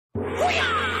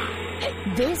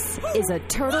This is a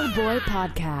Turtle Boy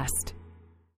podcast.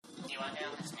 You are now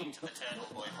listening to the Turtle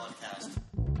Boy podcast.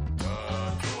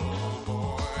 Turtle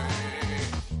Boy.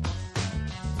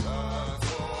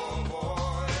 Turtle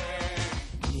Boy.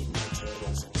 Ninja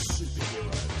Turtles and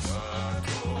superheroes.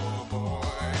 Turtle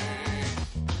Boy.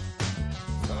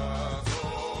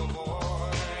 Turtle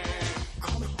Boy.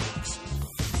 Comic books and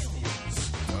films.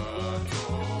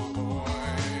 Turtle Boy.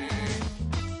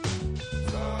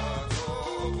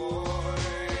 Turtle Boy.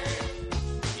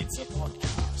 It's a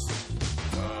podcast.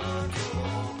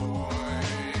 Turtle Boy.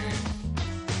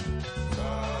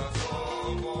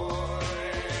 Turtle Boy.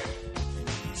 And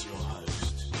here's your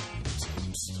host,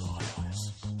 Tim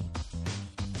Styles.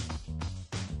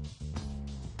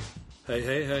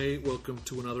 Hey, welcome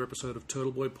to another episode of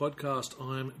Turtle Boy Podcast.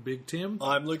 I'm Big Tim.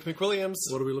 I'm Luke McWilliams.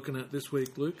 What are we looking at this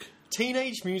week, Luke?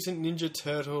 Teenage Mutant Ninja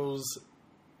Turtles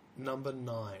number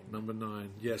 9. Number 9.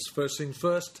 Yes, first thing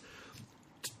first,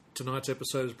 tonight's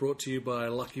episode is brought to you by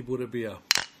Lucky Buddha Beer.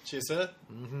 Cheers, sir.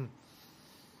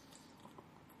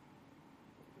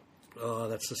 Oh,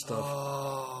 that's the stuff.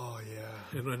 Oh,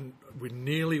 yeah. And then we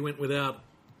nearly went without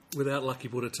Lucky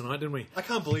Buddha tonight, didn't we? I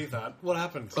can't believe that. What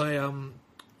happened?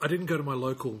 I didn't go to my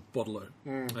local bottle-o,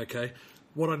 okay?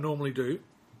 What I normally do,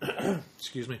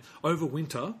 excuse me, over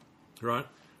winter, right,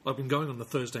 I've been going on the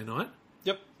Thursday night,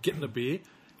 Yep. getting a beer,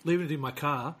 leaving it in my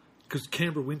car, because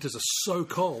Canberra winters are so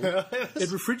cold, it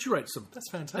refrigerates them.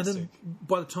 That's fantastic. And then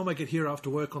by the time I get here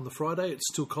after work on the Friday, it's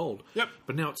still cold. Yep.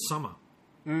 But now it's summer,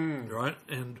 right?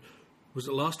 And was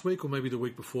it last week or maybe the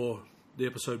week before, the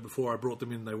episode before I brought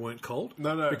them in, they weren't cold?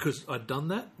 No. Because I'd done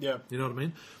that. Yep. You know what I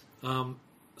mean?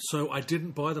 So I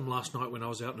didn't buy them last night when I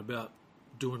was out and about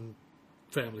doing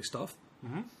family stuff.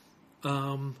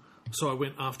 So I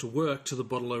went after work to the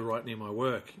bottle-o right near my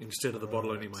work instead of the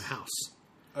bottle-o near my house.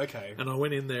 Okay. And I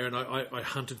went in there and I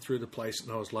hunted through the place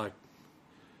and I was like,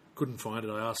 couldn't find it.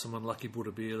 I asked someone Lucky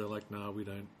Buddha beer. They're like, no, we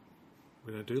don't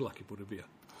do Lucky Buddha beer.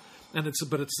 And it's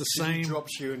the same. You drop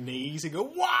to your knees and go,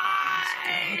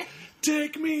 why?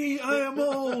 Take me, I am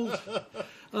old.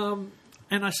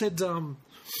 And I said,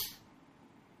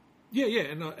 yeah,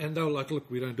 and they were like, look,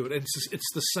 we don't do it. And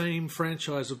it's the same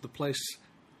franchise of the place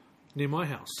near my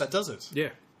house. That does it. Yeah.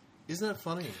 Isn't that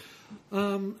funny?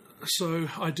 So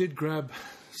I did grab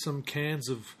some cans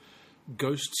of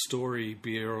Ghost Story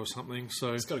beer or something.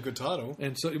 So It's got a good title.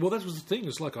 and so, well, that was the thing.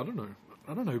 It's like, I don't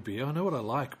know beer. I know what I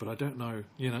like, but I don't know,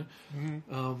 you know.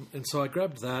 And so I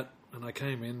grabbed that, and I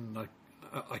came in. And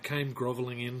I came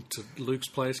grovelling into Luke's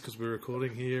place because we were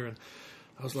recording here, and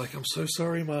I was like, "I'm so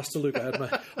sorry, Master Luke."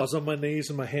 I was on my knees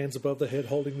and my hands above the head,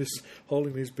 holding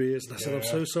these beers, and I said, "I'm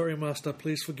so sorry, Master.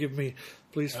 Please forgive me.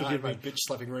 Please I had forgive my me." bitch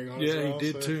slapping ring on. Yeah, as well,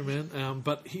 he did so. too, man.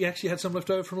 But he actually had some left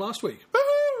over from last week.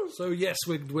 Woohoo! So yes,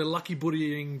 we're lucky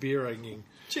buddying, beering.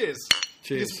 Cheers.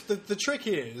 Cheers. Because the trick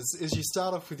is you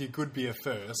start off with your good beer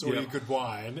first, or Yeah. your good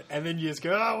wine, and then you just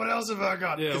go, oh, what else have I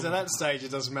got? Yeah. Because at that stage,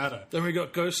 it doesn't matter. Then we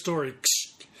got Ghost Story.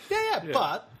 Yeah,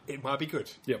 but it might be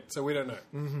good. Yep. So we don't know.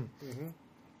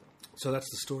 So that's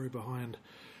the story behind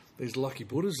these Lucky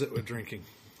Buddhas that we're drinking.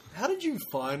 How did you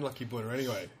find Lucky Buddha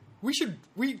anyway?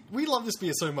 We love this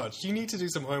beer so much. You need to do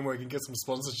some homework and get some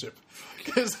sponsorship.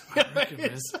 Because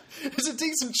it's a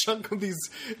decent chunk of these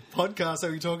podcasts that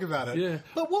we talk about it. Yeah.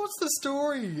 But what's the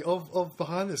story of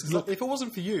behind this? 'Cause if it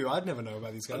wasn't for you, I'd never know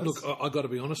about these guys. Look, I got to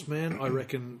be honest, man. I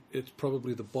reckon it's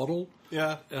probably the bottle.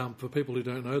 Yeah. For people who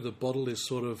don't know, the bottle is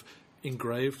sort of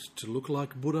engraved to look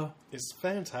like Buddha. It's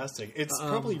fantastic. It's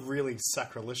probably really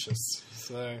sacrilegious.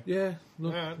 So Yeah,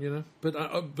 look, Yeah. you know.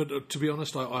 But to be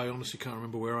honest, I honestly can't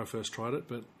remember where I first tried it.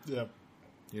 But yeah.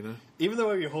 you know, Even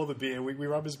though we hold the beer, we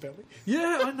rub his belly.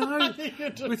 yeah, I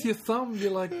know. With your thumb,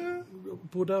 you're like,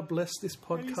 Buddha bless this He's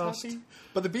podcast. happy.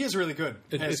 But the beer's really good.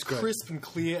 It And is it's great. crisp and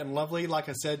clear and lovely. Like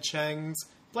I said, Chang's.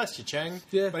 Bless you, Chang.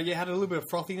 Yeah. But you had a little bit of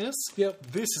frothiness. Yep.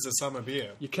 This is a summer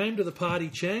beer. You came to the party,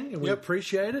 Chang, and we Yep.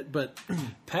 appreciate it. But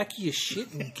pack your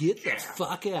shit and get the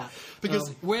fuck out. Because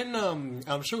when,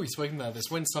 I'm sure we've spoken about this,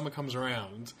 when summer comes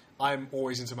around, I'm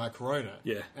always into my Corona.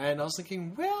 Yeah. And I was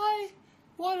thinking, why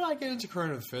did I get into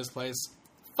Corona in the first place?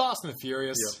 Fast and the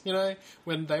Furious, Yep. you know,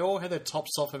 when they all had their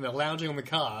tops off and they're lounging on the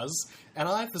cars, and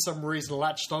I, for some reason,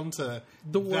 latched onto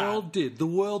The world did. The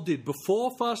world did.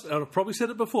 Before Fast... I've probably said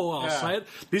it before. I'll Yeah. say it.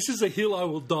 This is a hill I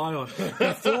will die on.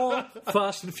 Before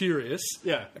Fast and Furious,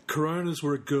 Yeah. Coronas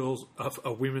were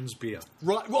a women's beer.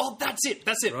 Right, well, that's it.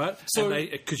 Right? So,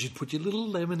 Because you'd put your little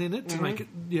lemon in it to make it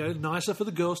nicer for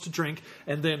the girls to drink.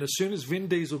 And then as soon as Vin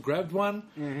Diesel grabbed one,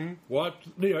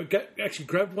 actually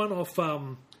grabbed one off...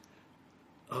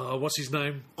 what's his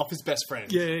name? off his best friend.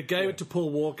 Yeah, gave it to Paul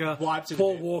Walker. Wiped it a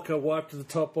Paul bit. Walker wiped the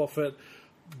top off it,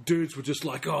 dudes were just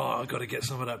like, oh, I got to get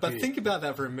some of that But beer. think about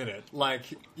that for a minute. Like,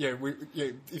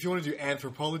 if you want to do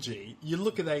anthropology, you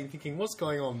look at that and thinking, what's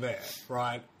going on there,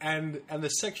 right? And the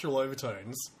sexual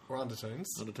overtones or undertones.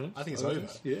 Undertones? I think it's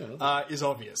Undertones, over. Is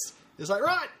obvious. It's like,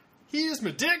 right, here's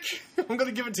my dick. I'm going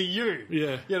to give it to you.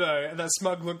 Yeah. You know, and that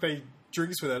smug look they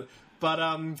drinks with it. But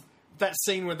that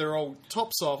scene where they're all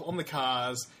tops off on the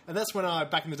cars, and that's when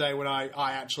back in the day when I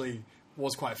actually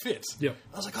was quite fit. Yep.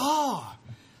 I was like, oh,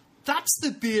 that's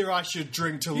the beer I should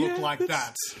drink to look Yeah, like that.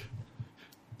 that's-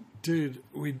 Dude,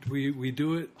 we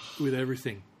do it with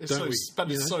everything, It's don't so, we? but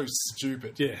You it's know? so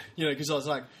stupid. Yeah. You know, because I was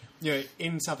like, you know,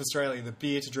 in South Australia, the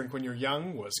beer to drink when you're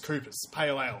young was Cooper's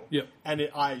Pale Ale. Yep. And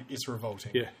it's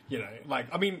revolting. Yeah. You know, like,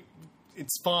 I mean,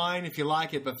 it's fine if you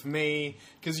like it, but for me,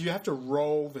 because you have to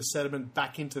roll the sediment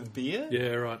back into the beer.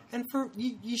 Yeah, right. And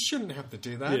you shouldn't have to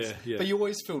do that. Yeah, yeah. But you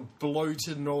always feel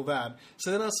bloated and all that.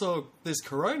 So then I saw this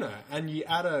Corona, and you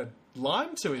add a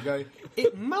lime to it, you go,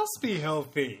 it must be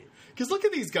healthy. Because look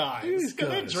at these guys. These They're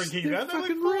guys, drinking they're that. They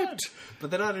fucking look fine. ripped. But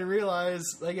then I didn't realise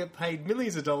they get paid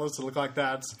millions of dollars to look like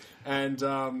that. And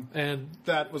And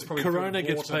that was probably Corona filled with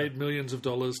gets water. paid millions of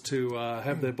dollars to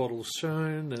have their bottles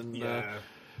shown, and Yeah.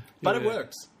 But it yeah.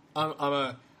 works. I'm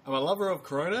a lover of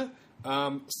Corona.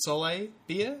 Soul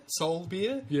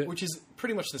beer, Yeah. which is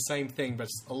pretty much the same thing, but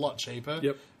it's a lot cheaper.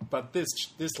 Yep. But this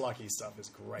lucky stuff is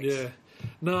great. yeah.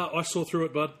 No, I saw through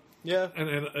it, bud. Yeah. And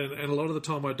a lot of the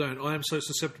time I don't. I am so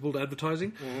susceptible to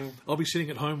advertising. I'll be sitting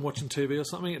at home watching TV or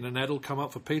something, and an ad will come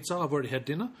up for pizza. I've already had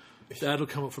dinner. The ad will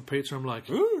come up for pizza. I'm like,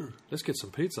 Ooh. let's get some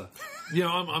pizza. You know,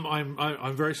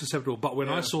 I'm very susceptible. But when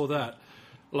I saw that,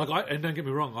 like, and don't get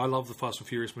me wrong, I love the Fast and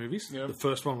Furious movies. Yep. The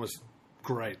first one was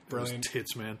great. Brilliant. It was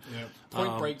tits, man. Yeah.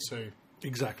 Point Break too.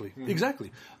 Exactly.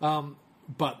 Exactly.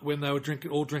 But when they were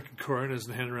all drinking Coronas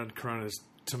and handing around Coronas,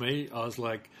 to me, I was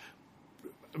like,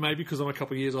 maybe because I'm a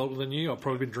couple of years older than you, I've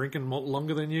probably been drinking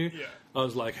longer than you. Yeah. I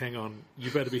was like, hang on,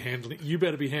 you better be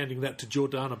handing that to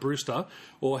Jordana Brewster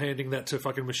or handing that to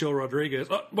fucking Michelle Rodriguez.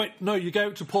 Oh, wait, no, you gave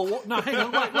it to Paul. No, hang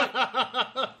on, wait.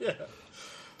 Yeah.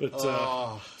 But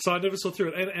so I never saw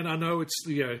through it, and I know it's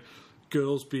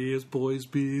girls beers, boys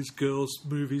beers, girls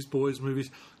movies, boys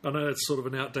movies. I know it's sort of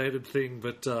an outdated thing,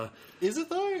 but Is it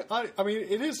though? I mean,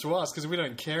 it is to us because we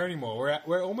don't care anymore.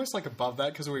 We're almost like above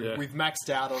that because we've maxed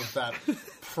out of that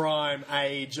prime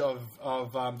age of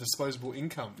disposable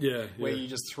income. Yeah, where yeah. you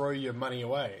just throw your money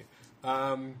away.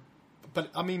 But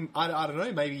I mean, I don't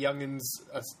know. Maybe youngins.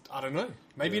 I don't know.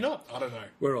 Maybe not. I don't know.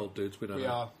 we're old dudes. We don't We know.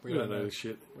 are. We don't know this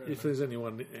shit. If there's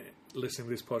anyone listening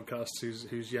to this podcast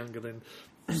who's younger than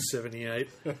 78,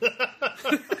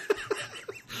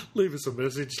 leave us a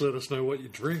message. Let us know what you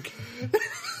drink,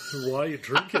 and why you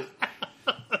drink it.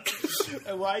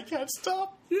 And why you can't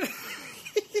stop?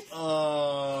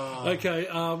 Okay,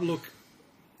 look,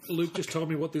 Luke just told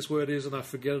me what this word is, and I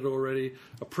forget it already.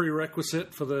 A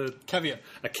prerequisite for the Caveat.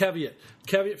 A caveat.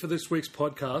 Caveat for this week's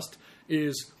podcast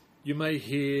is you may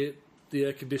hear the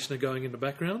air conditioner going in the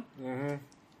background. Mm-hmm.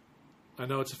 I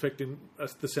know it's affecting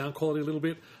the sound quality a little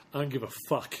bit. I don't give a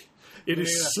fuck. It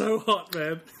is so hot,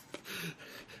 man.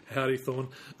 Howdy, Thorn.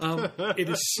 It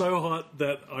is so hot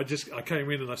that I came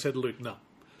in and I said to Luke, no,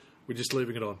 we're just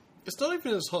leaving it on. It's not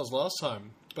even as hot as last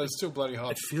time, but it's still bloody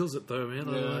hot. It feels it though, man.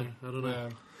 I don't know. Yeah.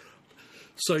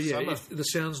 So yeah, Summer. if the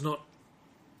sound's not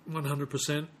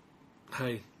 100%,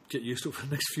 hey, get used to it for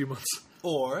the next few months.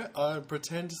 Or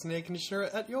pretend it's an air conditioner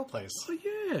at your place. Oh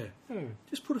yeah,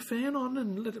 just put a fan on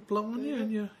and let it blow on you,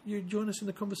 and you join us in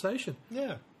the conversation.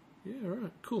 Yeah. Yeah, all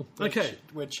right, cool. Okay,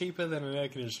 We're cheaper than an air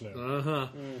conditioner.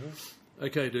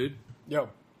 Okay, dude. Yo.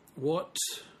 What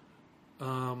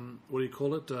do you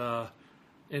call it?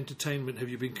 Entertainment have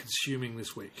you been consuming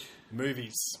this week?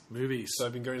 Movies. Movies. So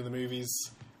I've been going to the movies.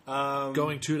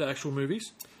 Going to the actual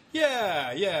movies?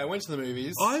 Yeah, I went to the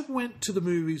movies. I went to the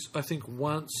movies, I think,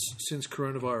 once since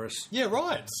coronavirus, Yeah,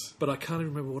 right. but I can't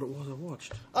even remember what it was I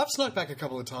watched. I've snuck back a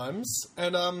couple of times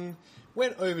and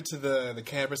went over to the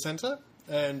Canberra Centre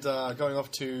and going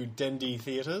off to Dendy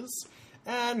Theatres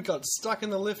and got stuck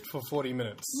in the lift for 40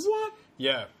 minutes. What?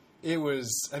 Yeah, it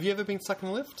was... Have you ever been stuck in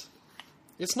the lift?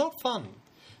 It's not fun.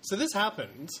 So this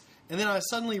happened, and then I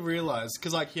suddenly realised,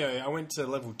 because, I went to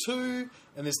level 2,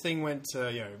 and this thing went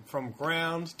to, from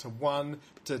ground to 1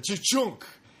 to chunk,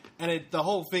 and the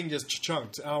whole thing just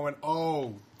chunked, and I went,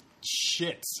 oh,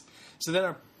 shit. So then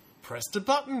I pressed a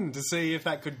button to see if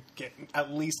that could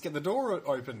at least get the door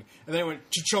open, and then it went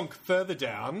chunk further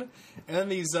down, and then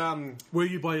these... Were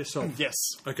you by yourself? Yes.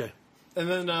 Okay. And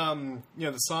then,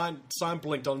 the sign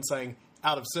blinked on saying,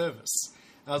 out of service.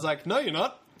 And I was like, no, you're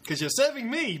not. Because you're serving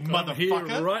me, motherfucker.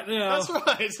 here right now. That's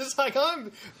right. It's just like,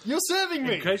 you're serving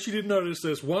me. In case you didn't notice,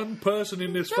 there's one person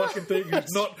in this fucking thing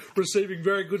who's not receiving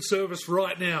very good service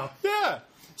right now. Yeah.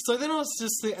 So then I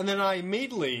was and then I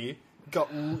immediately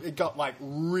got like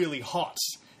really hot.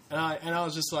 And I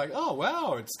was just like, oh,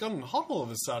 wow, it's gotten hot all of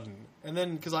a sudden. And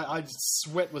then, because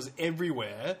sweat was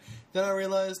everywhere, then I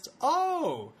realised,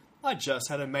 oh, I just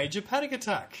had a major panic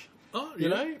attack. Oh, You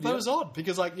know? That was odd,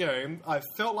 because, like, you know, I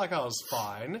felt like I was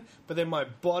fine, but then my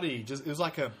body it was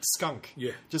like a skunk.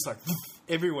 Yeah. Just like,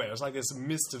 everywhere. It was like this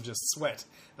mist of just sweat.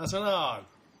 And I was like, oh,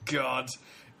 God.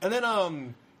 And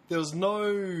then, there was no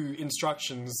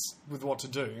instructions with what to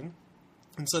do.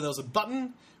 And so there was a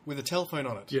button with a telephone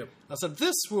on it. Yep. I said,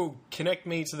 this will connect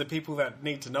me to the people that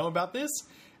need to know about this.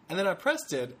 And then I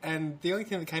pressed it, and the only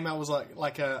thing that came out was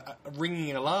like a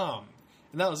ringing alarm.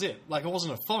 And that was it. Like, it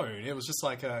wasn't a phone. It was just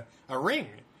like a ring.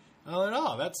 And I went,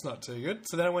 oh, that's not too good.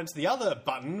 So then I went to the other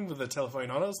button with the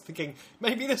telephone on it. I was thinking,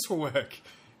 maybe this will work.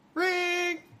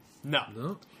 Ring!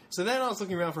 No. So then I was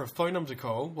looking around for a phone number to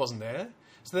call. Wasn't there.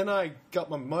 So then I got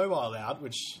my mobile out,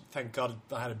 which, thank God,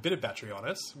 I had a bit of battery on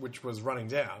it, which was running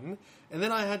down. And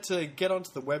then I had to get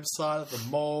onto the website of the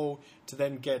mall to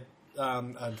then get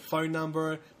a phone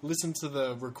number, listen to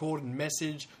the recorded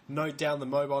message, note down the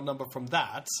mobile number from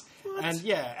that. What?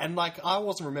 And like I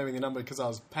wasn't remembering the number because I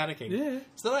was panicking. Yeah.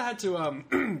 So then I had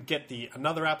to get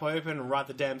another app open and write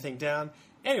the damn thing down.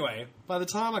 Anyway, by the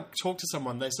time I talked to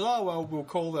someone, they said, oh, well, we'll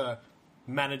call the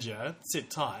manager, sit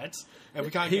tight. And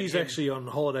we can't He's actually on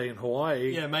holiday in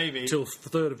Hawaii. Yeah, maybe. Till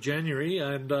 3rd of January,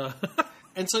 and...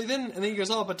 And so then he goes,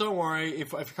 oh, but don't worry,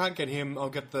 if I can't get him, I'll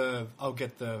get the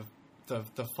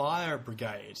fire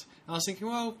brigade. And I was thinking,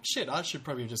 well, shit, I should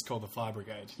probably just call the fire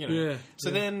brigade, you know. Yeah.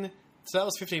 So that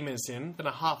was 15 minutes in. Then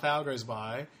a half hour goes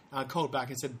by, and I called back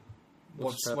and said,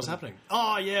 what's happening?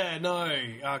 Oh yeah, no,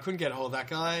 I couldn't get a hold of that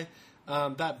guy.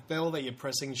 That bell that you're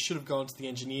pressing should have gone to the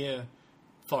engineer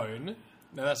phone.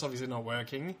 Now that's obviously not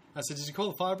working. I said, did you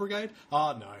call the fire brigade?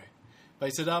 Oh no. They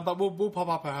said, but we'll pop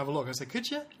up and have a look. I said, could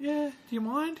you? Yeah, do you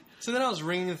mind? So then I was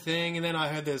ringing the thing, and then I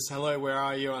heard this, hello, where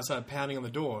are you? And I started pounding on the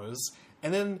doors.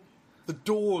 And then the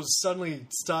doors suddenly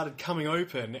started coming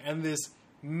open, and this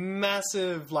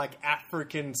massive, like,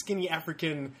 skinny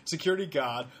African security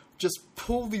guard just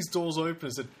pulled these doors open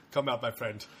and said, come out, my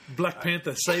friend. Black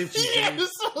Panther saved you, Yes, dude.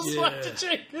 I was like,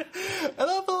 and I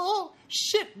thought, oh,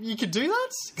 shit, you could do that?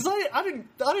 Because I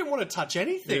didn't want to touch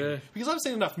anything. Yeah. Because I've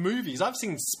seen enough movies. I've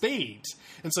seen Speed.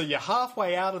 And so you're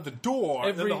halfway out of the door.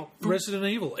 and then Every Resident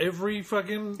Evil, every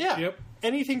fucking... yeah. Yep.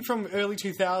 Anything from early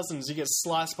 2000s, you get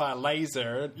sliced by a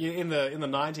laser. In the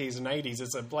 90s and 80s,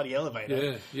 it's a bloody elevator.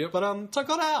 Yeah, yep. But so I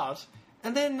got out,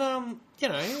 and then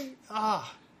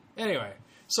anyway.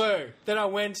 So then I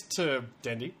went to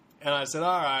Dendy, and I said,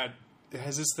 "All right,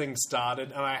 has this thing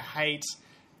started?" And I hate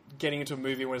getting into a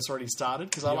movie when it's already started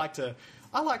because I like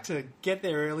to get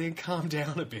there early and calm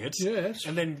down a bit, Yes.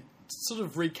 and then sort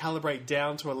of recalibrate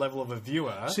down to a level of a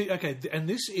viewer. See, okay, and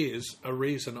this is a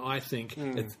reason I think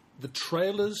that the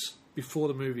trailers before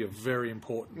the movie are very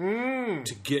important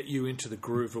to get you into the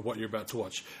groove of what you're about to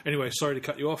watch. Anyway, sorry to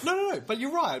cut you off. No, but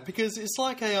you're right, because it's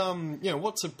like a,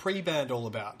 what's a pre-band all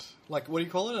about? Like, what do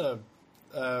you call it?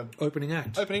 Opening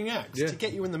act. Opening act. Yeah. To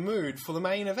get you in the mood for the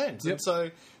main event. Yep. And so,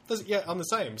 I'm the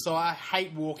same. So I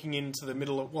hate walking into the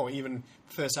middle of, even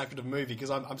first act of a movie,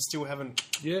 because I'm still haven't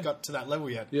got to that level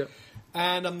yet. Yeah.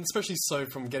 And especially so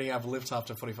from getting out of the lift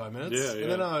after 45 minutes. Yeah.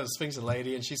 And then I was speaking to the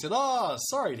lady, and she said, "Oh,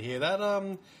 sorry to hear that.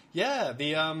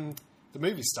 The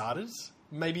movie started.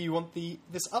 Maybe you want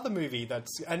this other movie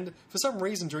that's..." And for some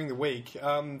reason during the week,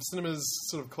 cinemas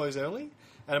sort of close early.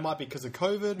 And it might be because of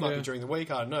COVID, might be during the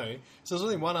week, I don't know. So there's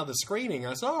only one other screening.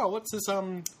 I said, "Oh, what's this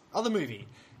other movie?"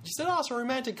 She said, "Oh, it's a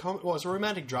romantic it's a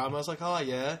romantic drama." I was like, "Oh,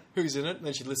 yeah. Who's in it?" And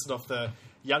then she listed off the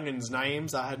young'uns'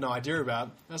 names I had no idea about.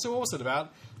 And I said, "What was it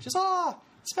about?" She says, "Oh,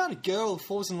 it's about a girl who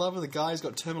falls in love with a guy who's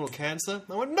got terminal cancer."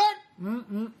 I went,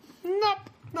 "Nope. Nope.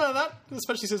 None of that."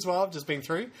 Especially since what I've just been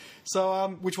through. So,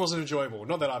 which wasn't enjoyable.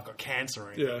 Not that I've got cancer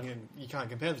or anything, and you can't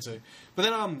compare the two. But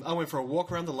then I went for a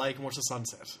walk around the lake and watched the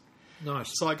sunset.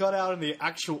 Nice. So I got out in the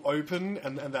actual open,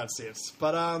 and that's it.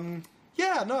 But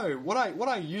what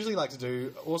I usually like to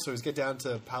do also is get down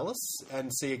to Palace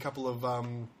and see a couple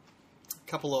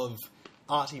of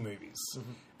arty movies,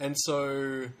 and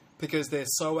so because they're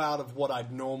so out of what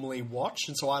I'd normally watch,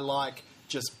 and so I like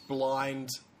just blind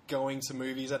going to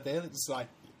movies out there. It's like,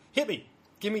 hit me,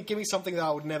 give me something that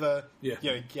I would never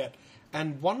get.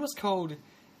 And one was called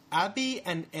Abby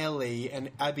and Ellie and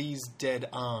Abby's Dead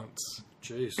Aunt.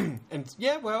 Jeez. And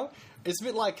it's a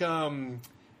bit like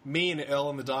Me and Earl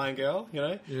and the Dying Girl, you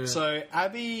know? Yeah. So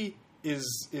Abby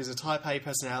is a Type A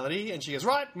personality, and she goes,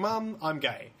 "Right, Mum, I'm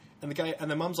gay." And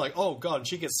the mum's like, "Oh God," and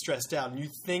she gets stressed out, and you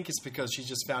think it's because she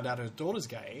just found out her daughter's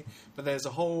gay, but there's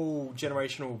a whole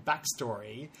generational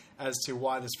backstory as to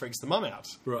why this freaks the mum out,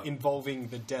 Right. involving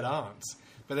the dead aunt.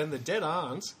 But then the dead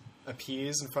aunt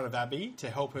appears in front of Abby to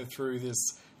help her through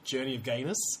this journey of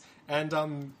gayness,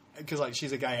 and because like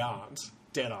she's a gay aunt,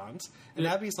 dead aunt, and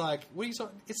Abby's like, "What are you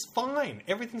talking? It's fine,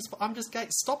 everything's fine. I'm just gay.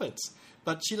 Stop it."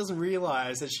 But she doesn't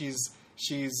realize that she's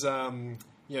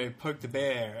poked the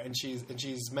bear, and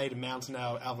she's made a mountain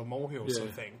out of a molehill, sort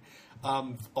of thing,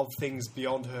 of things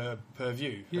beyond her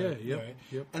purview.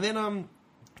 Yep. And then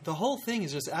the whole thing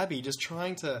is just Abby just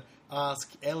trying to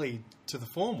ask Ellie to the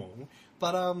formal,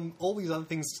 but all these other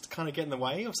things kind of get in the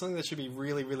way of something that should be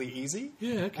really, really easy.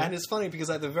 Yeah, okay. And it's funny because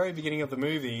at the very beginning of the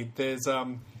movie, there's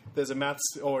a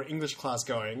maths or English class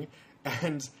going,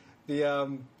 and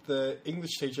the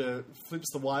English teacher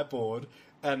flips the whiteboard,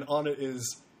 and on it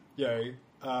is,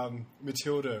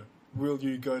 Matilda, will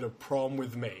you go to prom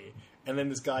with me? And then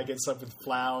this guy gets up with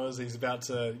flowers. He's about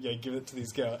to give it to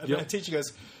this girl. And the teacher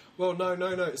goes, "Well, no.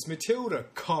 It's Matilda,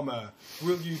 comma,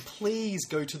 will you please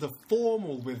go to the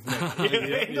formal with me?"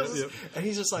 And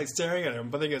he's just like staring at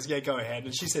him. But then he goes, "Yeah, go ahead."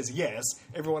 And she says, "Yes."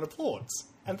 Everyone applauds.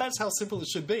 And that's how simple it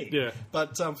should be. Yeah.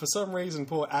 But for some reason,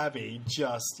 poor Abby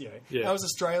just, I was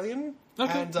Australian.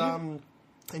 Okay,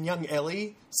 And young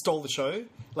Ellie stole the show,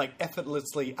 like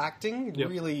effortlessly acting,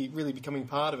 really, really becoming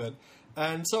part of it.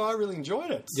 And so I really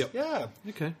enjoyed it. Yep. Yeah.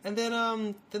 Okay. And then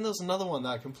there was another one that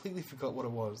I completely forgot what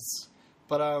it was.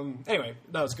 But anyway,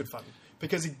 no, it was good fun.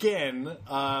 Because again,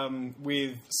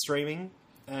 with streaming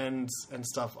and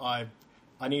stuff, I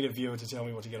need a viewer to tell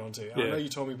me what to get onto. I know you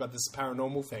told me about this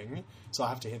paranormal thing, so I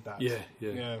have to hit that.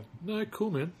 Yeah. No,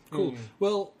 cool, man. Cool.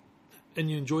 Well,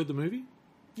 and you enjoyed the movie?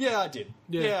 Yeah, I did.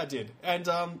 Yeah. Yeah, I did. And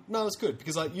no, it's good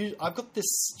because I've got this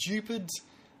stupid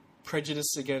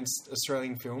prejudice against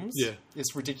Australian films. Yeah.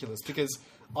 It's ridiculous because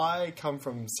I come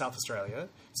from South Australia,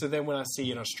 so then when I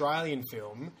see an Australian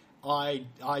film, I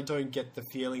don't get the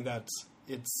feeling that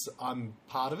I'm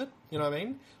part of it. You know what I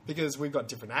mean? Because we've got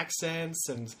different accents,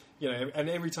 and and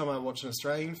every time I watch an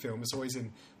Australian film, it's always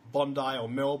in Bondi or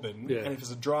Melbourne, and if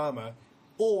it's a drama,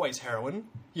 always heroin.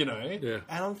 And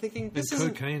I'm thinking this is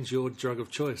cocaine's your drug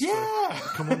of choice. Yeah. So,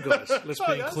 come on, guys. Let's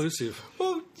be inclusive.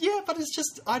 Well, yeah, but it's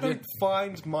just I don't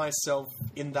find myself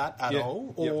in that at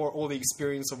all, or the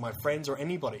experience of my friends or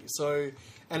anybody. So,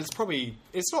 and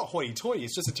it's not hoity-toity.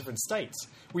 It's just a different state.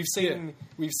 We've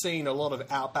seen a lot of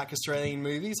outback Australian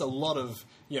movies, a lot of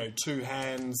two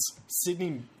hands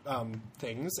Sydney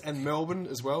things, and Melbourne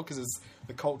as well because it's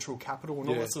the cultural capital and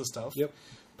all that sort of stuff. Yep.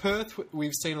 Perth,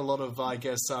 we've seen a lot of, I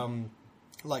guess,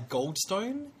 like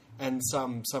Goldstone and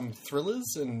some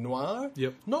thrillers and noir.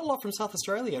 Yep. Not a lot from South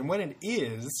Australia. And when it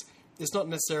is, it's not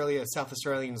necessarily a South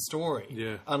Australian story.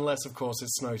 Yeah. Unless, of course,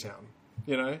 it's Snowtown.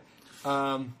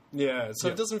 So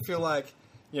it doesn't feel like,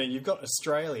 you've got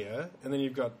Australia and then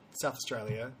you've got South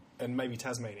Australia and maybe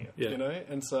Tasmania,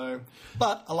 And so,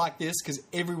 but I like this because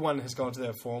everyone has gone to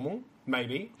their formal,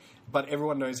 maybe, but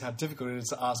everyone knows how difficult it is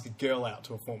to ask a girl out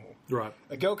to a formal. Right.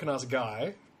 A girl can ask a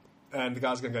guy, and the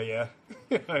guy's going to go,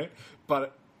 yeah.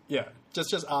 But,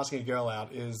 just asking a girl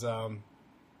out is,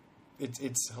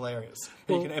 it's hilarious.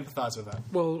 And you can empathise with that.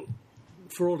 Well,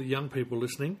 for all the young people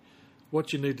listening,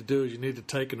 what you need to do is you need to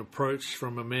take an approach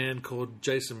from a man called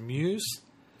Jason Mewes,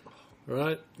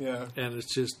 right? Yeah. And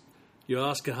it's just, you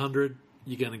ask 100,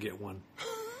 you're going to get one.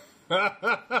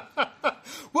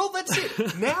 Well, that's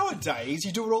it. Nowadays,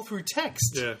 you do it all through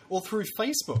text or through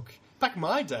Facebook. Back in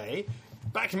my day,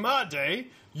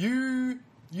 you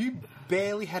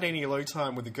barely had any alone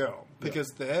time with a girl because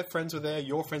their friends were there,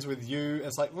 your friends were with you.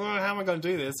 It's like, well, how am I going to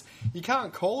do this? You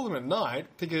can't call them at night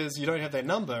because you don't have their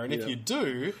number, and if you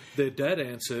do, their dad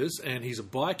answers, and he's a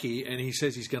bikie, and he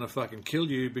says he's going to fucking kill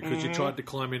you because you tried to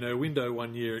climb in her window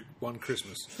one year at one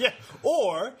Christmas. Yeah,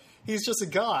 or he's just a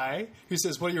guy who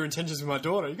says, "What are your intentions with my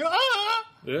daughter?" You go, "Ah!"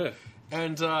 Yeah.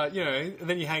 And,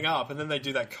 then you hang up, and then they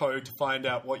do that code to find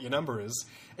out what your number is.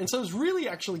 And so it's really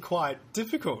actually quite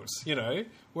difficult,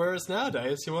 Whereas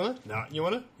nowadays, you want to? No. You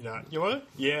want to? No. You want to?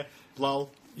 Yeah.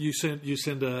 Lol. You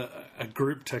send a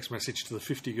group text message to the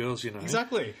 50 girls,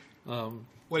 Exactly. What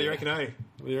do you reckon, eh?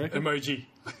 What do you reckon? Emoji.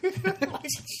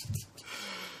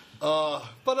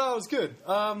 But it was good.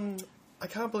 I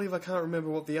can't believe I can't remember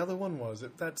what the other one was.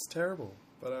 That's terrible.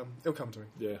 But it'll come to me.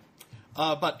 Yeah.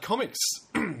 But comics,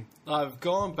 I've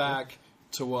gone back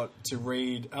to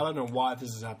read. I don't know why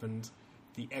this has happened.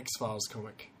 The X-Files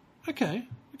comic. Okay.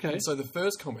 And so the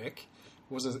first comic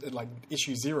was like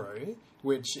issue 0,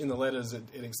 which in the letters it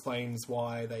explains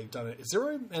why they've done it at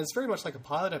 0, and it's very much like a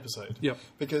pilot episode. Yep.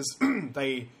 Because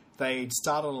they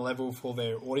start on a level for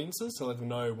their audiences to let them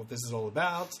know what this is all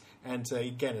about, and to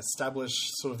again establish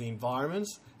sort of the environment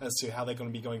as to how they're going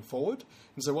to be going forward.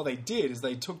 And so what they did is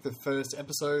they took the first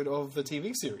episode of the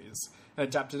TV series and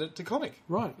adapted it to comic.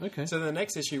 Right, okay. So the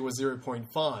next issue was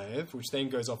 0.5, which then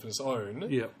goes off on its own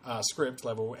Yep. script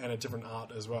level and a different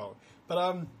art as well.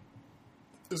 But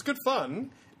it was good fun.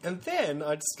 And then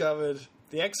I discovered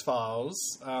the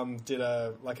X-Files did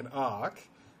an arc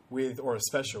or a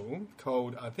special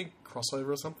called, I think, Crossover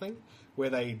or something, where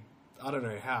they, I don't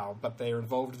know how, but they're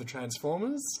involved with the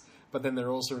Transformers, but then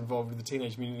they're also involved with the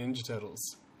Teenage Mutant Ninja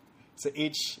Turtles. So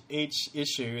each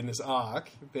issue in this arc,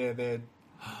 they're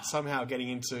somehow getting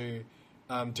into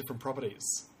different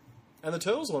properties. And the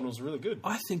Turtles one was really good.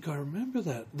 I think I remember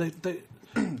that. They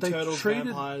Turtles, treated,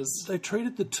 vampires. They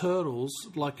treated the Turtles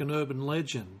like an urban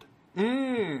legend.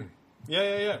 Yeah.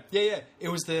 It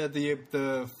was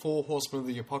the Four Horsemen of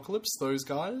the Apocalypse, those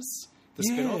guys. The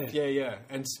spin-off. Yeah.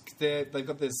 And they've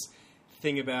got this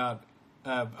thing about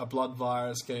a blood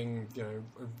virus getting,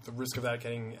 the risk of that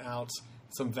getting out,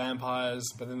 some vampires,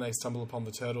 but then they stumble upon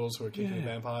the Turtles who are kicking the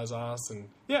vampires' ass, and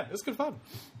yeah, it was good fun.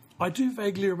 I do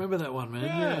vaguely remember that one,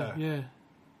 man. Yeah.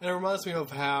 And it reminds me of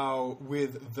how,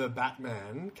 with The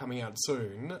Batman coming out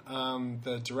soon,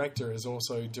 the director is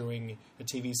also doing a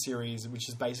TV series which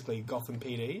is basically Gotham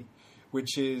PD,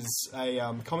 which is a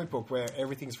comic book where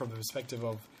everything's from the perspective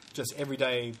of just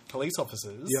everyday police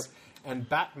officers. Yep. And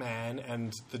Batman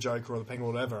and the Joker or the Penguin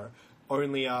or whatever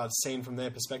only are seen from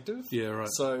their perspective. Yeah, right.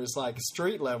 So it's like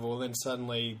street level, then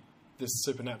suddenly this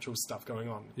supernatural stuff going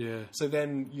on. Yeah. So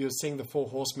then you're seeing the Four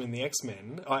Horsemen, the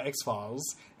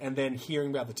X-Files, and then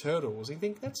hearing about the Turtles. You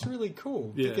think that's really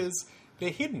cool because they're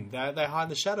hidden. They hide in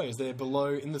the shadows. They're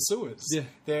below in the sewers. Yeah.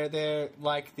 They're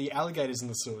like the alligators in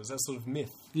the sewers. That sort of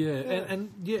myth. Yeah.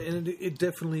 And it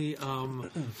definitely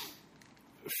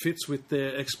fits with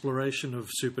their exploration of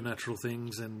supernatural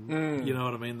things, and you know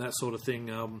what I mean, that sort of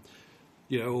thing.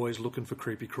 Always looking for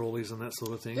creepy crawlies and that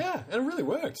sort of thing. Yeah, and it really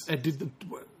worked. And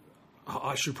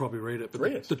I should probably read it, but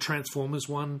Read it. the Transformers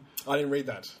one. I didn't read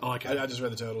that. Oh, okay. I just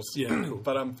read the Turtles. Yeah, cool.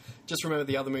 But just remember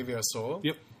the other movie I saw.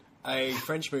 Yep. A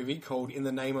French movie called In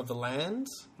the Name of the Land.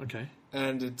 Okay.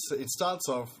 And it starts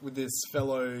off with this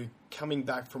fellow coming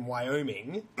back from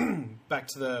Wyoming, back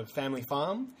to the family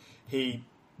farm. He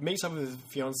meets up with his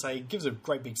fiancée, gives a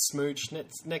great big smooch.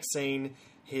 Next scene,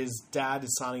 his dad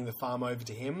is signing the farm over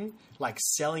to him, like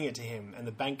selling it to him. And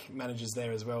the bank manager's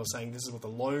there as well, saying this is what the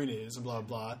loan is, and blah,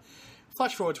 blah.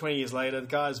 Flash forward 20 years later, the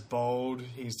guy's bold,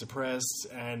 he's depressed,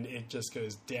 and it just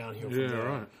goes downhill from there.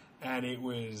 Right. And it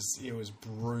was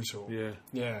brutal. Yeah.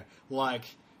 Yeah. Like,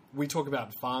 we talk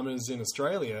about farmers in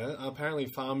Australia. Apparently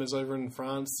farmers over in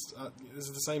France, this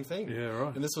is the same thing. Yeah,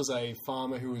 right. And this was a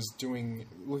farmer who was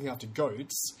looking after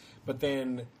goats, but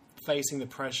then facing the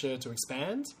pressure to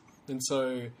expand. And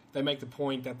so they make the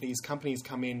point that these companies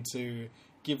come in to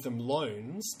give them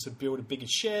loans to build a bigger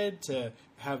shed, to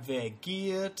have their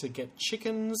gear, to get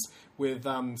chickens with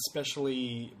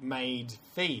specially made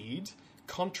feed,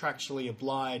 contractually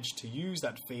obliged to use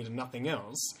that feed and nothing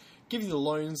else, give you the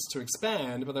loans to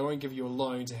expand, but they won't give you a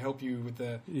loan to help you with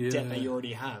the debt that you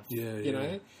already have. You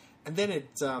know? And then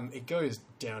it goes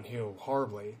downhill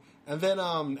horribly. And then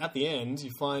at the end, you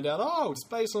find out, it's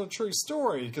based on a true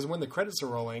story, because when the credits are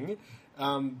rolling,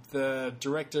 the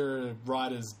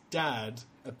director-writer's dad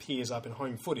appears up in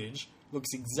home footage,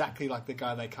 looks exactly like the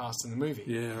guy they cast in the movie.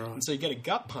 Yeah, right. And so you get a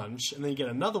gut punch, and then you get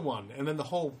another one. And then the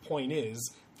whole point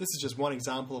is, this is just one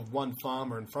example of one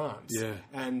farmer in France. Yeah.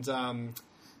 And, one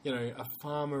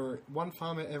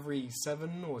farmer every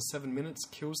 7 minutes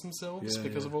kills themselves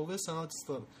because of all this. And I just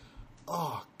thought,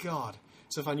 oh, God.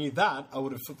 So if I knew that, I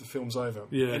would have flipped the films over.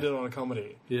 Yeah. Ended on a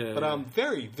comedy. Yeah. But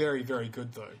very, very, very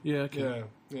good, though. Yeah, okay.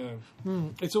 Yeah.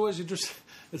 It's always interesting.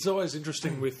 It's always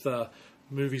interesting with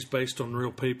movies based on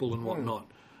real people and whatnot,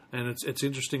 and it's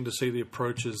interesting to see the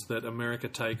approaches that America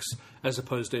takes as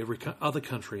opposed to every other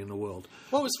country in the world.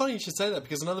 Well, it's funny you should say that,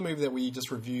 because another movie that we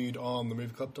just reviewed on the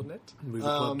movieclub.net.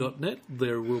 Movieclub.net.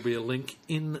 There will be a link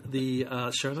in the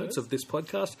show notes of this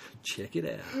podcast. Check it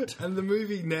out. And the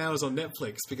movie now is on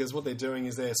Netflix, because what they're doing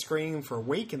is they're screening for a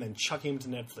week and then chucking him to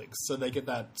Netflix, so they get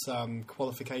that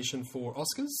qualification for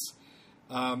Oscars.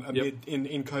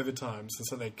 in COVID times. And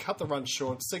so they cut the run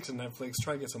short, stick to Netflix,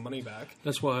 try and get some money back.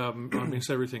 That's why I miss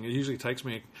everything. It usually takes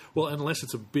me... Well, unless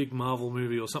it's a big Marvel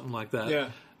movie or something like that, Yeah.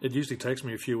 it usually takes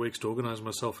me a few weeks to organise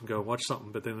myself and go and watch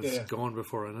something, but then it's gone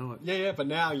before I know it. Yeah, but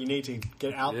now you need to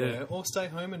get out there or stay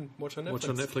home and watch on Netflix. Watch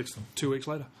on Netflix 2 weeks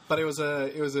later. But it was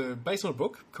based on a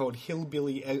book called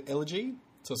Hillbilly Elegy,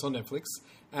 so it's on Netflix,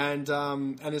 and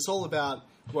it's all about,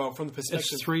 well, from the perspective...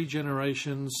 It's 3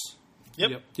 generations.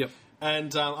 Yep.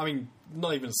 And, I mean,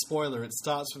 not even a spoiler, it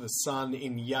starts with a son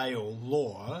in Yale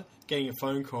law getting a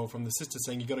phone call from the sister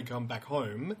saying, you got to come back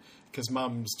home because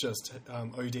mum's just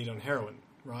OD'd on heroin,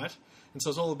 right? And so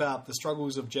it's all about the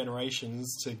struggles of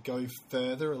generations to go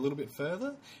further, a little bit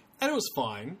further. And it was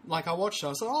fine. Like, I watched it, I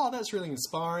was like, oh, that's really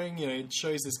inspiring. You know, it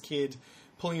shows this kid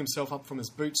pulling himself up from his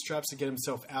bootstraps to get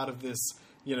himself out of this,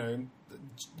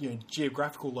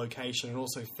 geographical location and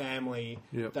also family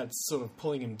that's sort of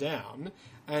pulling him down.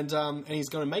 And he's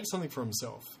going to make something for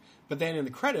himself. But then in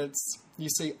the credits, you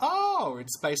see,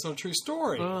 it's based on a true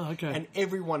story. Oh, okay. And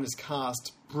everyone is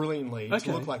cast brilliantly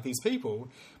to look like these people.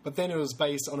 But then it was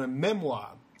based on a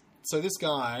memoir. So this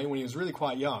guy, when he was really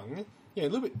quite young, a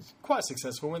little bit quite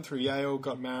successful, went through Yale,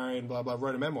 got married, blah, blah,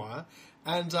 wrote a memoir.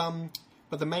 And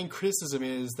but the main criticism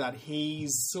is that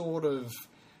he's sort of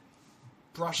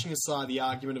brushing aside the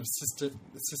argument of systemic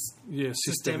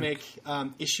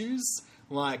issues,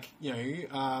 like,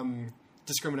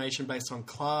 discrimination based on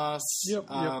class,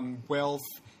 wealth,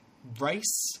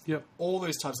 race, all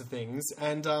those types of things.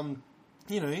 And,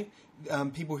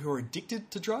 people who are addicted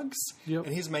to drugs. And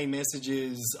his main message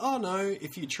is, oh no,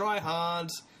 if you try hard,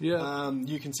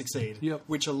 you can succeed.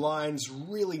 Which aligns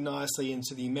really nicely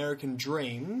into the American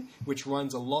dream, which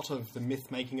runs a lot of the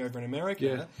myth-making over in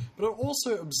America. But it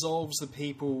also absolves the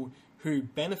people who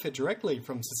benefit directly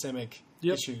from systemic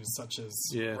issues such as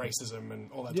racism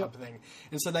and all that type of thing.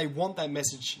 And so they want that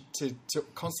message to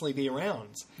constantly be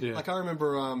around. Like, I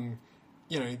remember...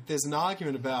 there's an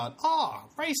argument about,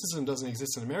 racism doesn't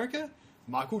exist in America.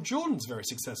 Michael Jordan's very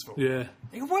successful. Yeah.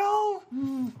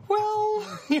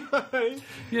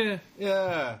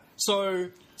 Yeah. So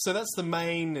that's the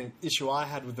main issue I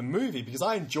had with the movie, because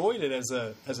I enjoyed it as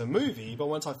a movie, but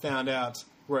once I found out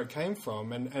where it came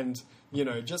from, and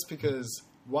just because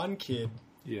one kid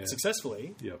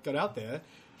successfully got out there,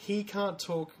 he can't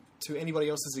talk to anybody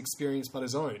else's experience but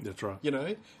his own. That's right.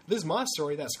 This is my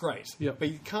story, that's great. But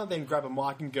you can't then grab a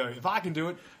mic and go, if I can do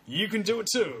it, you can do it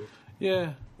too.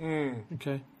 Yeah.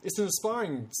 Okay. It's an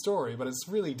inspiring story, but it's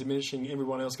really diminishing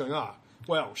everyone else going,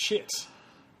 well, shit.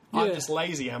 I'm just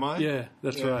lazy, am I? Yeah,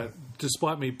 that's right.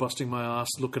 Despite me busting my ass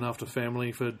looking after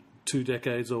family for 2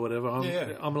 decades or whatever,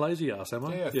 I'm a lazy ass, am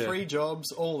I? Yeah, 3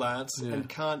 jobs, all that, and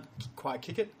can't quite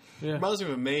kick it. Reminds me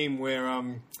of a meme where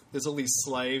there's all these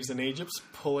slaves in Egypt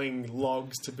pulling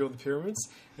logs to build the pyramids.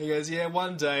 And he goes,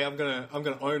 one day I'm gonna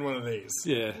own one of these.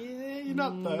 Yeah, you're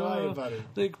not though, are you, buddy?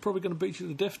 They're probably going to beat you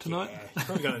to death tonight. You're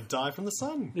probably going to die from the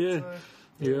sun.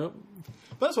 So.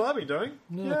 But that's what I've been doing.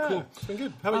 Cool. It's been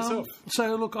good. How about yourself?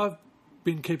 So, look, I've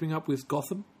been keeping up with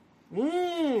Gotham.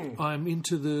 I'm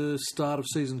into the start of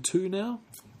season 2 now.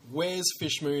 Where's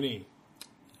Fish Mooney?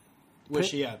 Where's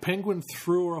she at? Penguin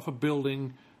threw her off a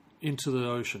building into the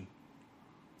ocean.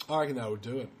 I reckon that would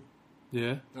do it.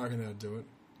 Yeah? I reckon that would do it.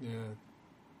 Yeah.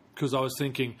 Because I was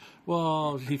thinking,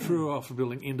 well, he threw her off a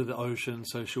building into the ocean,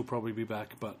 so she'll probably be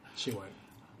back, but... She won't.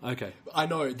 Okay. I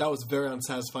know, that was very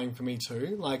unsatisfying for me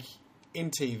too. Like,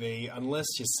 in TV, unless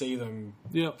you see them,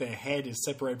 their head is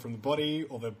separated from the body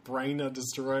or their brain are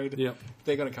destroyed,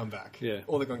 they're going to come back.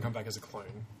 Or they're going to come back as a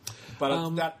clone.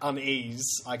 But that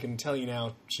unease, I can tell you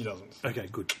now, she doesn't. Okay,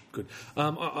 good.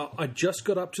 I just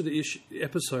got up to the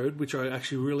episode, which I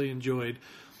actually really enjoyed.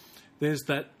 There's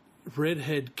that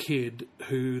redhead kid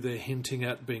who they're hinting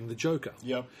at being the Joker.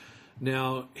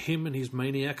 Now, him and his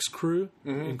Maniacs crew,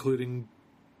 including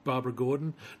Barbara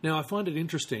Gordon. Now, I find it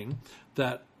interesting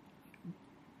that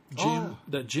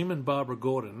Jim and Barbara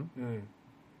Gordon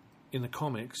in the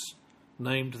comics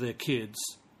named their kids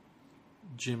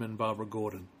Jim and Barbara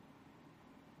Gordon.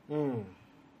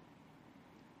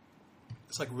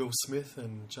 It's like Will Smith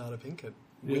and Jada Pinkett.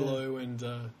 Willow and...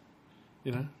 So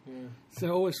it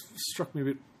always struck me a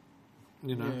bit,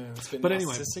 it's a bit But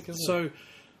anyway, narcissistic, isn't so it?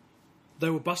 they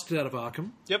were busted out of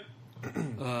Arkham.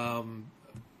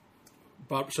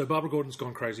 So Barbara Gordon's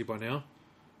gone crazy by now.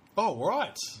 Oh,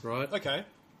 right. Okay.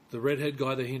 The redhead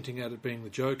guy they're hinting at it being the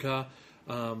Joker.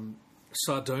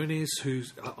 Sardonis,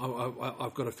 who's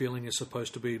I've got a feeling is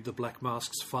supposed to be the Black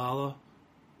Mask's father.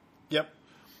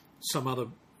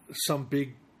 Some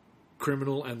big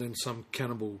criminal, and then some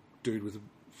cannibal dude with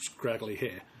scraggly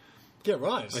hair. Yeah,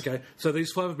 right. Okay, so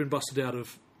these 5 have been busted out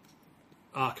of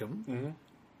Arkham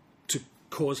to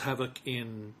cause havoc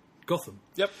in Gotham.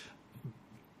 Yep.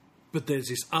 But there's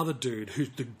this other dude, who's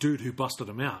the dude who busted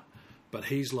him out. But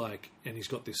he's like, and he's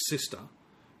got this sister,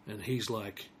 and he's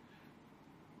like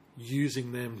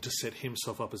using them to set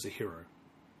himself up as a hero.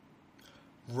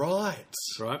 Right.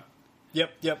 Right?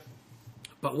 Yep.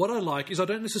 But what I like is I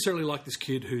don't necessarily like this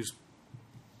kid who's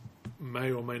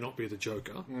may or may not be the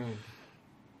Joker.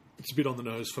 It's a bit on the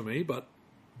nose for me, but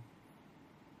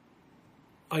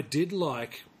I did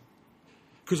like,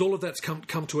 because all of that's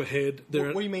come to a head.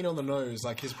 What do you mean on the nose?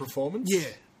 Like his performance? Yeah.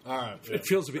 All right. Yeah. It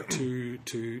feels a bit too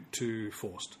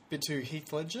forced. Bit too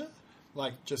Heath Ledger?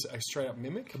 Like just a straight up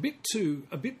mimic? A bit too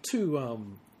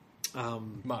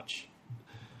Much.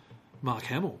 Mark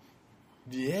Hamill.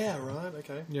 Yeah, right,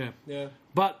 okay. Yeah.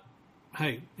 But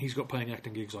hey, he's got paying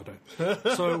acting gigs, I don't.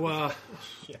 So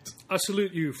I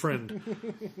salute you, friend.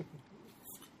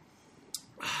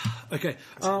 Okay.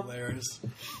 That's hilarious.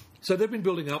 So they've been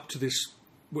building up to this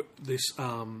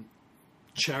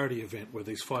charity event where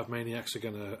these 5 maniacs are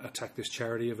going to attack this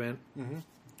charity event. Mm-hmm.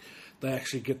 They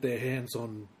actually get their hands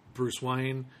on Bruce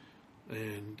Wayne,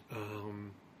 and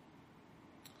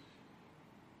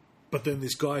but then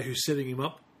this guy who's setting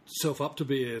himself up to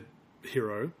be a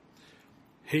hero,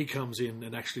 he comes in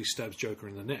and actually stabs Joker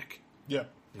in the neck. Yeah.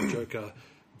 And Joker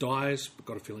dies, but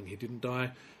got a feeling he didn't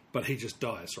die, but he just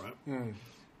dies, right? Mm.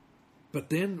 But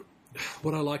then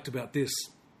what I liked about this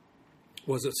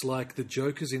was it's like the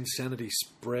Joker's insanity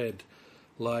spread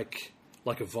like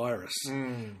a virus.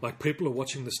 Mm. Like people are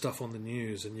watching the stuff on the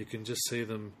news and you can just see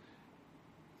them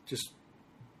just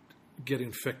get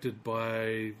infected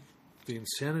by the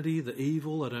insanity, the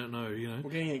evil, I don't know, you know.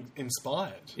 We're getting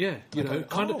inspired. Yeah, you know,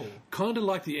 kind of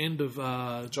like the end of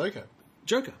Joker.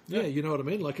 Yeah, you know what I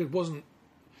mean? Like it wasn't,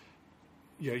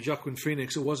 you know, Joaquin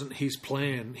Phoenix, it wasn't his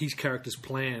character's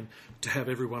plan to have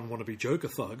everyone want to be Joker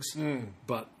thugs,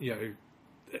 but, you know,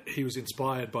 he was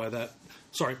inspired by that.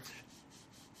 Sorry,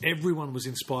 everyone was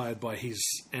inspired by his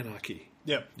anarchy.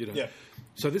 Yeah, you know. Yeah.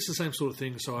 So this is the same sort of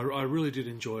thing. So I really did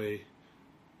enjoy,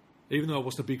 even though I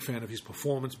wasn't a big fan of his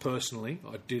performance personally,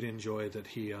 I did enjoy that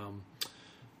he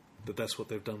that's what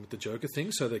they've done with the Joker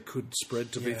thing. So they could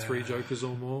spread to be 3 Jokers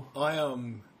or more.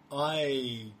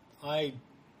 I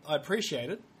appreciate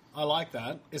it. I like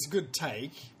that. It's a good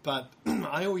take, but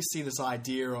I always see this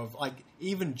idea of, like,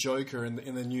 even Joker in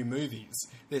the new movies,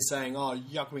 they're saying, oh,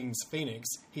 Joaquin Phoenix,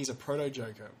 he's a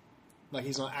proto-Joker. Like,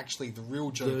 he's not actually the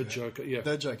real Joker. The Joker, yeah.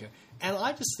 The Joker. And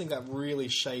I just think that really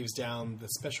shaves down the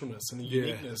specialness and the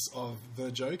uniqueness of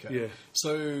the Joker. Yeah.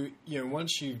 So, you know,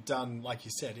 once you've done, like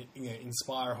you said,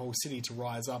 inspire a whole city to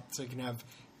rise up so you can have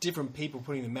different people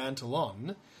putting the mantle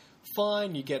on,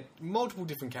 fine, you get multiple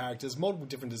different characters, multiple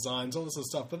different designs, all this sort of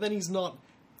stuff, but then he's not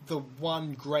the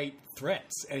one great threat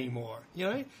anymore, you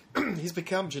know? He's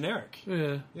become generic.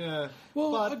 Yeah. Yeah.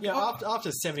 Well, but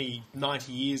after 70,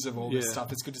 90 years of all this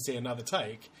stuff, it's good to see another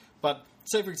take. But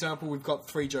say, for example, we've got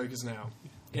 3 Jokers now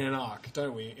in an arc,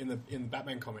 don't we, in the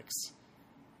Batman comics?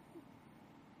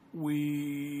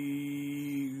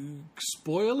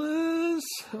 Spoilers?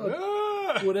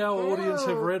 Would our audience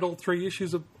have read all 3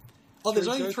 issues of... Oh, there's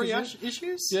only 3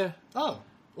 issues? Yeah. Oh.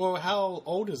 Well, how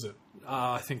old is it?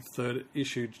 I think the 3rd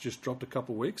issue just dropped a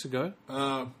couple of weeks ago.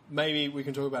 Maybe we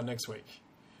can talk about it next week.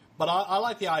 But I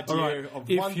like the idea of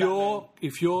one Batman.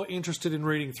 If you're interested in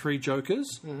reading 3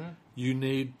 Jokers, you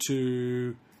need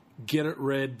to get it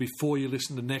read before you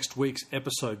listen to next week's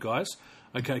episode, guys.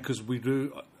 Okay, because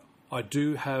I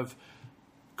do have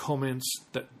comments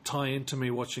that tie into me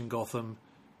watching Gotham.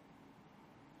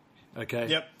 Okay.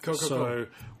 Yep. Cool. So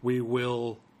we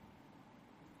will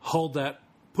hold that,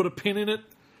 put a pin in it,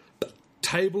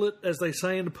 table it, as they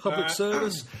say in the public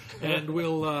service, and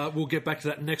we'll get back to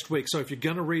that next week. So if you're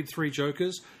going to read 3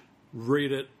 Jokers,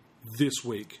 read it this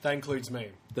week. That includes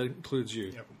me. That includes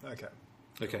you. Yep.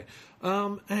 Okay.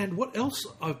 And what else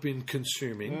I've been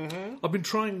consuming? I've been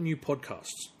trying new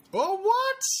podcasts. Oh,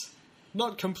 what?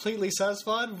 Not completely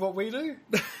satisfied with what we do?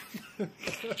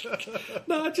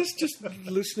 No, just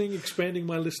listening, expanding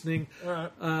my listening. All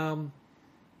right.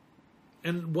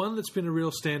 And one that's been a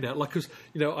real standout, like, because,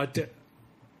 you know,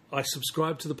 I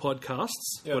subscribe to the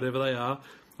podcasts, whatever they are.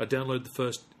 I download the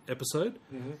first episode,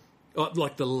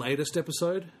 like the latest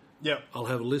episode. Yep. I'll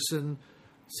have a listen,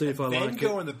 see if I like it. Then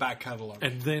go in the back catalogue.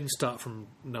 And then start from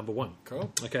number 1.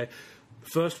 Cool. Okay. The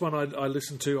first one I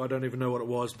listened to, I don't even know what it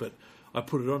was, but I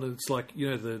put it on, and it's like, you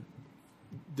know,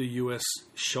 the US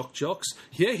shock jocks.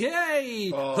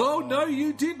 Yay! Oh, no,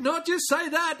 you did not just say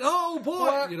that! Oh,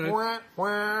 boy! You know,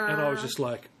 and I was just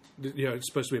like, you know, it's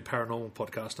supposed to be a paranormal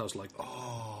podcast, and I was like,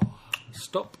 oh,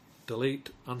 stop, delete,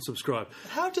 unsubscribe.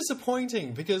 How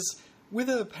disappointing, because with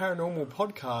a paranormal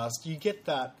podcast, you get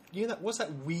that. You know that what's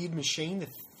that weird machine, the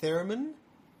theremin?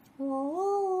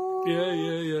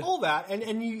 Yeah. All that,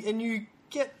 and you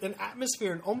get an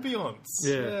atmosphere and ambience.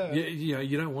 Yeah.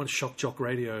 You don't want shock jock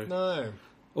radio. No.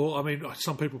 Or, I mean,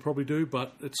 some people probably do,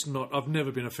 but it's not. I've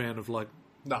never been a fan of, like,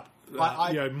 No.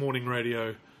 morning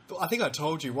radio. I think I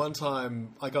told you one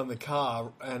time I got in the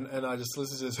car and I just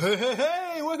listened to this,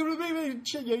 hey, welcome to me,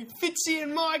 Fitzy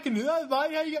and Mike, and mate,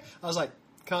 how you go? I was like,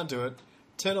 can't do it.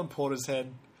 Turn on Porter's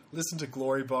Head, listen to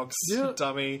Glory Box,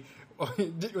 dummy.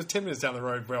 It was 10 minutes down the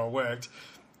road where I worked,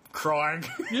 crying.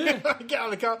 Yeah. Get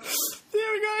out of the car,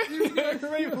 there we go,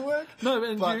 ready for work. No,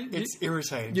 man, but it's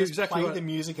irritating. You're Just exactly play right. the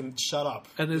music and shut up.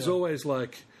 And there's always,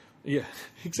 like... Yeah,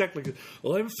 exactly.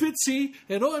 Well, I'm Fitzy,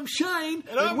 and I'm Shane,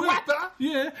 and I'm Wapper.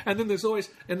 Yeah, and then there's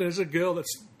a girl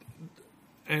that's,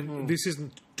 and this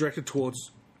isn't directed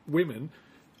towards women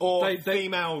Or they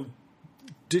female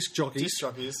disc jockeys, disc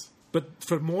jockeys. but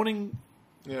for morning,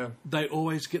 they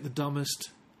always get the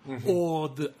dumbest or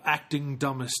the acting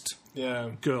dumbest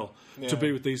girl to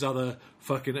be with these other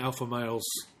fucking alpha males,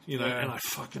 you know, and I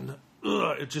fucking...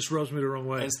 it just rubs me the wrong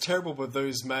way. And it's terrible, but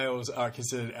those males are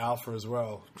considered alpha as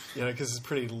well, you know, because it's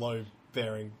pretty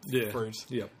low-bearing fruit.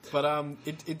 Yeah. But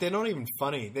they're not even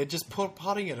funny. They're just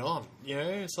putting it on, you know?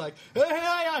 It's like, hey,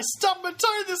 I stubbed my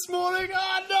toe this morning.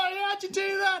 Oh, no, how'd you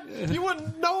do that? You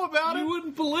wouldn't know about it. You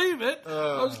wouldn't believe it.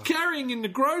 I was carrying in the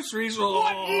groceries.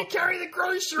 What? You carry the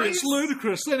groceries? It's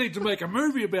ludicrous. They need to make a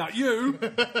movie about you.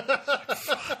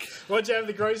 What'd you have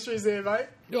the groceries there, mate?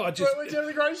 No, What'd you have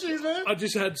the groceries, man? I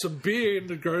just had some beer in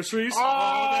the groceries.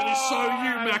 Oh, that is so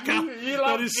you, Macca. You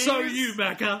love that is so beers. you,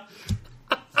 Macca.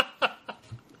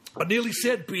 I nearly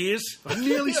said beers.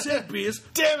 Damn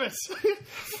it!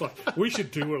 Fuck. We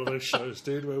should do one of those shows,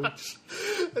 dude, where we just...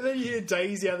 And then you hear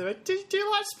Daisy out there, do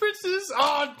you like spritzers?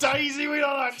 Oh, Daisy, we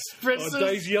don't like spritzers. Oh,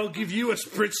 Daisy, I'll give you a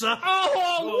spritzer.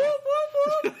 Oh,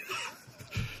 whoop.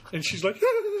 And she's like...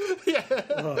 Yeah.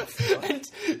 Oh, fuck. And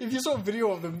if you saw a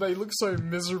video of them, they look so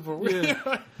miserable.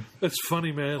 Yeah. It's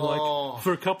funny, man. Like,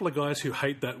 for a couple of guys who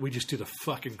hate that, we just did a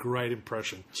fucking great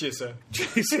impression. Cheers, sir.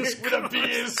 Jesus With the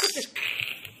beers.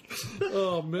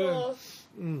 Oh, man.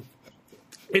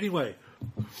 Anyway,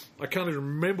 I can't even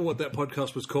remember what that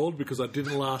podcast was called because I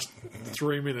didn't last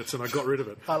 3 minutes and I got rid of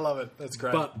it. I love it. That's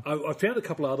great. But I found a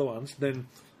couple of other ones. Then,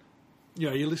 you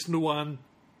know, you listen to one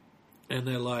and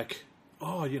they're like,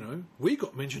 oh, you know, we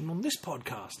got mentioned on this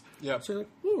podcast. Yeah. So, like,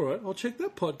 all right, I'll check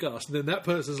that podcast. And then that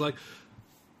person's like,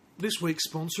 this week's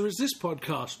sponsor is this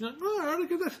podcast. And all right,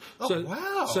 look at that. Oh,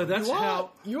 wow. So that's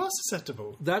You are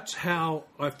susceptible. That's how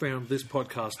I found this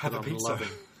podcast Have that a I'm pizza.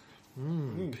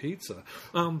 loving. Pizza.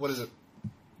 What is it?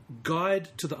 Guide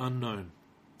to the Unknown.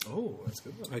 Oh, that's a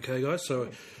good one. Okay, guys. So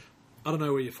I don't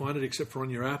know where you find it except for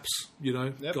on your apps. You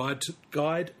know,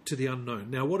 Guide to the Unknown.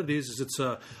 Now, what it is it's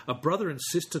a brother and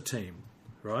sister team,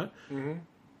 right? Mm-hmm.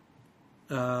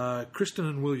 Kristen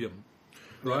and William,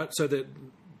 right? So they're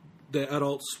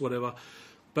adults, whatever.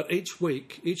 But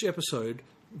each episode,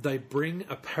 they bring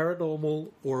a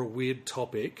paranormal or a weird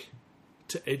topic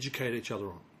to educate each other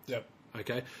on. Yep.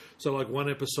 Okay? So, like one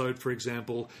episode, for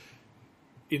example,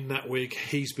 in that week,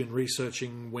 he's been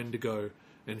researching Wendigo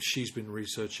and she's been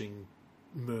researching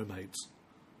mermaids.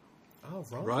 Oh,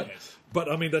 right. Right?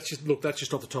 But, I mean, that's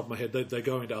just off the top of my head. They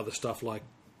go into other stuff like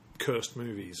cursed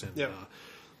movies. And,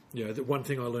 you know, the one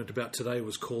thing I learned about today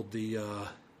was called the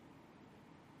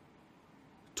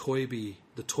Toynbee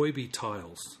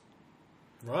tiles.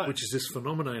 Right. Which is this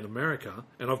phenomenon in America.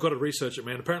 And I've got to research it,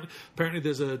 man. Apparently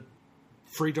there's a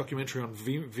free documentary on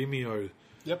Vimeo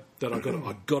that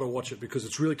I've got to watch it because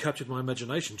it's really captured my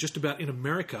imagination. Just about in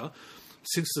America,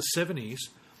 since the 70s,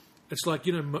 it's like,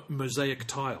 you know, mosaic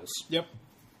tiles. Yep.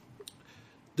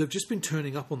 They've just been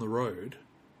turning up on the road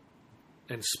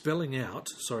and spelling out...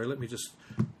 Sorry, let me just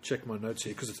check my notes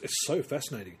here because it's so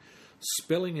fascinating.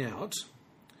 Spelling out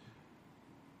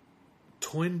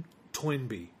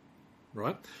Toynbee,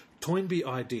 right? Toynbee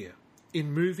idea.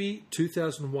 In movie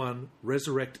 2001,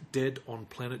 Resurrect Dead on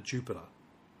Planet Jupiter.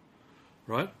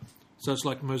 Right? So it's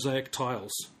like mosaic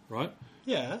tiles, right?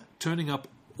 Yeah. Turning up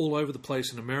all over the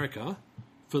place in America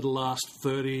for the last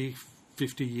 30,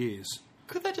 50 years.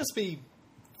 Could that just be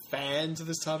fans of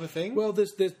this type of thing? Well,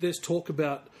 there's talk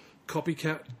about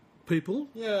copycat people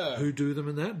who do them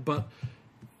and that, but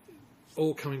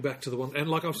all coming back to the one... And,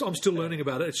 like, I'm still learning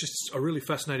about it. It's just a really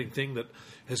fascinating thing that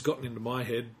has gotten into my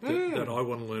head that I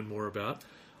want to learn more about.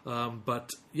 But,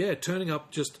 yeah, turning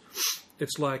up just...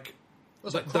 It's like...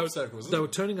 It's like crop circles, isn't They it? were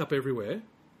turning up everywhere,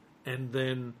 and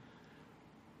then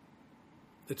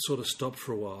it sort of stopped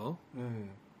for a while.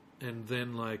 And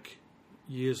then, like,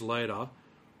 years later,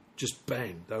 just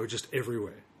bang. They were just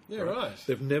everywhere. Yeah, right.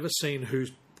 They've never seen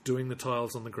who's doing the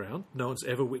tiles on the ground. No one's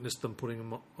ever witnessed them putting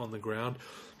them on the ground.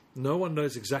 No one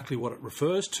knows exactly what it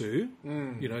refers to.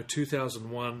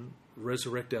 2001,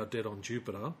 Resurrect Our Dead on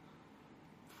Jupiter.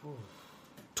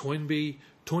 Toynbee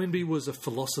was a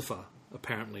philosopher,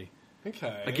 apparently.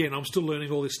 Okay. Again, I'm still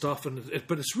learning all this stuff,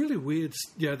 but it's really weird.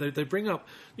 Yeah, they bring up,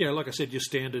 like I said, your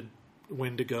standard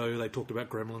Wendigo. They talked about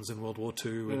gremlins in World War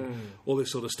II and all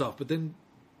this sort of stuff. But then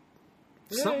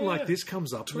something like this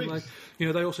comes up. And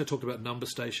they also talked about number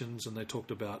stations, and they talked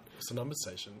about... What's a number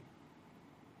station?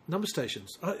 Number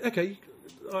stations. Okay,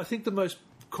 I think the most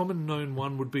common known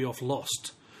one would be off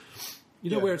Lost.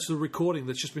 Where it's the recording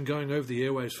that's just been going over the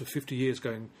airwaves for 50 years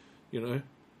going,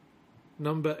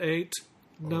 number 8,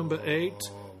 number 8,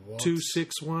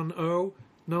 2610,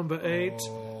 number 8,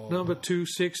 number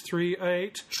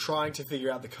 2638. Trying to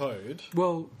figure out the code.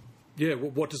 Well, yeah,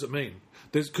 what does it mean?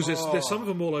 Because there's some of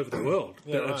them all over the world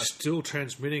that are still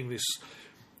transmitting this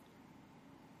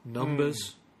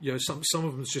numbers. Some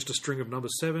of them is just a string of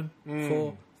numbers 7,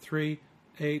 4, 3,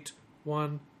 8,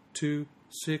 1, 2,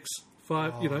 6,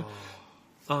 5.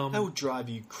 That would drive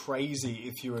you crazy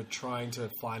if you were trying to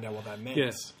find out what that meant.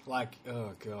 Yeah. Like,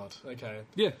 oh god, okay.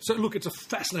 Yeah. So look, it's a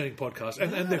fascinating podcast,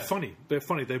 and they're funny. They're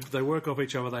funny. They work off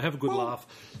each other. They have a good laugh.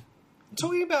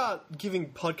 Talking about giving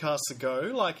podcasts a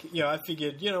go, I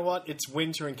figured, you know what, it's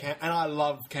winter in camp, and I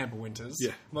love Camper Winters.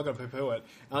 Yeah. I'm not going to poo-poo it.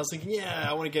 And I was thinking,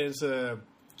 I want to get into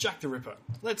Jack the Ripper.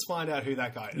 Let's find out who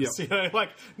that guy is. Yep.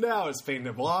 Now it's been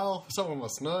a while. Someone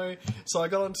must know. So I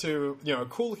got onto, a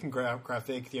cool-looking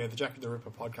graphic, the Jack the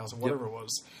Ripper podcast, or whatever it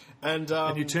was. And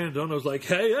you turned it on, I was like,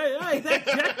 hey, that's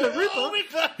Jack the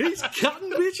Ripper. He's cutting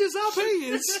bitches up, he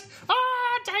is.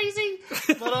 Daisy!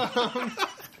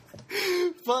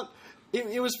 But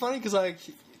it was funny because,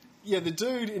 the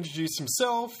dude introduced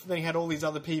himself, then he had all these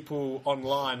other people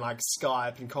online, like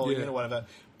Skype and calling in or whatever,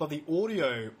 but the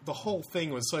audio, the whole thing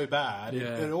was so bad,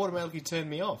 it automatically turned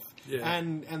me off. Yeah.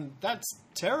 And that's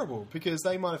terrible, because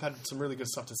they might have had some really good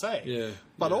stuff to say. Yeah.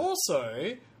 But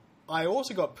also, I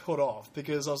also got put off,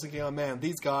 because I was thinking, oh man,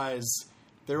 these guys,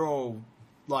 they're all...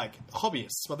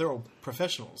 hobbyists, but they're all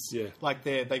professionals. Yeah.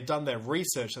 They've done their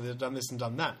research, and they've done this and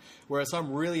done that. Whereas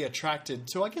I'm really attracted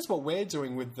to, I guess, what we're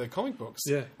doing with the comic books.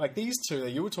 Yeah. Like these two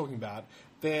that you were talking about,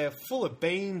 they're full of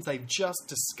beans. They've just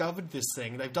discovered this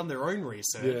thing. They've done their own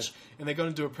research, and they're going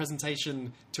to do a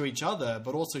presentation to each other,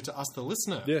 but also to us, the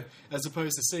listener. Yeah. As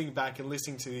opposed to sitting back and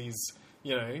listening to these,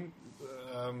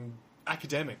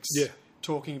 academics. Yeah.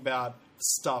 Talking about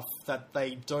stuff that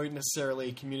they don't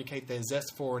necessarily communicate their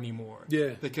zest for anymore.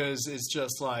 Yeah. Because it's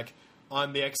just like,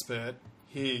 I'm the expert,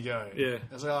 here you go. Yeah.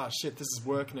 It's like, oh shit, this is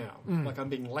work now. Like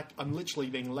I'm literally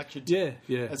being lectured to. Yeah,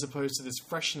 yeah. As opposed to this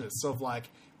freshness of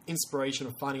inspiration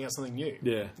of finding out something new.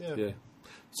 Yeah.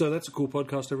 So that's a cool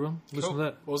podcast, everyone. Listen to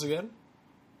that. What was it again?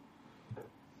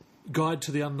 Guide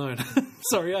to the Unknown.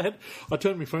 Sorry, I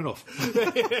turned my phone off.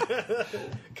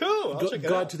 Cool. I'll check it out.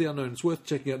 Guide to the Unknown. It's worth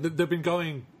checking out. They've been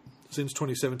going since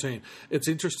 2017. It's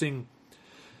interesting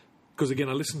because, again,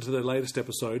 I listened to their latest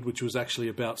episode, which was actually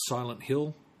about Silent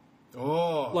Hill.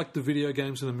 Oh. Like the video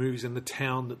games and the movies and the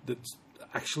town that's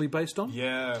actually based on.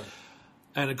 Yeah.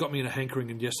 And it got me in a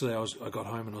hankering, and yesterday I got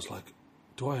home and I was like,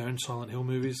 do I own Silent Hill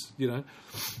movies?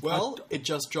 Well, it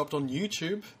just dropped on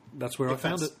YouTube. That's where I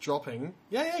found it. Dropping.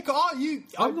 Yeah. Oh,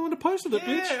 I'm the one who posted it,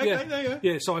 bitch. Okay, there you go.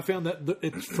 Yeah, so I found that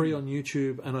it's free on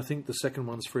YouTube, and I think the second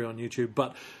one's free on YouTube.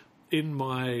 But in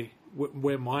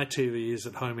where my TV is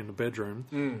at home in the bedroom,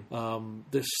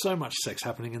 there's so much sex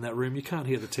happening in that room, you can't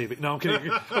hear the TV. No, I'm kidding.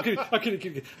 I'm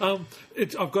kidding.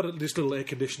 I've got this little air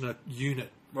conditioner unit,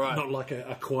 right? Not like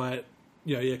a quiet,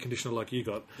 air conditioner like you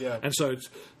got. Yeah. And so it's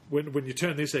when you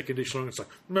turn this air conditioner on, it's like.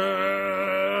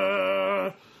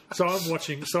 Meh. So I'm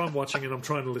watching, and I'm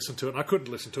trying to listen to it, and I couldn't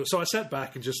listen to it. So I sat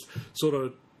back and just sort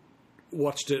of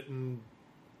watched it, and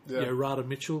Radha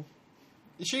Mitchell.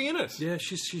 Is she in it? Yeah,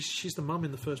 she's the mum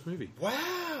in the first movie.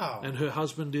 Wow. And her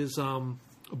husband is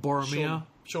Boromir.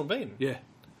 Sean Bean. Yeah.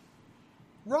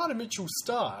 Radha Mitchell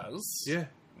stars. Yeah.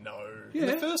 No. Yeah. In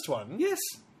the first one. Yes.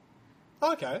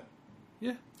 Oh, okay.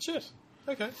 Yeah. Shit.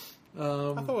 Okay. I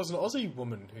thought it was an Aussie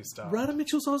woman who starred. Radha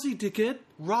Mitchell's Aussie, dickhead.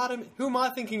 Who am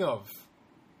I thinking of?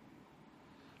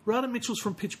 Radha Mitchell's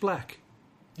from Pitch Black.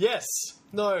 Yes.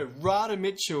 No, Radha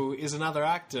Mitchell is another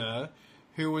actor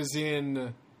who was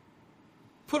in...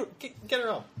 Get her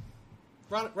up.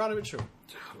 Radha Mitchell.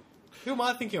 Who am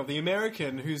I thinking of? The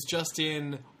American who's just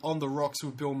in On the Rocks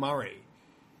with Bill Murray.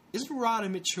 Isn't Radha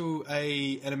Mitchell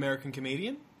an American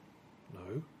comedian?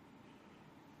 No.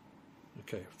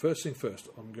 Okay, first thing first,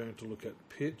 I'm going to look at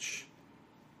Pitch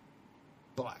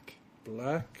Black.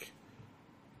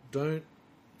 Don't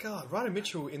God, Ryder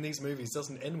Mitchell in these movies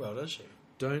doesn't end well, does she?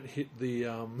 don't hit the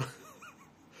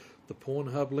the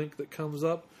Pornhub link that comes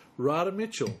up. Rada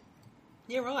Mitchell,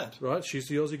 Yeah, right. right? She's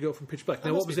the Aussie girl from Pitch Black.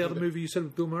 Now, must what was be the other good. movie you said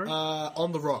with Bill Murray?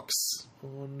 On the Rocks.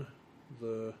 On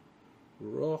the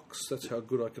Rocks. That's how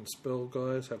good I can spell,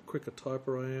 guys. How quick a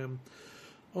typer I am.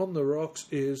 On the Rocks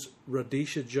is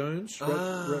Radisha Jones.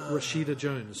 Rashida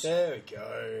Jones. There we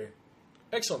go.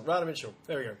 Excellent, Ryder Mitchell.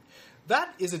 There we go.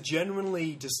 That is a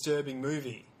genuinely disturbing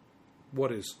movie.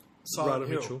 What is? Silent Rada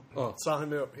Hill. Mitchell. Oh,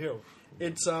 Silent Hill.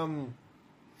 It's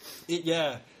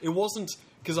it wasn't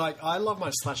because I love my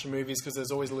slasher movies because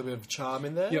there's always a little bit of charm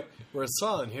in there. Yep. Whereas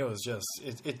Silent Hill is just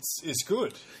it's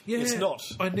good. yeah. It's not.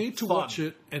 I need to fun. watch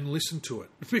it and listen to it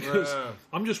because Yeah.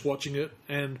 I'm just watching it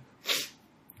and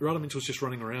Rada Mitchell's just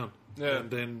running around. Yeah. And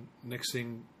then next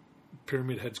thing,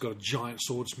 Pyramid Head's got a giant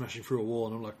sword smashing through a wall,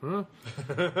 and I'm like, huh?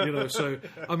 You know, so,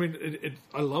 I mean,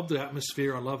 I love the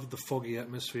atmosphere. I love the foggy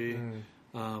atmosphere.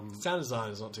 Sound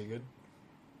design is not too good.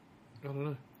 I don't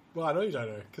know. Well, I know you don't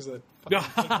know because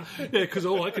Yeah, because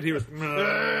all I could hear was...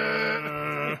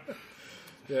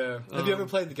 yeah. Have you ever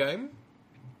played the game?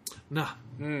 Nah.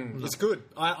 It's good.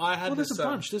 I had Well, there's this. a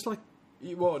bunch. There's like...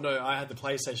 Well, no, I had the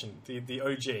PlayStation, the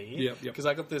OG. Yep. Because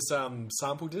I got this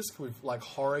sample disc with like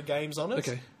horror games on it.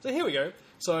 Okay. So here we go.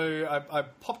 So I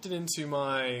popped it into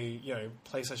my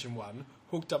PlayStation 1,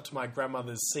 hooked up to my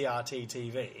grandmother's CRT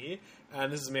TV,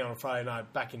 and this is me on a Friday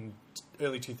night back in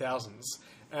early 2000s.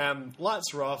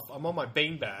 Lights are off. I'm on my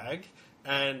beanbag,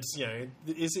 and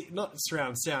is it not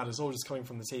surround sound? It's all just coming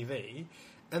from the TV,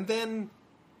 and then.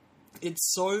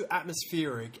 It's so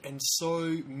atmospheric and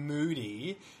so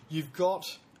moody. You've got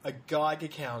a Geiger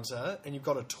counter and you've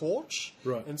got a torch.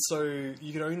 Right. And so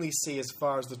you can only see as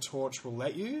far as the torch will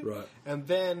let you. Right. And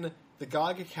then the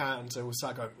Geiger counter will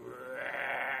start going...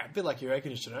 a bit like your air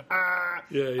conditioner.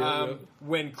 Yeah.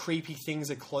 When creepy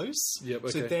things are close. Yep,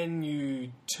 So okay. then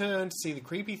you turn to see the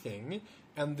creepy thing,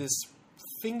 and this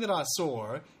thing that I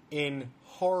saw in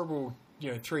horrible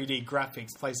 3D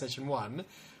graphics, PlayStation 1...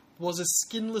 was a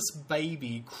skinless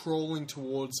baby crawling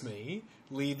towards me,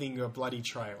 leaving a bloody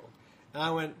trail. And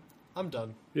I went, I'm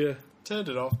done. Yeah. Turned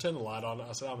it off, turned the light on.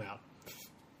 I said, I'm out.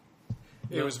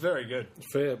 It No. was very good.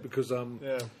 Fair, because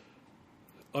Yeah.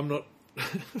 I'm not...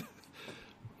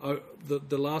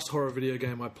 the last horror video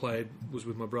game I played was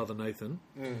with my brother Nathan.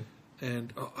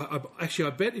 And I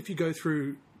bet if you go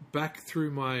back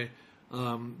through my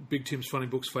Big Tim's Funny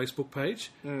Books Facebook page,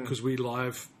 because we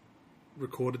live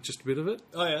recorded just a bit of it,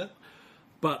 Oh, yeah?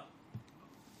 but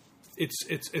it's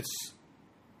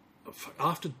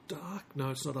After Dark.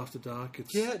 No, it's not After Dark.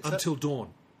 It's Until Dawn.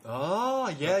 Oh,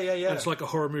 yeah. And it's like a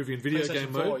horror movie in video PlayStation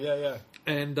game 4, mode. yeah.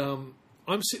 And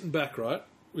I'm sitting back, right,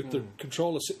 with the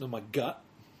controller sitting on my gut.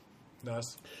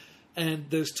 Nice. And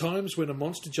there's times when a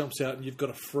monster jumps out and you've got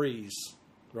to freeze,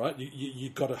 right?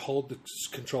 You've got to hold the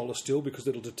controller still because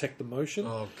it'll detect the motion.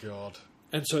 Oh, God.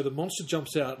 And so the monster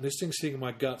jumps out and this thing's sitting in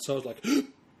my gut. So I was like...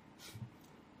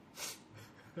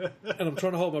 and I'm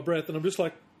trying to hold my breath and I'm just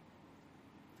like...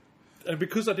 And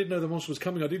because I didn't know the monster was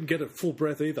coming, I didn't get a full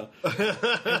breath either.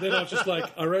 And then I was just like...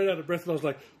 I ran out of breath and I was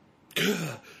like...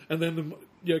 and then,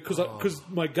 because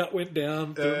my gut went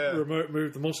down, the remote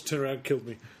moved, the monster turned around and killed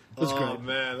me. It was great. Oh,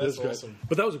 man, that's great. awesome.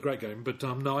 But that was a great game. But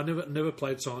no, I never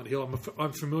played Silent Hill.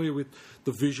 I'm familiar with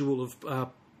the visual of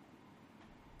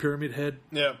Pyramid Head,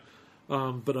 Yeah.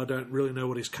 but I don't really know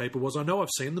what his caper was. I know I've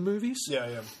seen the movies,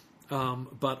 Yeah.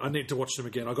 but I need to watch them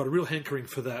again. I got a real hankering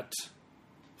for that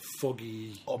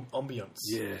foggy... Ambience.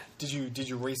 Yeah. Did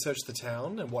you research the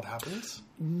town and what happened?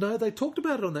 No, they talked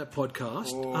about it on that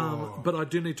podcast, but I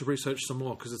do need to research some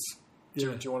more because it's... Do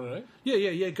you want to know?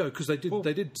 Yeah, go, because they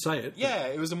did say it. Yeah,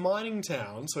 it was a mining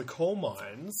town, so coal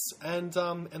mines, and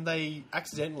they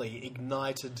accidentally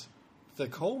ignited the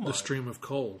coal mine. The stream of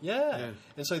coal. Yeah.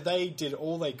 And so they did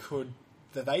all they could,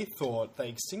 that they thought they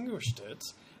extinguished it,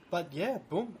 but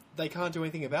boom, they can't do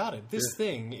anything about it. This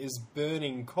thing is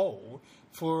burning coal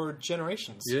for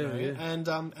generations, and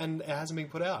it hasn't been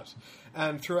put out.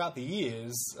 And throughout the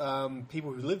years,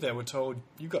 people who live there were told,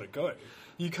 "You've got to go.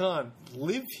 You can't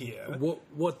live here."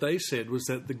 What they said was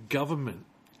that the government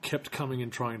kept coming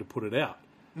and trying to put it out,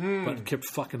 but kept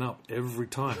fucking up every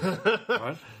time.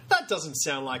 Right? That doesn't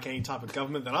sound like any type of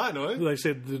government that I know. They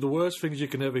said the worst things you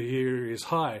can ever hear is,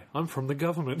 "Hi, I'm from the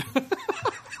government."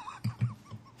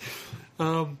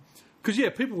 Because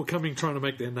people were coming trying to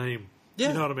make their name. Yeah.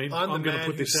 You know what I mean? I'm the going man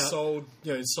to put this out.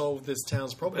 solved this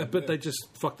town's problem. But they just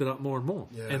fucked it up more and more.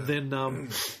 Yeah. And then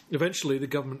eventually the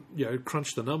government,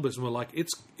 crunched the numbers and were like,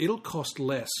 it'll cost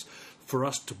less for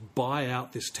us to buy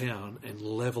out this town and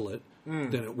level it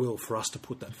than it will for us to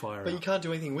put that fire But out. you can't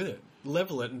do anything with it.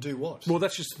 Level it and do what? Well,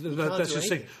 that's just can't that's do just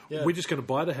saying. anything. Yeah. We're just going to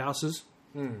buy the houses,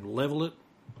 level it.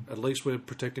 At least we're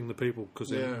protecting the people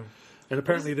because and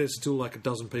apparently there's still like a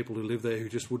dozen people who live there who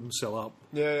just wouldn't sell up.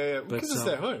 Yeah. Because it's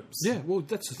their homes. Yeah, well,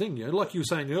 that's the thing. Like you were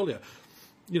saying earlier,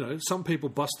 some people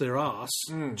bust their ass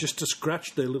just to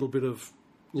scratch their little bit of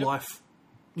life.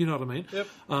 You know what I mean? Yep.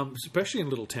 Especially in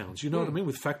little towns. You know what I mean?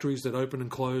 With factories that open and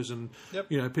close and,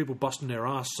 people busting their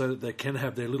ass so that they can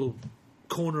have their little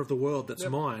corner of the world that's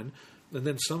mine. And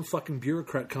then some fucking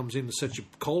bureaucrat comes in and sets your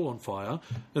coal on fire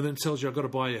and then tells you, I've got to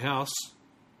buy your house.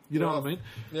 You know what I mean?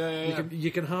 Yeah.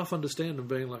 You can half understand them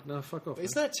being like, no, fuck off.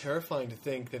 Isn't that terrifying to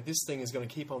think that this thing is going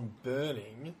to keep on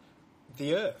burning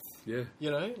the earth? Yeah.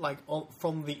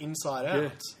 From the inside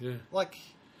out. Yeah. Like...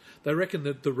 They reckon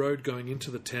that the road going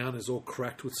into the town is all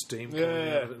cracked with steam coming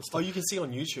out of it and stuff. Oh, you can see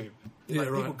on YouTube. Yeah,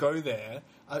 right. People go there.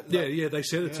 They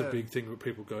said it's a big thing that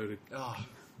people go to. Oh,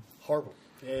 horrible.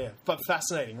 Yeah. But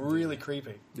fascinating. Really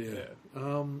creepy. Yeah.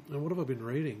 And what have I been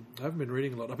reading? I haven't been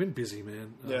reading a lot. I've been busy,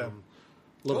 man. Yeah.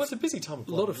 It's a busy time of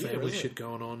a lot of year, family isn't it? shit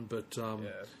going on, but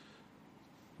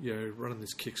running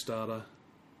this Kickstarter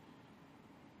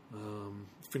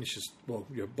finishes. Well,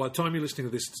 by the time you're listening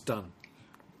to this, it's done.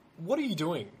 What are you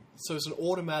doing? So it's an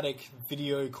automatic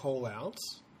video call out?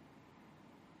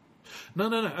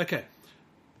 No. Okay.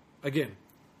 Again,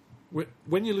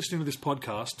 when you're listening to this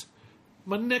podcast,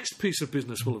 my next piece of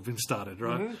business will have been started,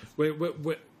 right?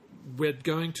 We're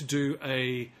going to do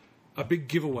a big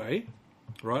giveaway,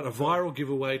 right? A viral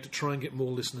giveaway to try and get more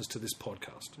listeners to this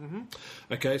podcast.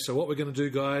 Okay, so what we're going to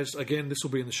do, guys, again, this will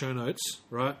be in the show notes,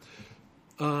 right?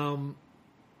 You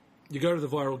go to the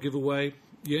viral giveaway,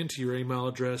 you enter your email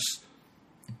address.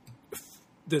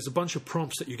 There's a bunch of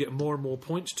prompts that you get more and more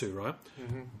points to, right?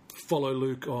 Follow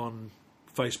Luke on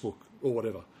Facebook or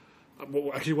whatever.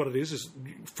 Well, actually, what it is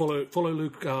follow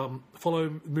Luke, follow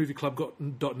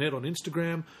movieclub.net on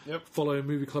Instagram. Yep. Follow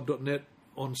movieclub.net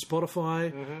on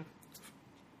Spotify.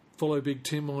 Follow Big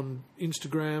Tim on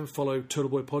Instagram. Follow Turtle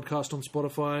Boy Podcast on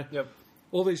Spotify. Yep.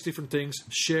 All these different things.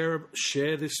 Share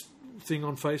this thing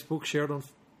on Facebook. Share it on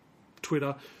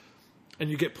Twitter, and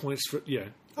you get points for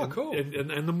Oh, cool.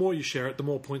 And the more you share it, the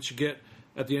more points you get.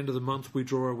 At the end of the month, we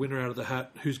draw a winner out of the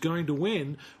hat who's going to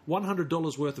win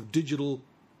 $100 worth of digital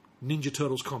Ninja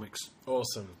Turtles comics.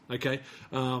 Awesome. Okay?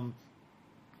 So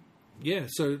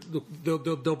look,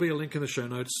 there'll be a link in the show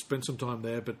notes. Spend some time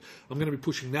there. But I'm going to be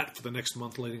pushing that for the next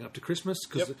month leading up to Christmas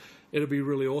because it'll be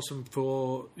really awesome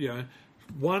for,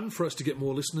 one, for us to get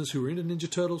more listeners who are into Ninja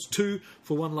Turtles. Two,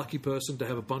 for one lucky person to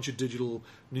have a bunch of digital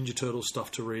Ninja Turtles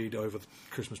stuff to read over the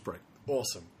Christmas break.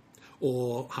 Awesome.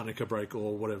 Or Hanukkah break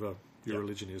or whatever your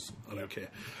religion is. I don't care.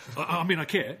 I mean, I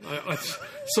care.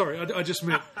 Sorry, I just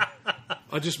meant...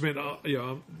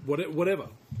 whatever.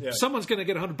 Yeah. Someone's going to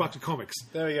get $100 of comics.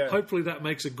 There we go. Hopefully that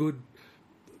makes a good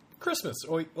Christmas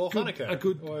or Hanukkah. a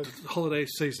good Or- holiday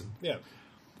season. yeah.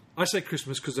 I say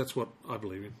Christmas because that's what I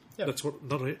believe in. Yeah. That's what.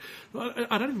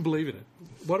 I don't even believe in it.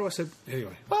 Why do I say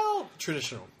anyway? Well,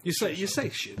 traditional. You say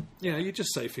shit. Yeah, you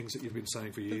just say things that you've been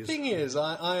saying for years. The thing is,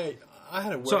 I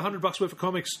had a word. So $100 worth of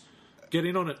comics. Get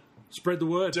in on it. Spread the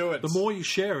word. Do it. The more you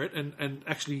share it, and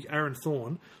actually, Aaron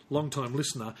Thorne, long-time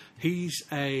listener, he's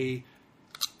a...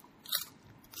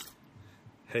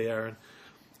 Hey, Aaron.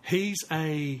 He's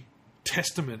a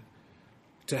testament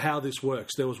to how this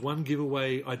works. There was one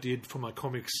giveaway I did for my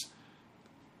comics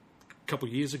a couple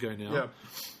of years ago now,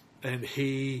 and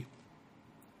he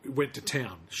went to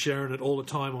town, sharing it all the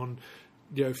time on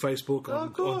Facebook,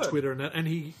 on Twitter, and that. And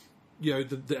he,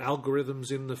 the algorithms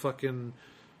in the fucking...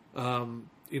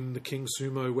 in the King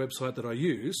Sumo website that I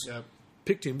use,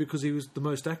 picked him because he was the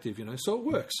most active, so it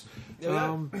works.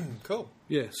 Cool.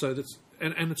 Yeah, so that's...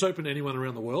 And it's open to anyone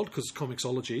around the world because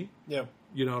Comixology. Yeah.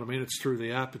 You know what I mean? It's through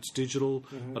the app, it's digital.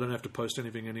 I don't have to post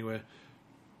anything anywhere.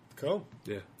 Cool.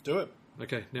 Yeah. Do it.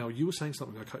 Okay, now you were saying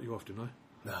something. I cut you off, didn't I?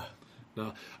 Nah.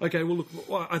 No. Okay, well, look,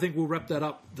 I think we'll wrap that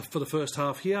up for the first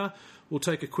half here. We'll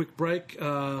take a quick break.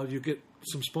 You get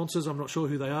some sponsors. I'm not sure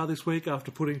who they are this week after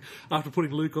putting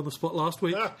Luke on the spot last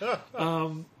week.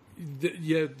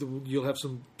 You'll have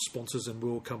some sponsors and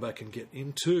we'll come back and get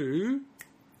into...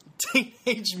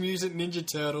 Teenage Mutant Ninja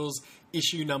Turtles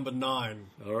issue number 9.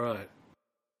 All right.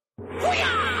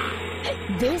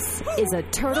 This is a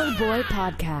Turtle Boy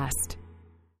podcast.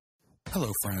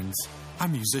 Hello, friends.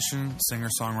 I'm musician,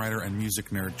 singer-songwriter, and music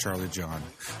nerd Charlie John.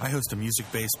 I host a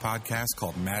music-based podcast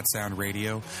called Mad Sound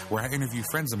Radio, where I interview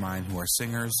friends of mine who are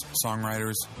singers,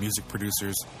 songwriters, music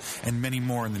producers, and many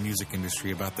more in the music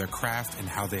industry about their craft and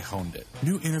how they honed it.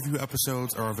 New interview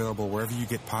episodes are available wherever you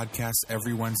get podcasts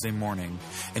every Wednesday morning,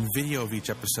 and video of each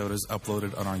episode is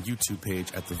uploaded on our YouTube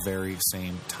page at the very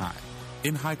same time,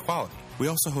 in high quality. We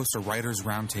also host a Writers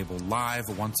Roundtable live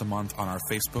once a month on our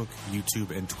Facebook, YouTube,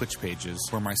 and Twitch pages,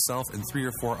 where myself and 3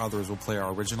 or 4 others will play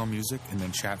our original music and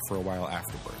then chat for a while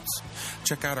afterwards.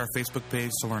 Check out our Facebook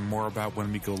page to learn more about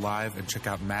when we go live, and check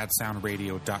out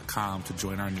madsoundradio.com to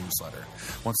join our newsletter.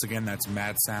 Once again, that's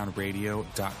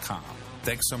madsoundradio.com.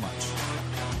 Thanks so much.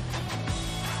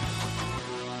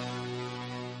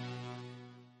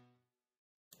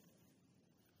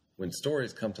 When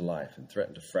stories come to life and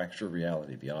threaten to fracture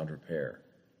reality beyond repair,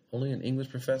 only an English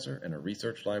professor and a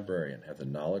research librarian have the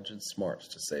knowledge and smarts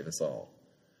to save us all.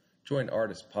 Join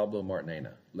artist Pablo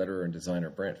Martinena, letterer and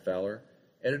designer Brant Fowler,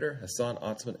 editor Hassan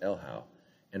Otzman Elhau,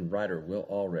 and writer Will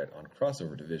Allred on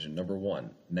Crossover Division number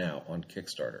 1, now on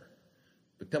Kickstarter.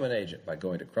 Become an agent by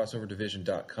going to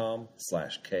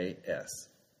crossoverdivision.com/KS.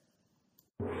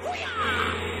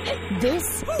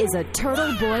 This is a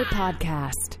Turtle Boy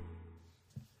podcast.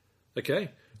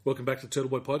 Okay, welcome back to Turtle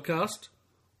Boy Podcast.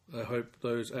 I hope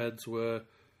those ads were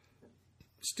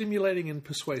stimulating and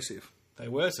persuasive. They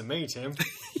were to me, Tim.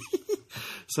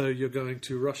 So you're going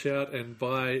to rush out and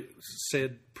buy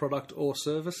said product or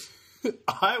service?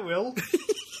 I will.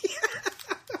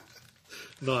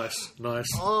 Nice.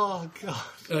 Oh, God.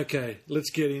 Okay,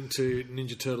 let's get into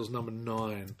Ninja Turtles number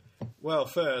 9. Well,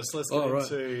 first, let's get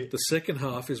into... The second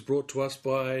half is brought to us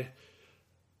by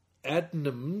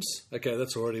Adnams. Okay,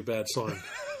 that's already a bad sign.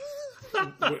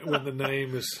 When the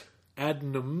name is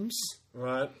Adnams.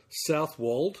 Right.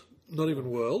 Southwold. Not even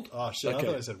World. Oh, shit. Okay. I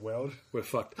thought I said world. We're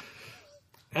fucked.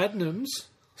 Adnams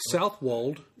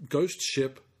Southwold Ghost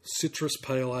Ship Citrus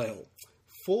Pale Ale.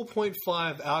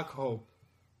 4.5 alcohol.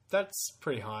 That's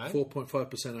pretty high.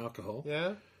 4.5% alcohol.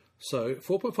 Yeah. So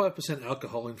 4.5%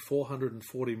 alcohol in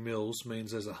 440 mils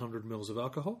means there's 100 mils of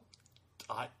alcohol?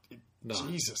 No.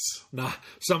 Jesus. Nah,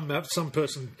 some maths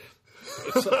person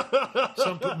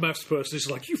is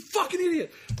like, you fucking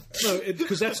idiot. No,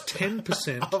 because that's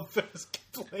 10%. Our first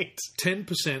complaint.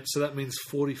 10%, so that means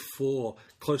 44,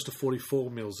 close to 44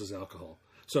 mils is alcohol.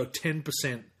 So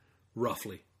 10%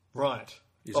 roughly. Right.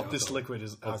 Is Of alcohol. this liquid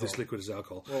is alcohol. Of this liquid is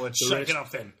alcohol. Well, let's shake it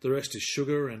up then. The rest is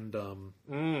sugar and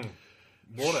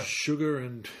Water. Sugar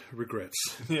and regrets.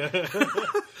 Yeah.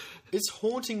 It's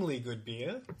hauntingly good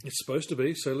beer. It's supposed to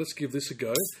be, so let's give this a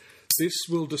go. This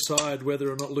will decide whether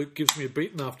or not Luke gives me a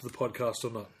beating after the podcast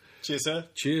or not. Cheers, sir.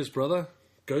 Cheers, brother.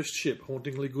 Ghost Ship,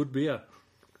 hauntingly good beer.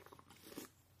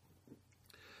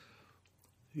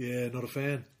 Yeah, not a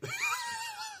fan.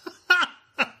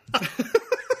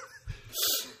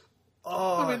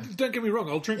 I mean, don't get me wrong,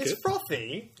 I'll drink It's it.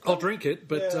 frothy. I'll drink it,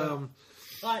 but... Yeah.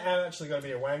 I am actually going to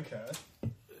be a wanker.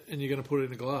 And you're going to put it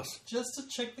in a glass. Just to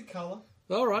check the colour.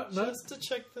 All right, no. Just to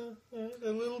check the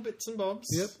little bits and bobs.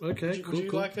 Yep, okay, Would you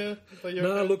cool. like a...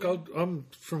 No, look, I'm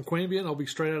from Queanbeyan. I'll be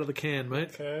straight out of the can,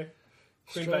 mate. Okay.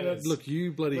 Queen Straight out, Bangers. look,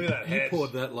 you bloody... Look at that you head.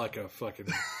 poured that like a fucking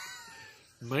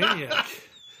maniac.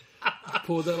 You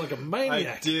poured that like a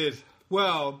maniac. I did.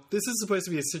 Well, this is supposed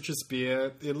to be a citrus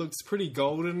beer. It looks pretty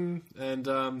golden and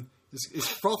it's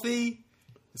frothy.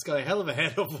 It's got a hell of a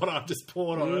head of what I've just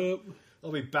poured on it.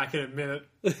 I'll be back in a minute.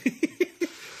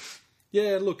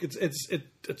 Yeah, look, it's a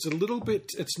little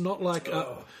bit. It's not like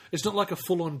a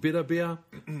full on bitter beer,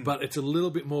 but it's a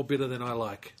little bit more bitter than I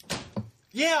like.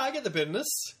 Yeah, I get the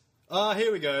bitterness.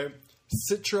 Here we go.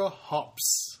 Citra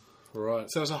hops. Right.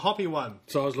 So it's a hoppy one.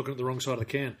 So I was looking at the wrong side of the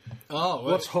can. Oh,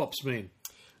 wait. What's hops mean?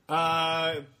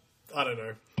 I don't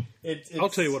know. I'll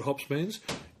tell you what hops means.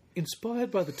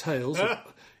 Inspired by the tales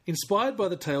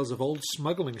of old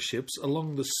smuggling ships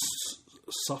along the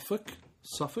Suffolk.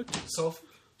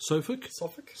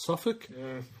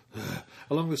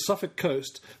 Along the Suffolk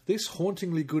coast, this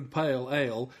hauntingly good pale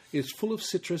ale is full of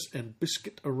citrus and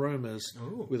biscuit aromas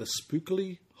with a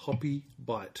spookily hoppy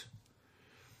bite.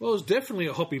 Well, it's definitely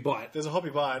a hoppy bite. There's a hoppy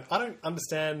bite. I don't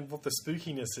understand what the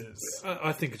spookiness is.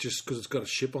 I think it's just because it's got a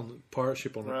pirate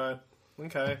ship on it. Right.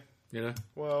 Okay. You know.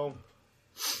 Well,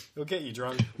 it'll get you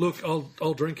drunk. Look,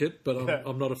 I'll drink it, but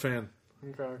I'm not a fan.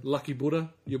 Okay. Lucky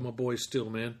Buddha, you're my boy still,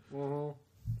 man. Mm-hmm.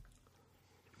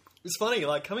 It's funny,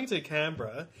 like coming to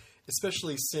Canberra,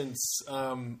 especially since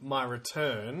my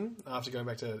return after going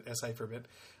back to SA for a bit.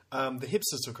 The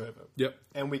hipsters took over. Yep.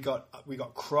 And we got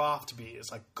craft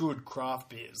beers, like good craft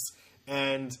beers.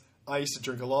 And I used to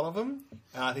drink a lot of them,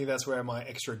 and I think that's where my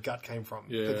extra gut came from.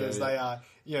 Yeah, because yeah.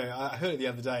 they are, I heard it the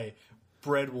other day,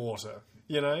 bread water,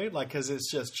 because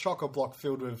it's just chock a block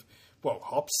filled with,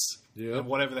 hops, Yeah. and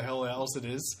whatever the hell else it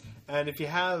is. And if you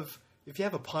have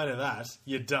a pint of that,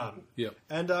 you're done. Yep.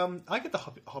 And I get the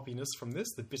hoppiness from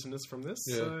this, the bitterness from this.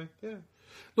 Yeah. So, yeah.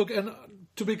 Look, and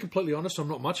to be completely honest, I'm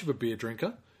not much of a beer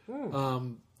drinker.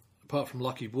 Apart from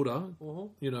Lucky Buddha,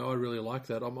 I really like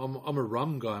that. I'm a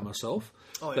rum guy myself.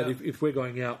 Oh, but yeah. if we're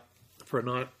going out for a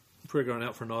night,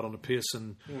 on a piss,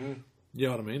 and you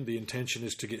know what I mean, the intention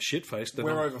is to get shit faced. Then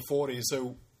We're over 40,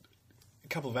 so a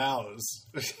couple of hours,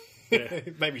 Yeah.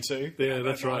 maybe 2. Yeah,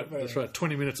 that's right. That's right.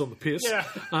 20 minutes on the piss. Yeah.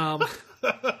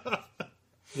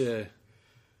 Yeah.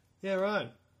 Yeah,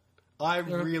 right. I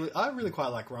really quite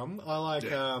like rum. I like.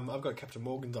 I've got Captain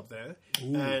Morgan's up there,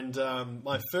 and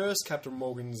my first Captain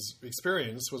Morgan's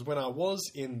experience was when I was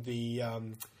in the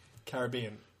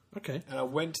Caribbean, Okay. and I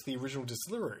went to the original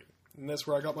distillery, and that's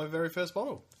where I got my very first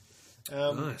bottle.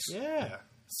 Nice. Yeah,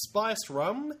 spiced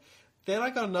rum. Then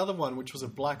I got another one, which was a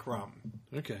black rum,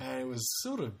 Okay. and it was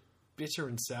sort of bitter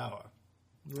and sour,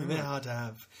 and they're hard to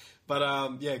have.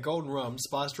 But golden rum,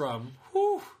 spiced rum.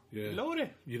 Whew, Yeah. Lordy.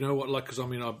 You know what? Like, because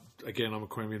I'm a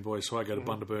Queanbeyan boy, so I go to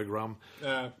Bundaberg Rum.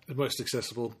 The most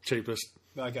accessible, cheapest,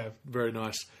 Okay. very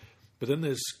nice. But then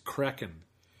there's Kraken.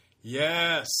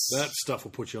 Yes. That stuff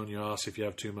will put you on your ass if you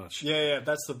have too much. Yeah.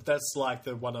 That's like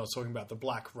the one I was talking about, the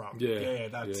black rum. Yeah,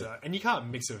 That's yeah. and you can't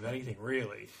mix it with anything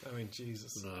really. I mean,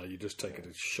 Jesus. No, you just take it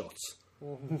in shots.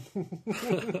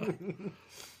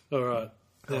 All right.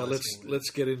 Now let's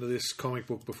get into this comic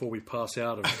book before we pass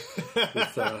out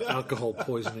with alcohol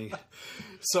poisoning.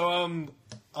 So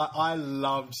I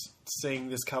loved seeing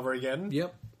this cover again.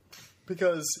 Yep.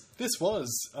 Because this was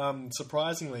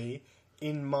surprisingly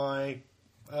in my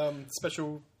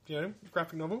special,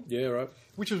 graphic novel, Yeah. Right.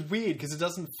 which was weird because it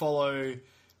doesn't follow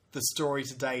the story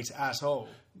to date at all.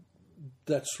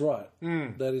 That's right.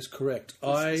 That is correct.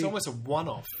 It's almost a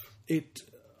one-off.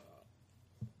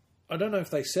 I don't know if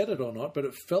they said it or not, but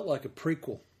it felt like a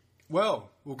prequel. Well,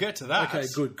 we'll get to that. Okay,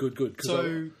 good. 'Cause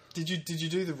So, did you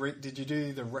do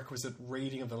the requisite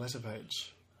reading of the letter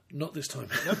page? not this time.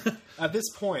 At this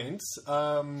point,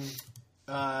 Eastman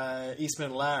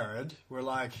and Laird were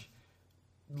like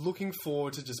looking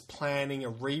forward to just planning a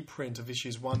reprint of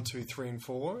issues 1, 2, 3, and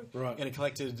 4 Right. in a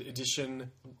collected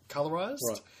edition, colorized.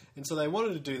 Right. And so they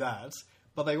wanted to do that,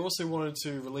 but they also wanted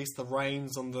to release the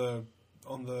reins on the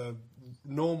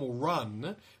normal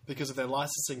run because of their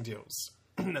licensing deals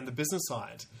and the business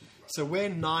side. So we're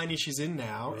 9 issues in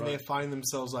now, and they're finding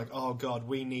themselves like, oh god,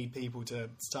 we need people to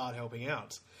start helping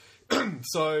out.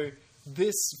 So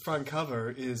this front cover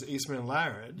is Eastman and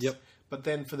Laird. Yep. But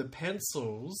then for the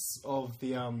pencils of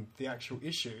the actual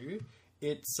issue,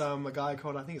 it's a guy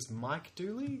called, I think it's Mike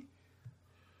Dooley.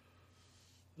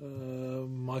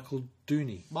 Michael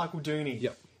Dooney. Michael Dooney.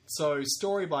 Yep. So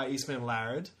story by Eastman and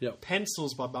Laird. Yep.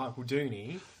 Pencils by Michael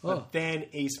Dooney. But then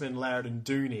Eastman, Laird, and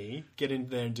Dooney get in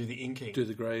there and do the inking. Do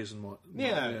the greys and what?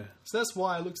 Yeah. So that's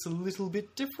why it looks a little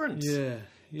bit different. Yeah.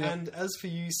 And as for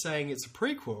you saying it's a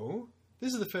prequel,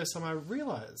 this is the first time I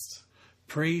realised.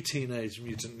 Pre-Teenage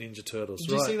Mutant Ninja Turtles.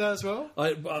 Did you see that as well?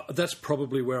 That's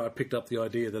probably where I picked up the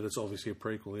idea that it's obviously a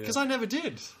prequel. Yeah. Because I never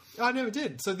did.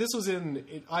 So this was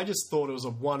I just thought it was a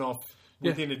one-off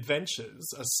within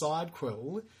Adventures, a side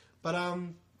quill, but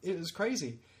it was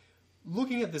crazy.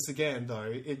 Looking at this again, though,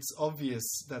 it's obvious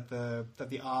that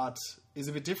the art is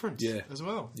a bit different as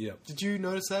well. Yeah. Did you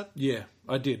notice that? Yeah,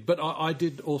 I did. But I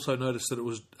did also notice that it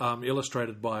was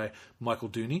illustrated by Michael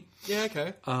Dooney. Yeah,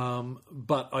 okay.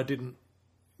 But I didn't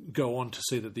go on to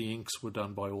see that the inks were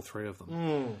done by all three of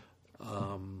them.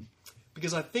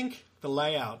 Because I think the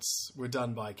layouts were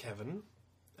done by Kevin,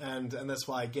 and that's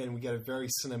why, again, we get a very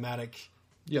cinematic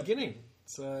beginning.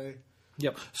 So,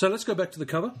 Yep. So let's go back to the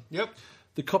cover. yep.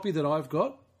 The copy that I've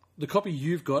got, the copy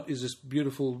you've got is this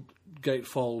beautiful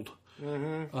gatefold,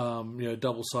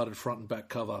 double-sided front and back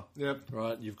cover. Yep.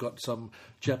 Right? You've got some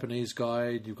Japanese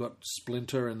guy, you've got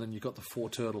Splinter, and then you've got the 4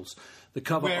 turtles. The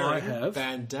cover I have...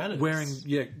 bandanas.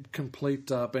 Wearing, complete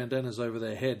bandanas over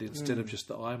their head instead of just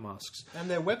the eye masks. And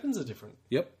their weapons are different.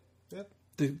 Yep. Yep.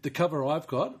 The cover I've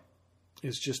got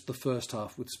is just the first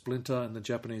half with Splinter and the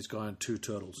Japanese guy and 2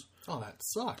 turtles. Oh, that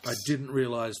sucks. I didn't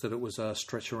realise that it was a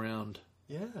stretch-around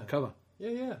cover.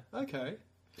 Yeah. Okay.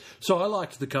 So I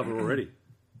liked the cover already.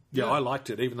 Yeah, I liked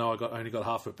it, even though I only got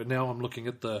half of it. But now I'm looking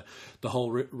at the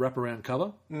whole wraparound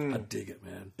cover. I dig it,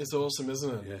 man. It's awesome,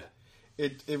 isn't it? Yeah.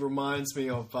 It reminds me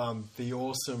of the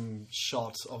awesome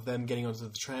shot of them getting onto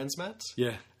the transmat.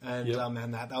 Yeah. And Yep.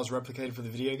 and that was replicated for the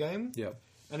video game. Yep.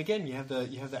 And again, you have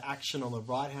the action on the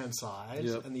right hand side,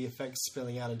 Yep. and the effects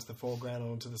spilling out into the foreground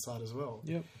and onto the side as well.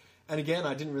 Yep. And again,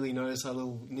 I didn't really notice our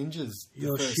little ninjas. The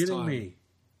You're first shitting time. me.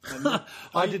 And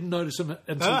I didn't notice them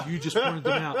until you just pointed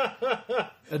them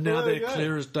out, and now There you they're go.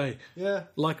 clear as day. Yeah,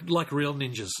 Like real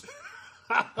ninjas.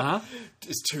 Huh?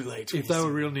 it's too late. If they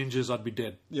were real ninjas, I'd be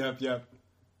dead. Yep. Yeah.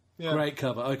 Great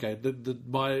cover. Okay,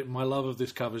 my love of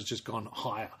this cover's just gone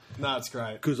higher No, it's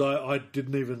great. because I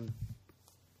didn't even.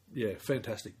 Yeah,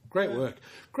 fantastic. Great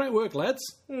work, lads.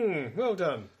 Well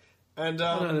done. And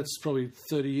I know that's probably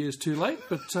 30 years too late,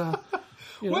 but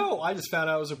you know. well, I just found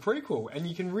out it was a prequel, and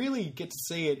you can really get to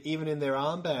see it even in their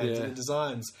armbands Yeah. and the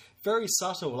designs. Very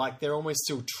subtle, like they're almost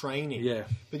still training. Yeah.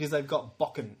 Because they've got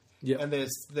bokken. Yep.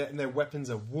 And their weapons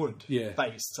are wood Yeah.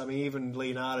 based. I mean, even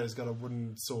Leonardo's got a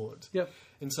wooden sword. Yep.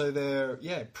 And so they're,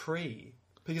 pre.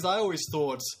 Because I always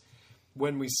thought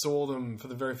when we saw them for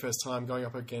the very first time going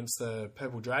up against the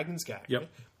Purple Dragons gang, Yep.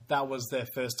 that was their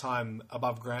first time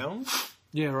above ground.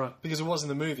 Yeah, right. Because it was in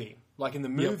the movie. Like in the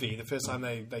movie, the first time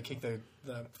they kicked the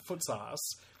foot's ass,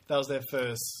 that was their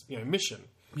first mission.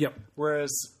 Yep.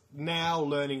 Whereas now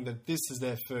learning that this is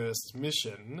their first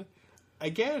mission,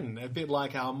 again, a bit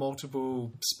like our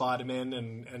multiple Spider-Men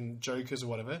and Jokers or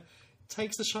whatever,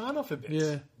 takes the shine off a bit.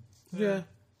 Yeah. Yeah.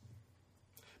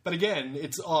 But again,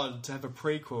 it's odd to have a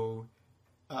prequel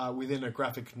within a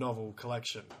graphic novel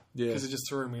collection. Yeah. Because it just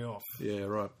threw me off. Yeah,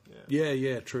 right.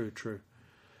 Yeah, true.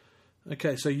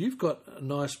 Okay, so you've got a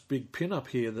nice big pin up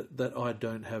here that I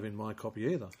don't have in my copy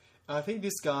either. I think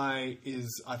this guy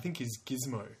is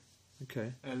Gizmo.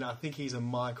 Okay. And I think he's a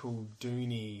Michael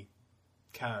Dooney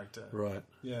character. Right.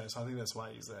 Yeah, so I think that's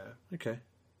why he's there. Okay.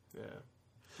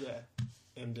 Yeah.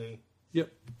 MD.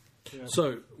 Yep. Yeah.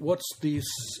 So, what's this?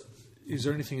 Is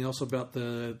there anything else about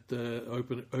the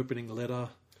opening letter?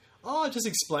 Oh, just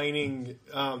explaining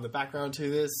the background to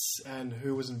this and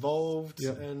who was involved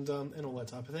Yep. and all that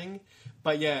type of thing.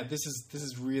 But yeah, this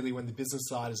is really when the business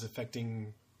side is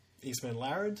affecting Eastman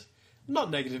Laird.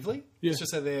 Not negatively. Yeah. It's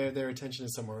just that their attention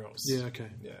is somewhere else. Yeah, okay.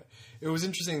 Yeah. It was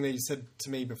interesting that you said to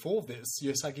me before this,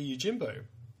 Yosaki Yojimbo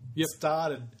Yep.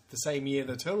 started the same year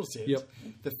the Turtles did. Yep.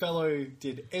 The fellow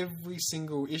did every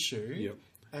single issue. Yep.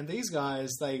 And these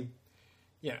guys, to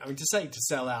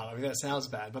sell out, I mean, that sounds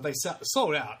bad, but they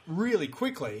sold out really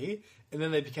quickly, and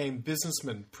then they became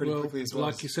businessmen pretty quickly as well.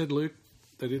 Like you said, Luke,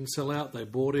 they didn't sell out, they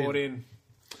bought in.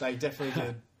 They definitely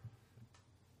did.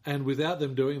 And without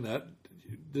them doing that,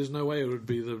 there's no way it would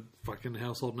be the fucking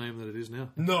household name that it is now.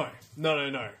 No.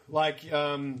 Like,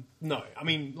 no. I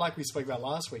mean, like we spoke about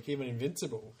last week, even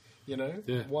Invincible, Yeah.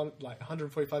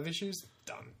 145 issues,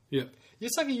 done. Yeah.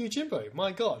 Yosaki Yojimbo,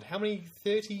 my God, how many,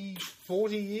 30,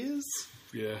 40 years?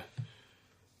 Yeah.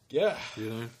 Yeah.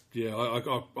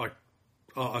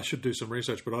 I should do some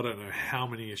research, but I don't know how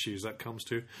many issues that comes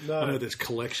to. No. I know there's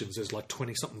collections. There's like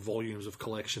 20-something volumes of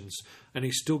collections, and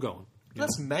he's still going.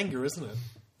 That's manga, isn't it?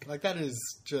 Like, that is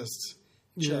just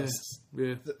Yeah.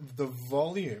 the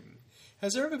volume.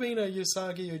 Has there ever been a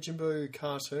Yosagi Yojimbo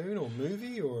cartoon or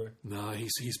movie or... No,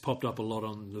 he's popped up a lot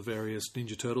on the various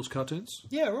Ninja Turtles cartoons.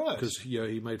 Yeah, right. Because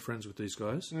he made friends with these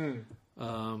guys.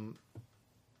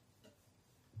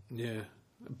 Yeah,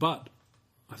 but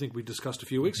I think we discussed a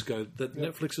few weeks ago that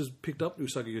Netflix has picked up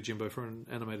Usagi Yojimbo for an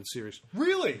animated series.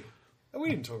 Really? Oh, we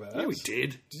didn't talk about that. Yeah, we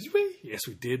did. Did we? Yes,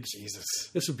 we did. Jesus.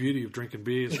 That's the beauty of drinking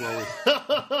beers while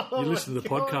you listen to the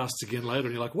podcasts again later,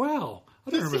 and you're like, "Wow,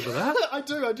 I don't remember that." I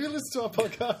do listen to our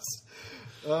podcast.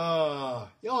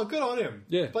 Good on him.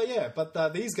 Yeah.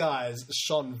 But these guys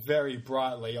shone very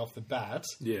brightly off the bat.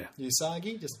 Yeah,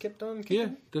 Usagi just kept on yeah,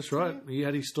 kicking. that's right. He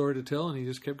had his story to tell, and he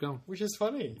just kept going. Which is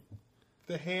funny.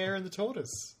 The hare and the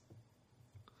tortoise.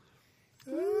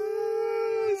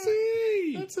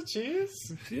 See, That's a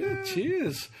cheers. yeah,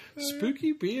 cheers,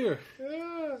 spooky beer.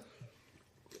 Yeah.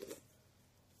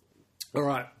 All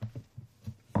right,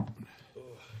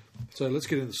 so let's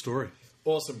get into the story.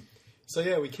 Awesome. So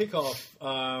yeah, we kick off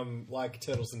like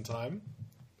Turtles in Time.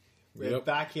 We're Yep.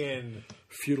 back in,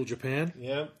 Feudal Japan.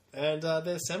 and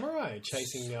they're samurai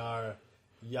chasing our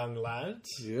young lads.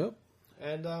 Yep.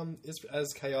 And it's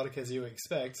as chaotic as you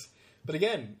expect. But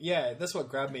again, yeah, that's what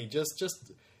grabbed me. Just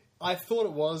I thought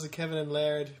it was a Kevin and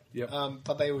Laird, Yep.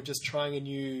 but they were just trying a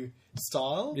new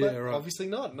style. Yeah, but right. obviously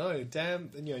not. No, damn,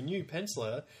 new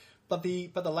penciler. But the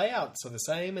layouts are the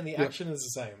same and the action is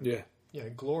the same. Yeah.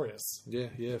 Glorious.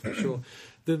 Yeah, for sure.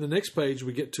 Then the next page,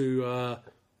 we get to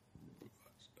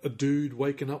a dude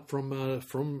waking up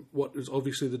from what is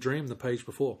obviously the dream the page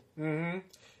before. And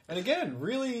again,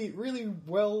 really, really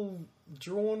well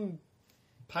drawn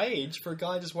page for a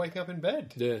guy just waking up in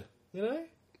bed. Yeah. You know?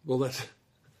 Well, that's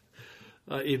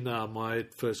in my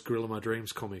first Gorilla My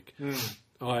Dreams comic,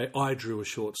 I drew a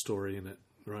short story in it,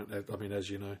 right? I mean, as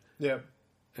you know. Yeah.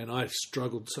 And I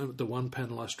struggled the one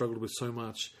panel I struggled with so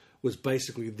much was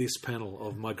basically this panel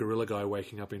of my gorilla guy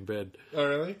waking up in bed. Oh,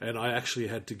 really? And I actually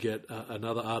had to get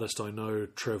another artist I know,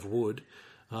 Trev Wood.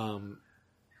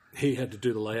 He had to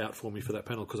do the layout for me for that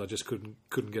panel because I just couldn't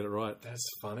get it right. That's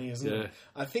funny, isn't Yeah. it?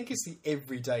 I think it's the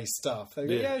everyday stuff. They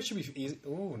go, Yeah. it should be easy.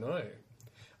 Oh, no.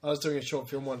 I was doing a short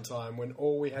film one time when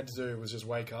all we had to do was just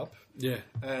wake up. Yeah.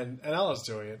 And I was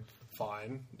doing it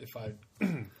fine, if I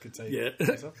could say Yeah.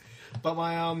 myself. But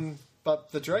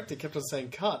but the director kept on saying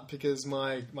cut because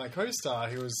my co-star,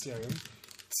 who was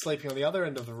sleeping on the other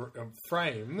end of the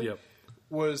frame, Yep.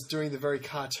 was doing the very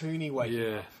cartoony waking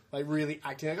Yeah. up, like really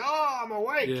acting like, "Oh, I'm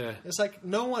awake." Yeah. It's like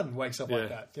no one wakes up like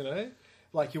Yeah. that,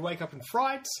 Like you wake up in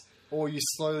fright, or you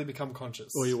slowly become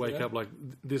conscious, Or you wake up like,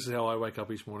 this is how I wake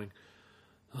up each morning.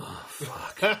 Oh,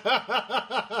 fuck.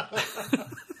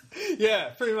 Yeah,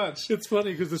 pretty much. It's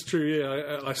funny because it's true,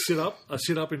 yeah. I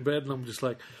sit up in bed and I'm just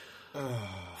like,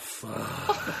 oh,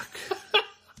 fuck.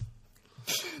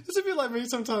 It's a bit like me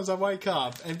sometimes. I wake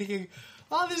up and thinking,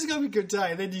 "Oh, this is going to be a good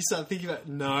day," and then you start thinking about,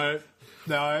 no.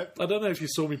 I don't know if you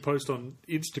saw me post on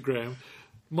Instagram.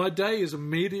 My day is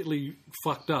immediately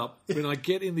fucked up when I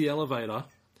get in the elevator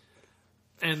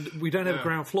and we don't have a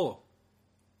ground floor.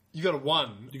 You got a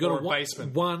one. You got or a a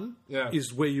basement. One Yeah.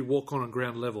 is where you walk on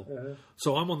ground level.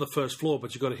 So I'm on the first floor,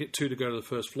 but you got to hit 2 to go to the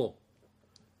first floor.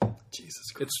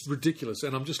 Jesus Christ. It's ridiculous,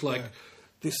 and I'm just like, Yeah.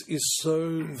 this is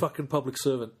so fucking public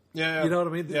servant. Yeah. You know what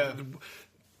I mean? Yeah.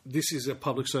 This is a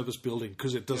public service building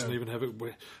because it doesn't Yeah. even have it.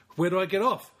 Where do I get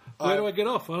off? Where do I get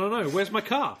off? I don't know. Where's my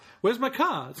car? Where's my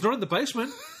car? It's not in the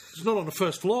basement. It's not on the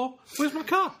first floor. Where's my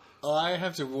car? I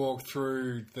have to walk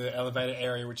through the elevator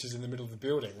area, which is in the middle of the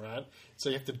building, right? So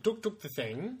you have to duk the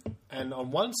thing, and on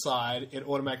one side it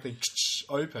automatically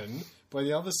open, but on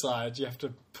the other side you have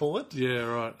to pull it. Yeah,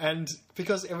 right. And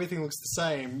because everything looks the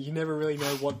same, you never really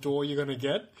know what door you're going to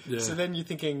get. Yeah. So then you're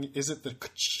thinking, is it the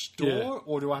door, Yeah.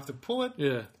 or do I have to pull it?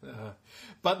 Yeah.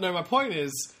 But no, my point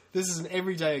is, this is an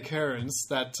everyday occurrence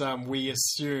that we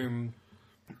assume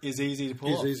is easy to pull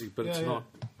It's off. easy, but it's not.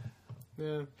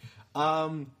 Yeah.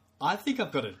 I think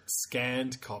I've got a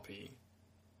scanned copy.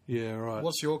 Yeah, right.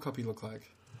 What's your copy look like?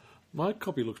 My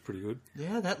copy looks pretty good.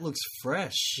 Yeah, that looks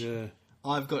fresh. Yeah.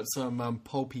 I've got some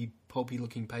pulpy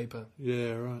looking paper.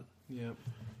 Yeah, right. Yeah.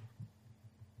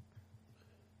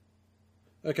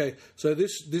 Okay, so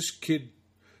this kid,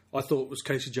 I thought was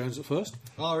Casey Jones at first,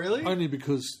 Oh, really? only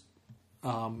because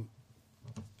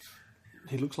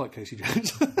he looks like Casey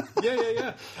Jones.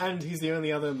 Yeah. And he's the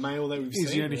only other male that we've seen.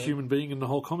 He's the only right? human being in the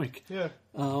whole comic. Yeah.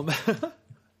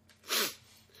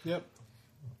 Yep.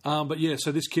 But yeah,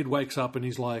 so this kid wakes up and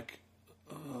he's like,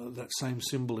 that same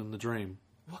symbol in the dream.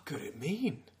 What could it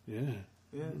mean? Yeah.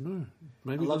 Yeah. No. I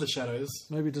Maybe love the shadows.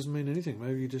 maybe it doesn't mean anything.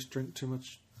 Maybe you just drink too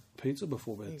much pizza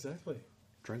before bed. Exactly.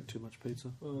 Drank too much pizza.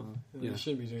 Well, yeah. You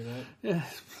shouldn't be doing that. Yeah.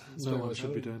 No what one it's should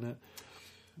be having. doing that.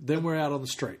 Then we're out on the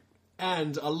street.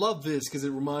 And I love this because it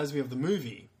reminds me of the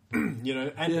movie, and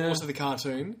Yeah. also the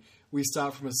cartoon. We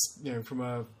start from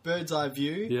a bird's eye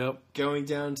view, Yep. going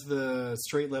down to the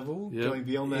street level, Yep. going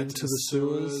beyond that Into to the the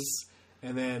sewers, sewers.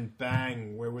 and then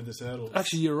bang, we're with the turtles.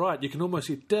 Actually, you're right. You can almost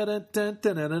hear da da da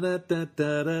da da da da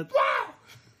da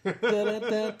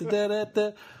da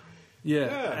da.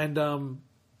 Yeah, and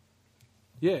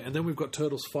and then we've got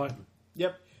turtles fighting.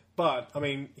 Yep. But I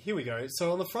mean, here we go.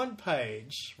 So on the front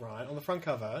page, right on the front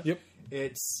cover, Yep.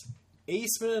 it's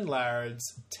Eastman and Laird's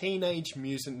Teenage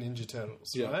Mutant Ninja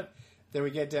Turtles, Yeah. right? Then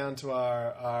we get down to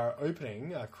our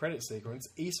opening, our credit sequence,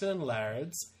 Eastman and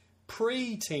Laird's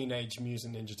pre-Teenage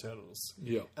Mutant Ninja Turtles.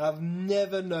 Yeah. And I've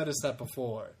never noticed that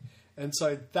before. And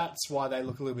so that's why they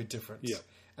look a little bit different. Yeah.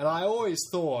 And I always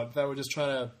thought they were just trying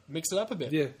to mix it up a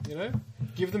bit. Yeah.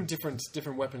 Give them different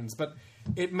weapons. But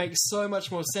it makes so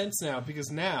much more sense now because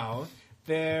now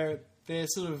they're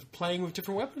sort of playing with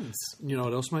different weapons. You know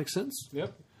what else makes sense?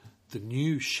 Yep. The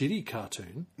new shitty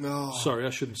cartoon. Oh. Sorry, I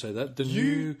shouldn't say that. The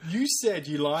You new. said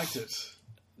you liked it.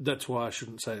 That's why I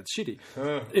shouldn't say it's shitty.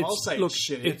 I'll say it's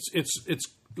shitty. It's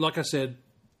like I said.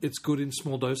 It's good in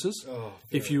small doses. Oh,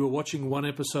 if you were watching one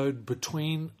episode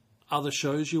between other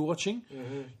shows you're watching,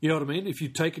 you know what I mean? If you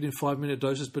take it in 5-minute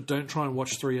doses, but don't try and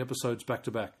watch 3 episodes back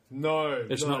to back. No.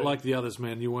 It's not like the others,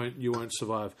 man. You won't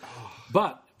survive.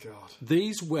 But God.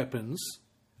 these weapons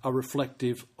are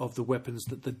reflective of the weapons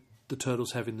that the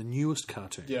turtles have in the newest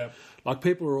cartoon. Yeah. Like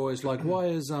people are always like, why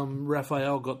has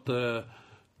Raphael got the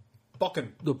Bokken.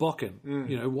 Bokken?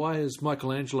 You know, why has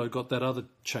Michelangelo got that other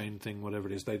chain thing? Whatever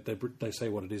it is, they say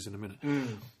what it is in a minute.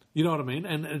 You know what I mean?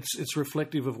 And it's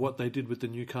reflective of what they did with the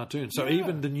new cartoon. So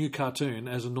even the new cartoon,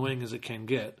 as annoying as it can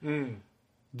get,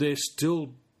 they're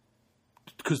still...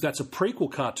 Because that's a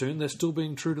prequel cartoon, they're still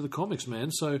being true to the comics,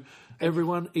 man. So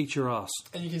everyone, eat your ass.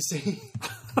 And you can see...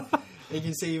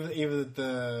 even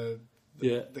the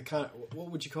kind of...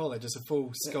 What would you call it? Just a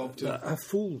full sculpted... A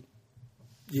full...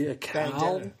 Yeah,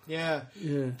 cowl. Bandana. Yeah.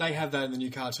 They have that in the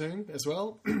new cartoon as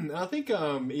well. And I think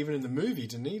even in the movie,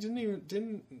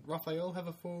 didn't Raphael have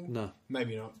a full? No.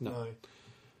 Maybe not. No.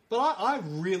 But I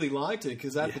really liked it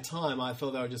because at the time I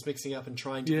thought they were just mixing up and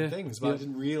trying different things, but I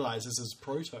didn't realise this was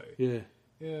proto. Yeah.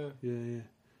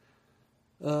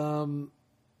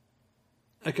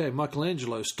 Okay,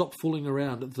 Michelangelo, stop fooling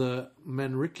around. The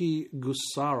Manrique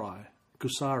Gusari.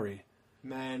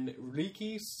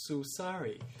 Manrique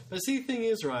Susari. But see, the thing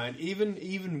is, right?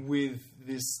 Even with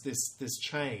this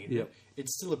chain,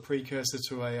 it's still a precursor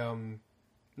to a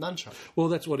nunchuck. Well,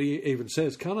 that's what he even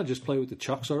says. Can't I just play with the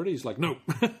chucks already? He's like, no.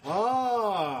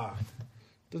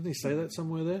 Doesn't he say that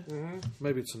somewhere there? Mm-hmm.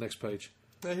 Maybe it's the next page.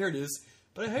 Now, here it is.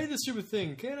 But I hate this stupid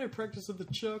thing. Can't I practice with the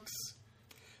chucks?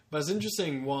 But it's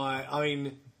interesting why. I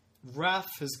mean,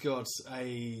 Raph has got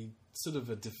a sort of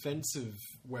a defensive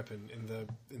weapon in the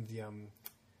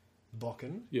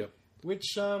Bokken. Yeah.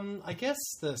 Which I guess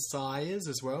the sai is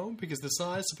as well, because the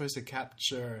sai is supposed to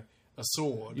capture a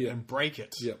sword and break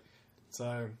it. Yeah.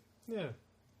 So, yeah.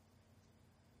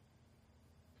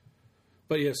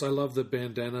 But yes, I love the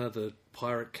bandana, the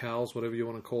pirate cowls, whatever you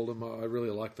want to call them. I really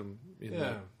like them in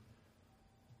that.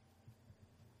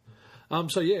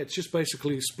 So yeah, it's just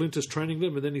basically Splinter's training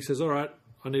them, and then he says, all right,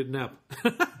 I need a nap.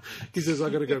 He says, I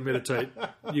got to go meditate.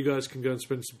 You guys can go and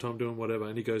spend some time doing whatever.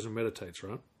 And he goes and meditates,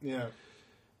 right? Yeah.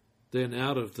 Then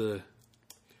out of the...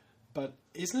 But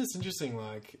isn't this interesting?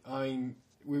 Like, I mean,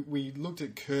 we looked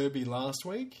at Kirby last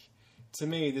week. To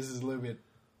me, this is a little bit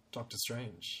Doctor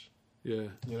Strange. Yeah.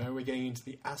 You know, we're getting into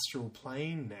the astral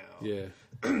plane now. Yeah.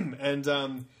 And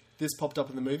this popped up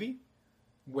in the movie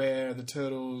where the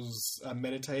turtles are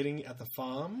meditating at the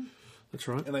farm. That's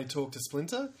right. And they talk to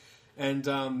Splinter. And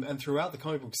throughout the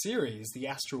comic book series, the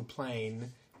astral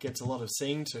plane gets a lot of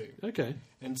seeing to. Okay.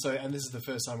 And this is the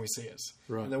first time we see it.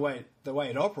 Right. And the way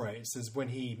it operates is when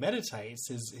he meditates,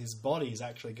 his body is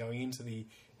actually going into the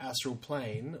astral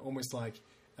plane, almost like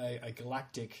a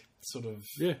galactic sort of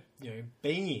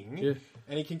being. Yeah.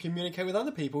 And he can communicate with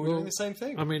other people who are doing the same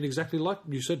thing. I mean, exactly like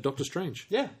you said, Doctor Strange.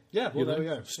 Yeah. Well, there we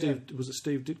go. Was it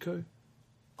Steve Ditko?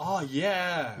 Oh,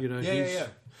 yeah. You know, yeah.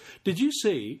 Did you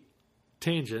see,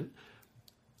 tangent,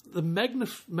 the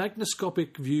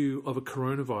magnoscopic view of a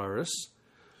coronavirus?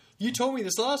 You told me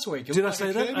this last week. Did I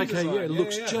say that? Kirby Okay, design. It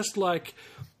looks just like,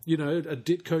 a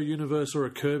Ditko universe or a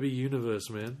Kirby universe,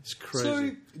 man. It's crazy.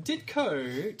 So,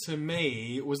 Ditko, to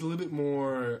me, was a little bit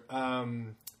more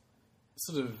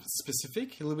sort of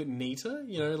specific, a little bit neater,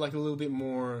 like a little bit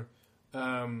more,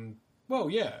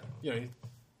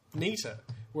 neater.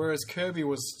 Whereas Kirby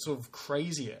was sort of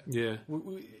crazier. Yeah.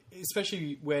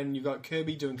 Especially when you got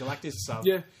Kirby doing galactic stuff.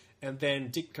 Yeah. And then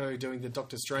Ditko doing the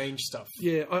Doctor Strange stuff.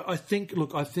 Yeah, I think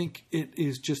it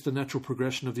is just the natural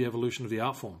progression of the evolution of the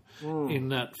art form. In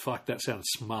that, that sounds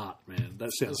smart, man.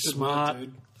 That sounds smart. Word,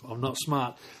 dude. I'm not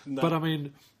smart. No. But I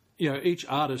mean, each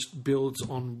artist builds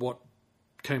on what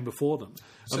came before them.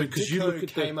 So because Ditko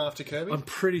came after Kirby? I'm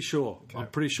pretty sure. Okay. I'm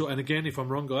pretty sure. And again, if I'm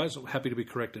wrong, guys, I'm happy to be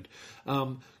corrected.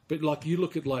 But you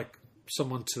look at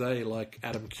someone today like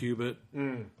Adam Kubert,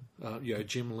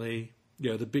 Jim Lee,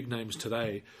 the big names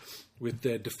today with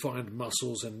their defined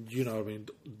muscles and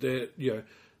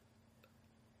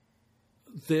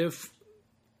they've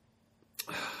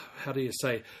how do you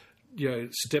say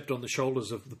stepped on the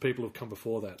shoulders of the people who've come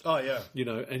before that. Oh yeah.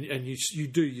 And you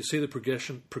see the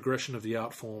progression of the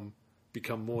art form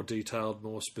become more detailed,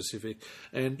 more specific.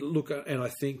 And look, and I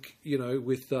think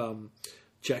with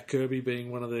Jack Kirby being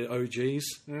one of the OGs,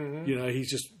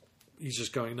 he's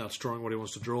just going nuts, drawing what he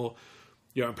wants to draw.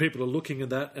 And people are looking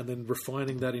at that and then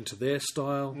refining that into their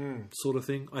style, sort of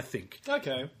thing. I think.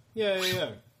 Okay.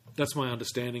 Yeah. That's my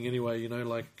understanding, anyway.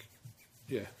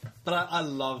 Yeah. But I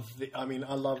loved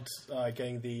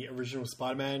getting the original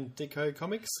Spider-Man Ditko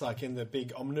comics, like in the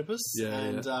big omnibus. Yeah.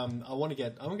 And I want to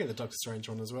get the Doctor Strange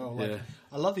one as well. Yeah.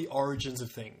 I love the origins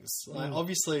of things.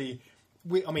 Obviously,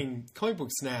 comic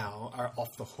books now are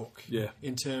off the hook. Yeah.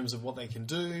 In terms of what they can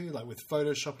do, like with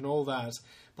Photoshop and all that.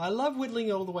 But I love whittling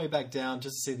it all the way back down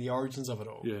just to see the origins of it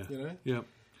all. Yeah. Yeah.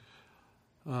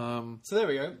 So there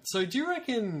we go. So do you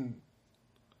reckon...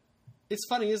 It's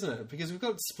funny, isn't it? Because we've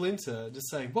got Splinter just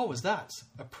saying, what was that?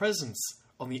 A presence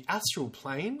on the astral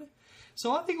plane?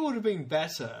 So I think it would have been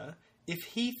better if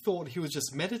he thought he was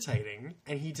just meditating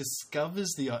and he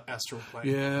discovers the astral plane.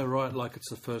 Yeah, right. Like it's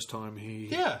the first time he.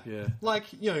 Yeah. Yeah. Like,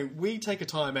 we take a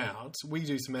time out, we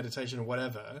do some meditation or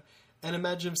whatever, and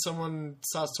imagine if someone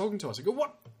starts talking to us. You go,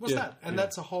 what? What's Yeah, that? And yeah.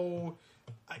 that's a whole...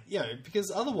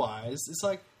 because otherwise, it's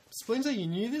like, Splinter, you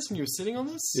knew this and you were sitting on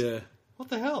this? Yeah. What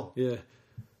the hell? Yeah.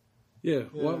 Yeah.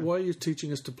 Why are you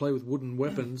teaching us to play with wooden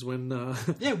weapons when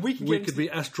Yeah, we can we get could be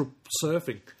astral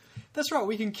surfing? That's right,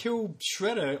 we can kill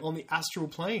Shredder on the astral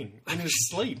plane in his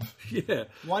sleep. Yeah.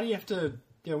 Why do you have to...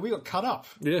 we got cut up.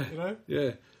 Yeah.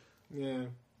 Yeah. Yeah.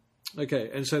 Okay,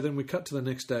 and so then we cut to the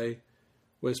next day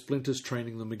where Splinter's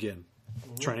training them again.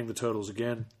 Training the turtles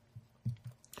again.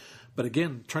 But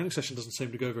again, training session doesn't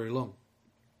seem to go very long.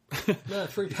 No,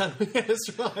 3 panel. Yeah,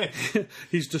 that's right.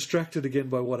 He's distracted again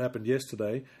by what happened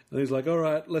yesterday. And he's like, all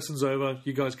right, lesson's over.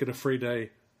 You guys get a free day.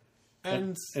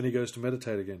 And he goes to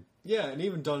meditate again. yeah, and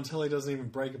even Donatello doesn't even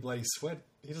break a bloody sweat.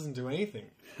 He doesn't do anything.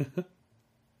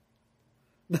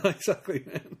 No, exactly,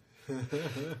 man.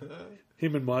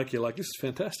 Him and Mike, you're like, this is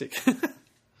fantastic.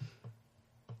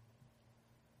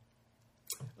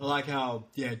 I like how,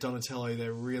 Donatello,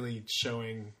 they're really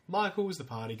showing Michael's the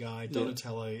party guy,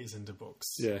 Donatello is into books.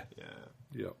 Yeah. Yeah.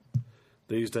 Yep.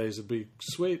 These days it'd be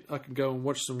sweet. I can go and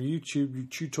watch some YouTube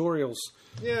tutorials.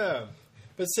 Yeah.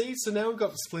 But see, so now we've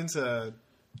got Splinter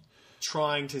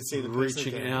trying to see the person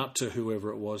Reaching again. out to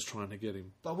whoever it was trying to get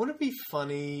him. But wouldn't it be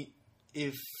funny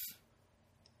if...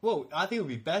 Well, I think it would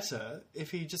be better if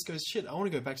he just goes, shit, I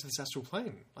want to go back to this astral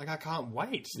plane. Like, I can't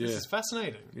wait. This Yeah. is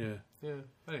fascinating. Yeah. Yeah.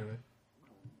 Anyway.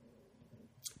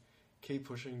 Keep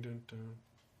pushing. Dun, dun.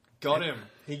 Got him.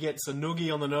 He gets a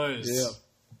noogie on the nose. Yeah.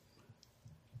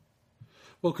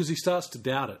 Well, because he starts to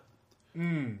doubt it.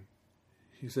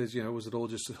 He says, was it all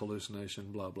just a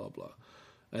hallucination, blah, blah, blah.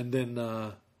 And then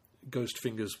Ghost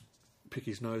Fingers pick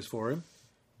his nose for him.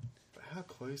 But how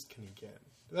close can he get?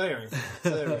 There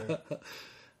we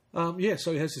go.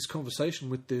 So he has this conversation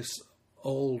with this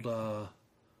old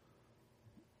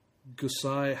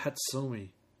Gusai Hatsumi.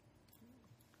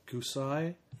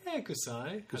 Gusai? Yeah,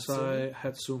 Gusai. Gusai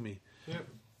Hatsumi. Yep.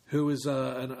 Who is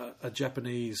a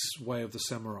Japanese way of the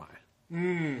samurai.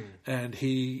 And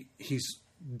he's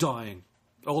dying.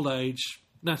 Old age,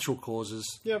 natural causes.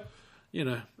 Yep.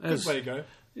 As, Good way to go.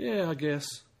 Yeah, I guess.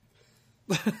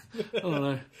 I don't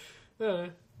know. I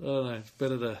don't know. It's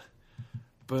better to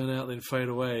burn out than fade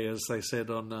away, as they said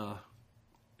on...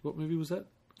 what movie was that?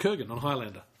 Kurgan on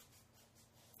Highlander.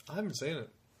 I haven't seen it.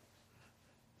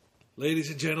 Ladies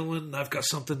and gentlemen, I've got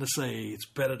something to say. It's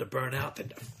better to burn out than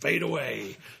to fade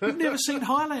away. You've never seen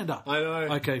Highlander. I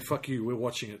know. Okay, fuck you. We're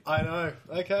watching it. I know.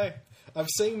 Okay. I've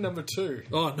seen number 2.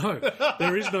 Oh, no.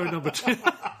 There is no number 2.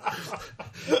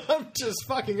 I'm just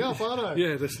fucking up, aren't I?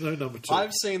 Yeah, there's no number 2.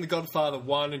 I've seen The Godfather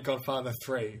 1 and Godfather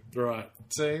 3. Right.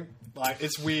 See? Like,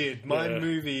 it's weird. My Yeah.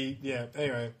 movie... Yeah,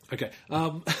 anyway. Okay.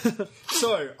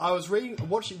 So, I was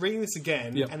reading this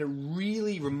again, Yep. and it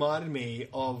really reminded me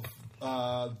of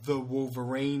the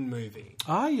Wolverine movie.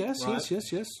 yes, Right.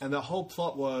 yes. And the whole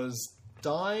plot was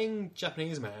dying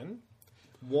Japanese man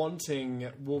wanting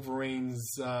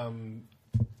Wolverine's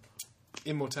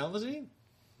immortality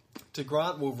to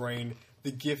grant Wolverine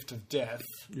the gift of death,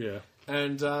 Yeah.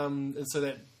 and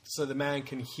so the man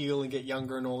can heal and get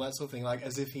younger and all that sort of thing, like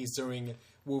as if he's doing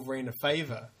Wolverine a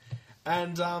favor.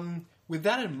 And with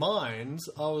that in mind,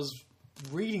 I was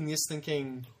reading this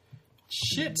thinking,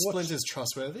 shit, Splinter's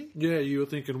trustworthy. Yeah, you were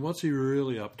thinking, what's he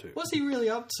really up to? What's he really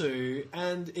up to?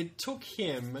 And it took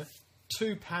him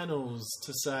 2 panels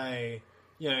to say,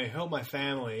 help my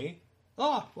family.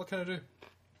 Oh, what can I do?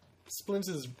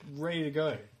 Splinter's ready to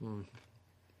go.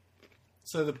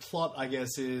 So the plot, I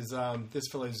guess, is this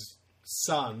fellow's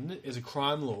son is a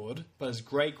crime lord, but his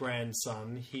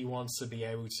great-grandson, he wants to be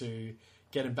able to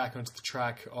get him back onto the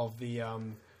track of the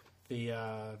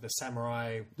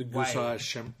samurai The way.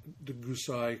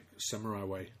 Gusai Samurai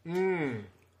way.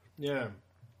 Yeah.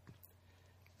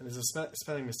 And there's a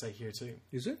spelling mistake here too.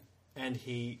 Is it? And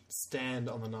he stand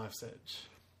on the knife's edge.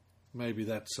 Maybe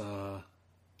that's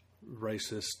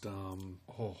racist,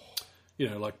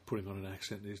 like putting on an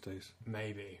accent these days.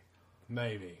 Maybe.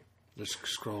 Let's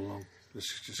scroll along.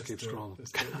 Let's just keep scrolling.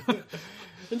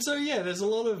 And so there's a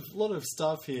lot of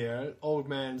stuff here. Old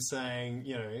man saying,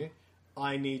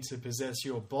 I need to possess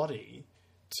your body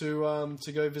to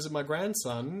go visit my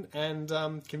grandson and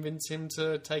convince him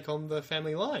to take on the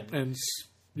family line. And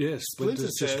yes,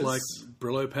 Splinter's just says- like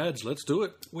Brillo pads. Let's do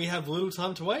it. We have little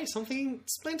time to wait. Something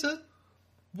Splinter.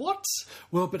 What?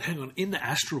 Well, but hang on. In the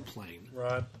astral plane,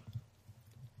 Right.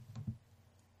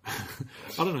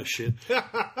 I don't know shit.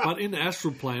 But in the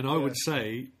astral plane, I would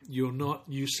say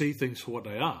you see things for what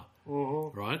they are.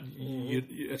 right?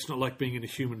 It's not like being in a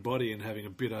human body and having a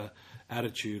bitter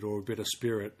attitude or a bitter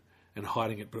spirit and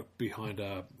hiding it behind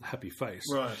a happy face.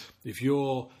 Right. If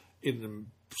you're in the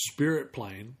spirit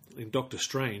plane, in Doctor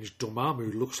Strange,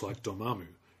 Dormammu looks like Dormammu.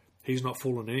 He's not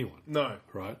fooling anyone. No.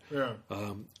 Right? Yeah.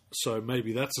 So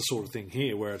maybe that's the sort of thing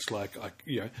here where it's like,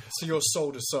 So you're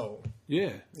soul to soul.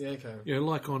 yeah. Yeah, okay. You know,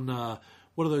 like on,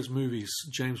 what are those movies,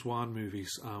 James Wan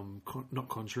movies, not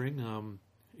Conjuring,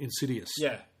 Insidious.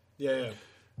 Yeah.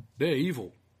 They're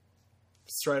evil.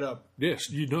 Straight up. Yes,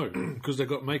 you know, because they've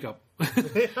got makeup.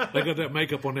 They got that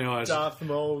makeup on their eyes. Darth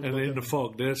Maul. And they're in the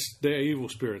fog. They're evil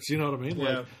spirits. You know what I mean?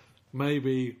 Yeah. Like,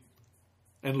 maybe...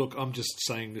 And look, I'm just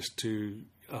saying this to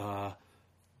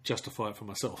justify it for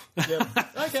myself. Yep.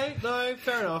 Okay, no,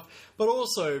 fair enough. But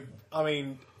also, I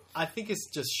mean, I think it's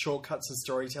just shortcuts in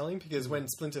storytelling, because when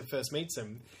Splinter first meets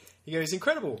him, he goes,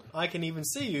 incredible, I can even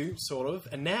see you, sort of,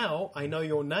 and now I know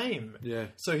your name. Yeah.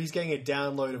 So he's getting a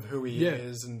download of who he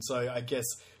is, and so I guess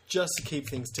just to keep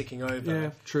things ticking over,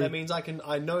 Yeah, true. that means I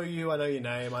know you, I know your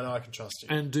name, I know I can trust you.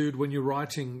 And dude, when you're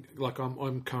writing, like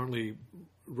I'm currently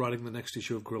writing the next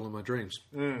issue of Gorilla My Dreams,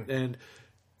 and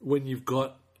when you've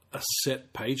got a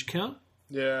set page count,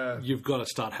 Yeah. you've got to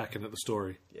start hacking at the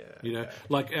story. Yeah, You know, okay.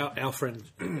 like our friend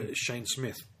Shane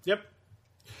Smith. Yep.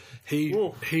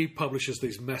 He publishes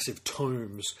these massive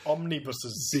tomes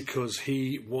Omnibuses. because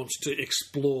he wants to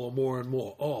explore more and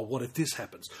more. Oh, what if this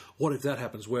happens? What if that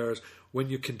happens? Whereas when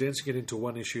you're condensing it into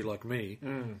one issue like me,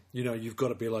 you know, you've got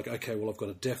to be like, okay, well, I've got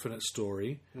a definite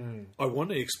story. I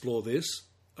want to explore this.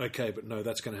 Okay, but no,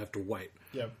 that's going to have to wait.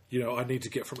 Yep. You know, I need to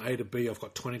get from A to B. I've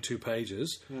got 22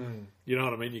 pages. You know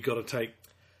what I mean? You've got to take...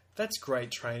 That's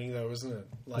great training, though, isn't it?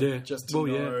 Like, Yeah. just to Well,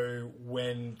 yeah. know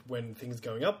when things are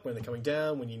going up, when they're coming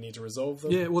down, when you need to resolve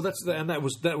them. Yeah, well,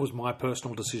 that was my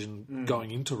personal decision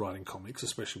going into writing comics,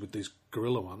 especially with these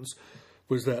guerrilla ones,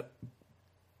 was that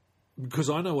because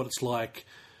I know what it's like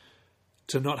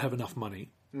to not have enough money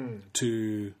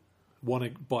to want to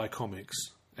buy comics,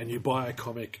 and you buy a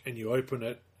comic and you open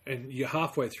it and you're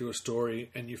halfway through a story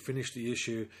and you finish the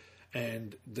issue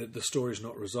and the story's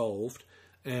not resolved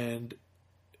and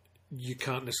you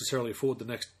can't necessarily afford the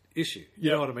next issue.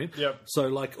 You know what I mean? Yep. So,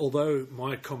 like, although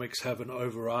my comics have an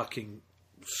overarching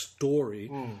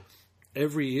story,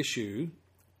 every issue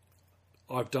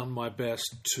I've done my best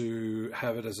to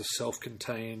have it as a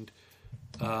self-contained,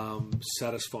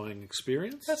 satisfying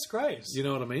experience. That's great. You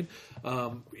know what I mean?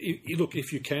 Look,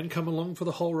 if you can come along for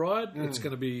the whole ride, it's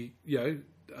going to be, you know,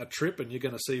 a trip and you're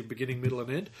going to see beginning, middle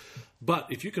and end. But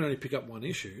if you can only pick up one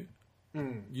issue,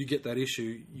 you get that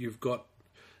issue, you've got...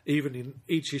 Even in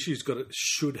each issue's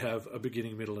should have a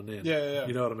beginning, middle, and end. Yeah.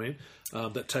 You know what I mean?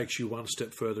 That takes you one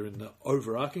step further in the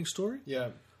overarching story. Yeah.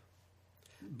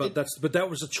 But that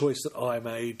was a choice that I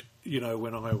made. You know,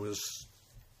 when I was.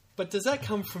 But does that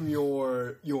come from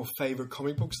your favourite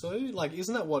comic books, though? Like,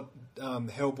 isn't that what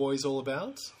Hellboy's all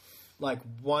about? Like,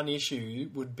 one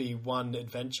issue would be one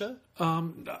adventure?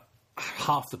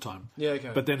 Half the time. Yeah,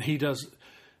 okay. But then he does.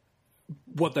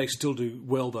 What they still do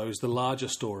well, though, is the larger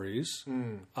stories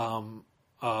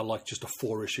are like just a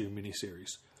 4-issue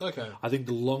miniseries. Okay. I think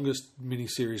the longest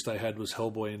miniseries they had was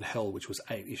Hellboy in Hell, which was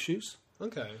 8 issues.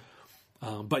 Okay.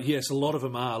 But yes, a lot of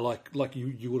them are like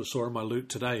you would have saw in my loot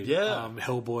today. Yeah.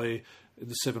 Hellboy,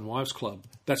 the Seven Wives Club.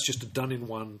 That's just a done in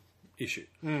one issue,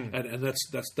 and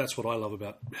that's what I love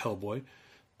about Hellboy.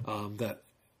 That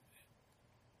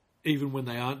even when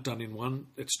they aren't done in one,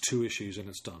 it's 2 issues and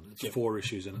it's done. It's 4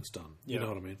 issues and it's done. You know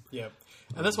what I mean? Yeah.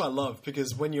 And that's what I love,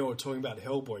 because when you're talking about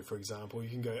Hellboy, for example, you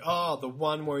can go, oh, the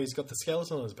one where he's got the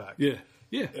skeleton on his back. Yeah.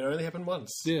 Yeah. It only happened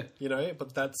once. Yeah. You know,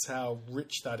 but that's how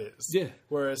rich that is. Yeah.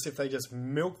 Whereas if they just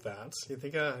milk that, you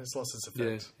think, it's lost its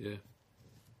effect. Yeah.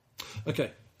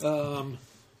 Okay.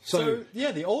 So,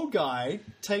 yeah, the old guy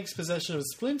takes possession of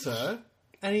Splinter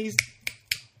and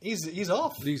he's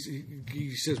off.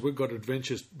 He says, we've got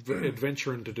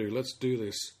adventuring to do. Let's do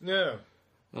this. Yeah.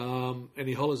 And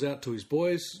he hollers out to his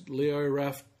boys, Leo,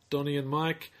 Raph, Donnie and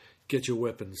Mike, get your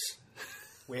weapons.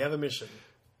 We have a mission.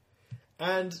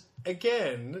 And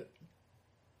again,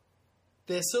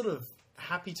 they're sort of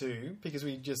happy to, because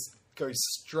we just go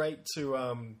straight to,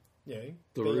 The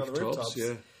being on the rooftops.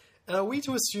 yeah. And are we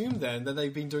to assume then that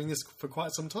they've been doing this for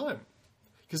quite some time?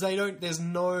 Because there's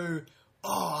no,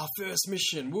 our first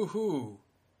mission, woohoo,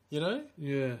 you know?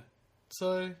 Yeah.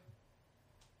 So...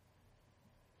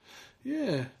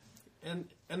 Yeah. And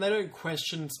they don't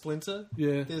question Splinter.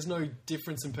 Yeah. There's no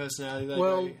difference in personality. They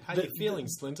Well, go, how are you feeling,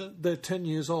 Splinter? They're 10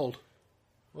 years old.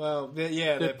 Well,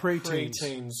 they're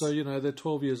pre-teens. So, you know, they're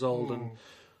 12 years old and,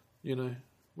 you know,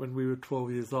 when we were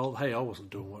 12 years old, hey, I wasn't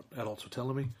doing what adults were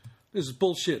telling me. This is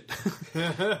bullshit.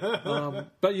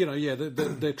 But, you know, yeah,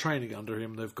 they're training under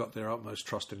him. They've got their utmost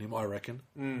trust in him, I reckon.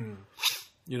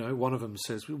 You know, one of them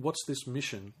says, what's this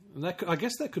mission? And that I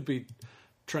guess that could be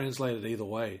translated either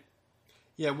way.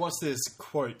 Yeah, what's this,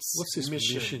 quotes, What's this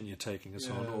mission you're taking us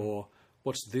on? Or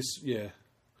what's this,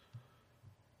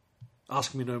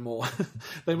 ask me no more.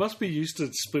 They must be used to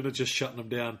Splinter just shutting them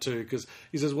down too, because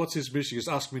he says, what's his mission? He goes,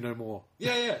 ask me no more.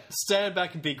 Yeah. Stand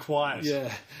back and be quiet.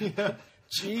 Yeah.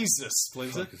 Jesus,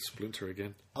 Splinter. Fucking Splinter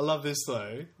again. I love this,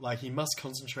 though. Like, he must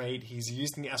concentrate. He's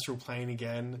using the astral plane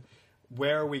again.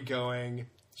 Where are we going?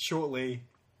 Shortly.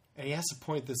 And he has to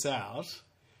point this out.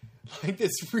 Like,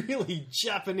 this really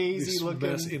Japanesey This looking...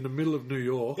 mess in the middle of New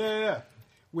York. Yeah.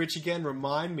 Which, again,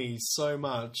 remind me so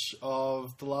much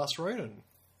of The Last Ronin.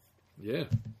 Yeah.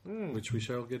 Which we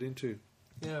shall get into.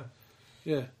 Yeah.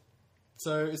 Yeah.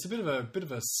 So it's a bit of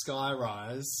a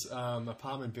skyrise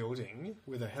apartment building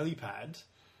with a helipad,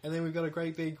 and then we've got a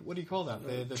great big, what do you call that?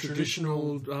 The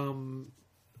Traditional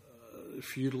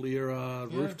feudal era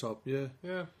rooftop. Yeah.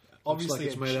 yeah, Obviously, obviously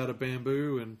it's made out of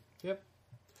bamboo and Yep.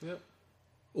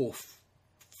 or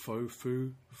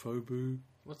fobu,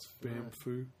 What's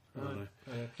bamboo. I don't know.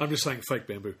 I'm just saying fake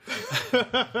bamboo.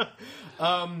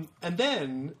 And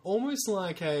then, almost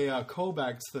like a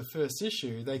callback to the first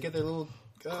issue, they get their little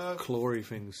Clawy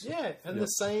things. yeah, and the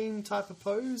same type of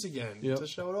pose again Yep. to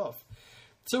show it off.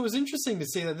 So it was interesting to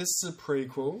see that this is a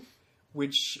prequel,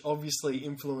 which obviously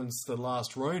influenced The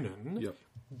Last Ronin, Yep.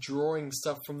 drawing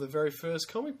stuff from the very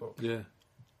first comic book. Yeah.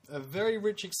 A very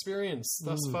rich experience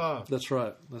thus far. That's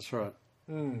right.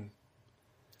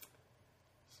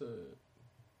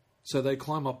 So they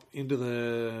climb up into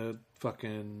the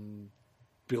fucking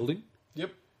building,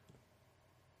 Yep.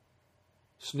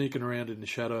 sneaking around in the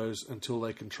shadows until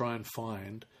they can try and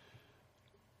find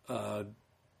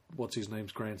what's his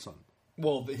name's grandson.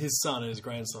 Well, his son and his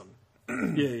grandson.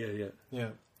 Yeah. Yeah.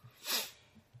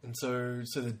 And so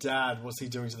the dad, what's he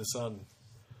doing to the son?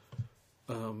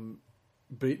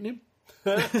 Beating him?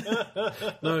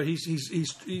 No,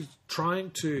 he's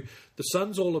trying to. The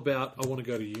son's all about, I want to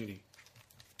go to uni,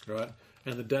 right?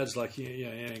 And the dad's like, I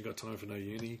ain't got time for no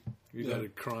uni. We've got a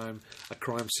crime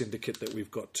syndicate that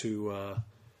we've got to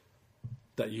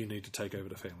that you need to take over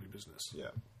the family business. Yeah.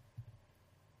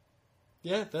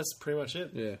 Yeah, that's pretty much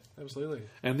it. Yeah, Absolutely.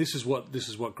 and this is what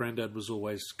Granddad was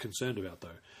always concerned about,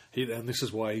 though. And this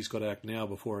is why he's got to act now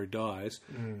before he dies,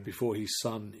 before his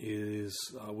son is,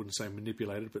 I wouldn't say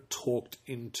manipulated, but talked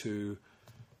into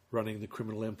running the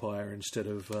criminal empire instead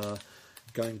of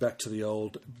going back to the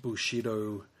old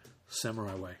Bushido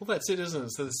samurai way. Well, that's it, isn't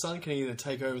it? So the son can either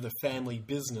take over the family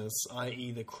business,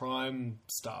 i.e. the crime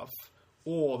stuff,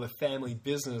 or the family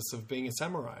business of being a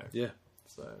samurai. Yeah.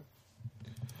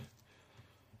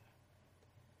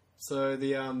 So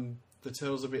the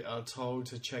turtles are told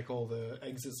to check all the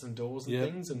exits and doors and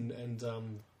things, and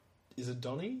is it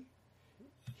Donnie?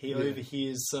 He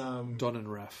overhears Don and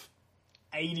Raph.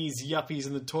 80s yuppies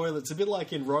in the toilets, a bit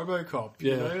like in RoboCop.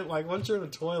 You know, like once you're in a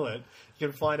toilet, you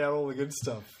can find out all the good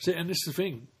stuff. See, and this is the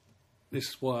thing. This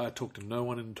is why I talk to no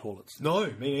one in toilets. No,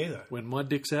 me neither. When my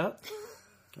dick's out,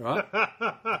 right?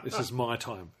 This is my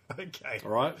time. Okay,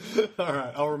 All right? all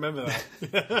right, I'll remember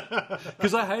that.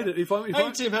 Because I hate it. If I'm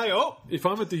Tim,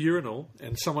 at the urinal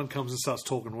and someone comes and starts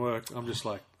talking work, I'm just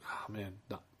like, man,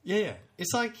 no. Yeah,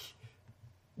 it's like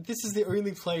this is the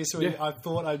only place where I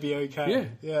thought I'd be okay.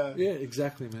 Yeah,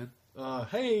 exactly, man.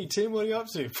 Hey, Tim, what are you up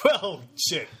to? Well,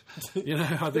 shit. You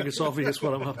know, I think it's obvious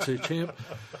what I'm up to, champ.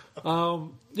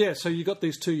 So you got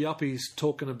these two yuppies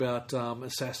talking about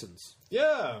assassins.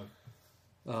 Yeah.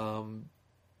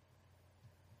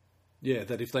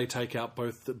 That if they take out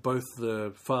both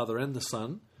the father and the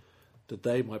son, that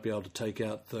they might be able to take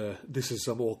out the... This is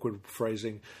some awkward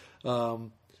phrasing.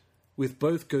 With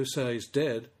both Gosei's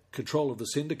dead, control of the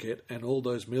syndicate and all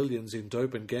those millions in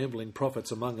dope and gambling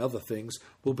profits, among other things,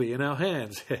 will be in our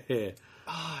hands.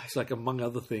 It's like, among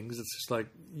other things. It's just like,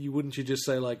 wouldn't you just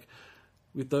say, like,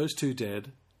 with those two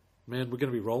dead, man, we're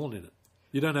going to be rolling in it.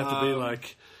 You don't have to be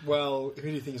like... Well, who do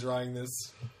you think is writing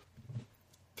this?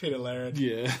 Peter Laird.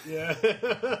 Yeah.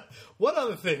 Yeah. What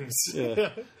other things? Yeah.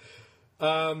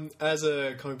 As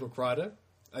a comic book writer,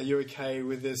 are you okay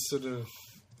with this sort of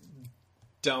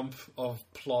dump of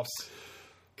plot?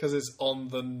 Because it's on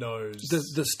the nose.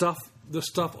 The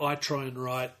stuff I try and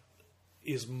write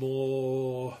is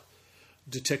more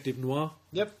detective noir.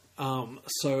 Yep.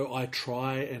 So I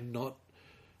try and not...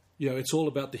 it's all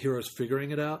about the heroes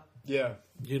figuring it out. Yeah.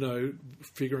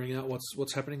 Figuring out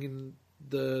what's happening in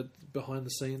the behind the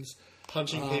scenes.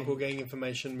 punching people, getting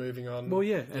information, moving on. Well,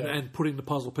 yeah, and putting the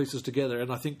puzzle pieces together.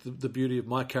 And I think the beauty of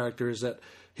my character is that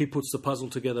he puts the puzzle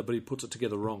together, but he puts it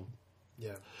together wrong.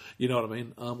 Yeah. You know what I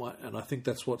mean? And I think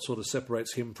that's what sort of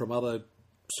separates him from other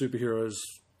superheroes,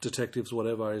 detectives,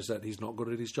 whatever, is that he's not good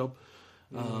at his job,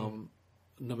 no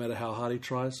matter how hard he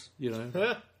tries, you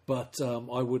know. But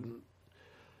I wouldn't...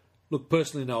 Look,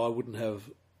 personally, no, I wouldn't have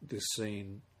this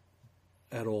scene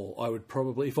at all. I would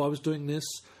probably... If I was doing this,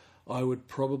 I would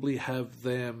probably have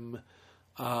them...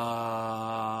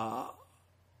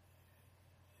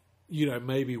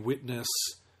 maybe witness...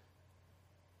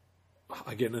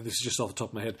 Again, and this is just off the top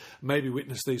of my head, maybe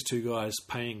witness these two guys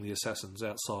paying the assassins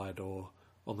outside or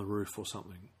on the roof or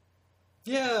something.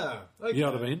 Yeah. Okay. You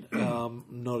know what I mean?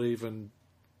 Not even...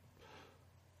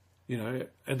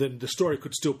 and then the story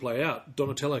could still play out.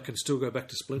 Donatello can still go back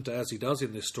to Splinter, as he does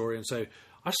in this story, and say,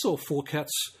 I saw 4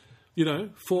 cats, 4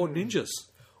 ninjas.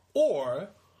 Or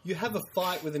you have a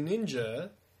fight with a ninja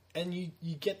and you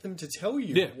get them to tell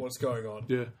you what's going on.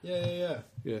 Yeah.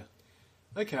 Yeah.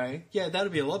 Okay. Yeah, that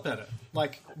would be a lot better.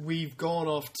 Like, we've gone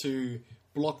off to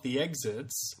block the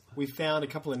exits. We found a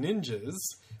couple of ninjas.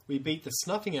 We beat the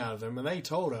snuffing out of them, and they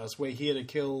told us we're here to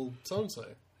kill so-and-so.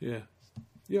 Yeah.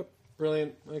 Yep.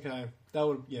 Brilliant. Okay. That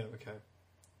would... Yeah, okay.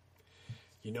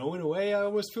 In a way, I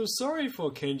almost feel sorry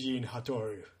for Kenji and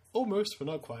Hatoru. Almost, but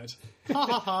not quite. Ha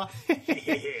ha ha.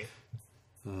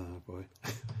 Oh, boy.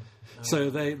 So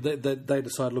they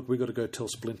decide, look, we've got to go tell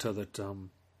Splinter that some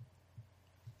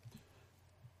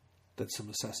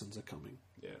assassins are coming.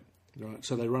 Yeah. Right.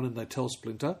 So they run and they tell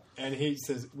Splinter. And he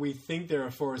says, we think there are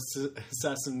 4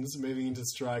 assassins moving into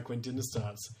strike when dinner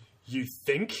starts. You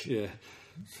think? Yeah.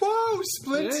 Whoa,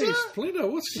 Splinter! Hey, Splinter,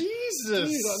 what's... Jesus!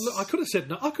 Dude, I could have said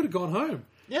no. I could have gone home.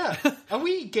 Yeah. Are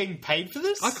we getting paid for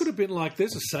this? I could have been like,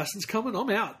 there's assassins coming, I'm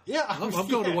out. Yeah. I'm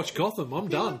going to watch Gotham, I'm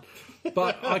done.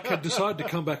 But I could decide to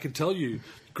come back and tell you,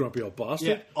 grumpy old bastard.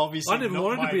 Yeah, obviously I never not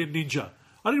wanted to be a ninja.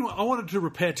 I wanted to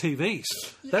repair TVs.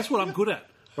 That's what I'm good at,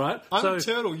 right? I'm a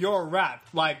turtle, you're a rat.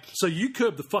 So you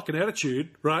curb the fucking attitude,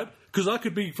 right? Because I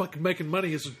could be fucking making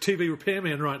money as a TV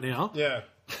repairman right now. Yeah.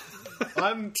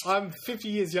 I'm 50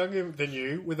 years younger than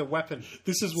you with a weapon.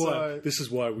 This is why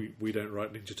we don't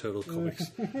write Ninja Turtle comics.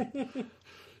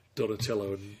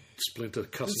 Donatello and Splinter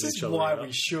cussing each other out.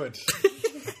 This is why we should.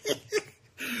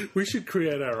 We should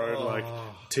create our own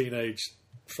teenage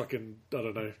fucking, I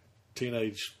don't know,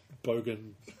 teenage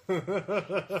bogan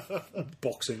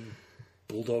boxing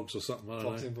bulldogs or something. I don't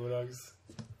Boxing bulldogs.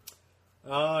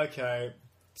 Okay.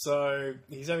 So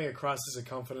he's having a crisis of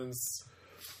confidence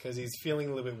because he's feeling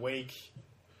a little bit weak.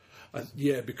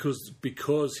 Yeah, because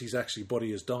his actually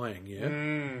body is dying,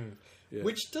 Yeah.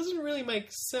 Which doesn't really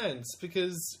make sense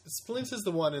because Splinter's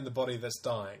the one in the body that's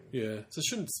dying. Yeah. So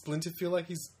shouldn't Splinter feel like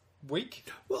he's weak?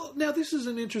 Well, now this is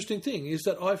an interesting thing, is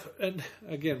that and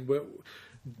again, we're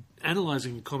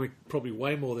analysing the comic probably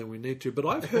way more than we need to, but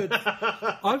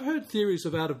I've heard theories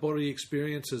of out-of-body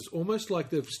experiences almost like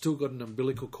they've still got an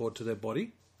umbilical cord to their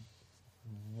body.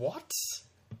 What?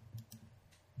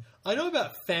 I know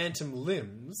about phantom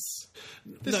limbs.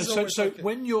 So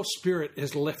when your spirit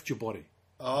has left your body.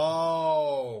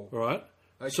 Oh. Right?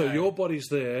 Okay. So your body's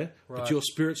there, Right. but your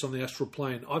spirit's on the astral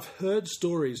plane. I've heard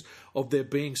stories of there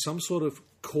being some sort of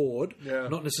cord,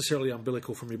 not necessarily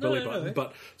umbilical from your belly button,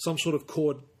 but some sort of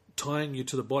cord tying you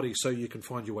to the body so you can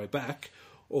find your way back,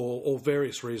 or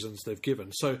various reasons they've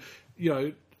given. So,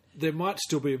 there might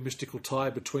still be a mystical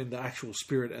tie between the actual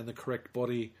spirit and the correct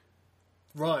body.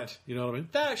 Right. You know what I mean?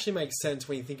 That actually makes sense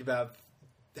when you think about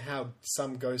how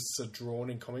some ghosts are drawn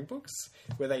in comic books,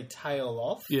 where they tail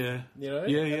off. Yeah.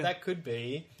 And that could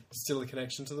be still a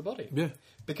connection to the body. Yeah.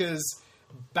 Because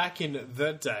back in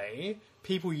the day,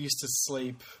 people used to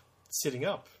sleep sitting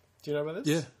up. Do you know about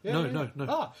this? Yeah.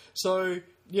 No. So,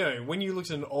 when you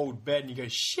looked at an old bed and you go,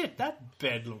 shit, that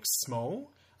bed looks small.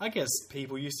 I guess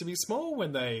people used to be small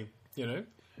when they,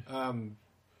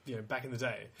 back in the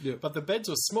day. Yeah. But the beds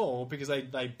were small because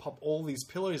they pop all these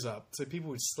pillows up so people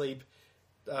would sleep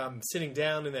sitting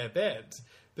down in their bed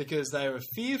because they were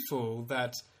fearful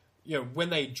that, when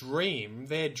they dream,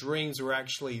 their dreams were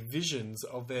actually visions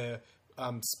of their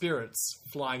spirits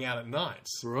flying out at night.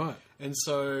 Right. And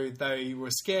so they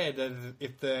were scared that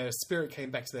if their spirit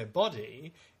came back to their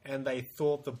body and they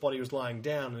thought the body was lying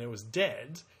down and it was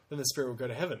dead, then the spirit would go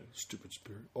to heaven. Stupid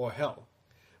spirit. Or hell.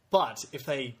 But if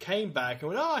they came back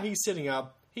and went, he's sitting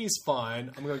up, he's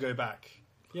fine, I'm going to go back.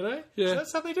 Yeah. So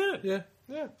that's how they did it.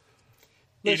 Yeah.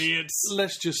 Idiots.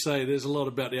 Let's just say there's a lot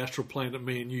about the astral plane that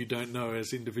me and you don't know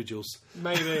as individuals.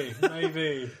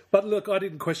 Maybe. But look, I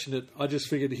didn't question it. I just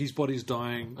figured his body's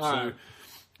dying, so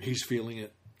he's feeling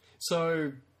it.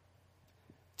 So,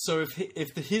 So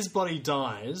if his body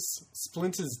dies,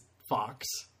 Splinter's fucked,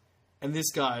 and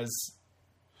this guy's...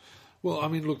 Well, I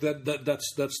mean, look,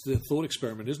 that's the thought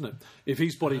experiment, isn't it? If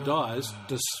his body dies,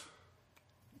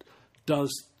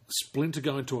 does Splinter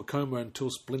go into a coma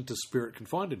until Splinter's spirit can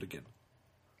find it again?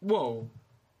 Whoa.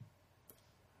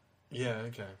 Yeah,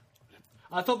 okay.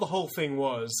 I thought the whole thing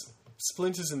was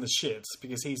Splinter's in the shit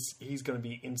because he's going to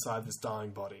be inside this dying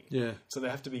body. Yeah. So they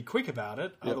have to be quick about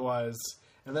it, Yep. otherwise...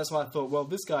 And that's why I thought, well,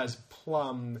 this guy's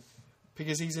plumb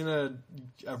because he's in a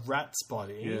rat's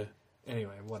body. Yeah.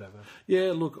 Anyway, whatever.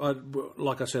 Yeah, look,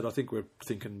 like I said, I think we're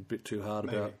thinking a bit too hard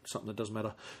about something that doesn't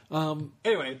matter.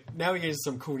 Anyway, now we get into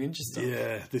some cool ninja stuff.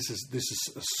 Yeah, this is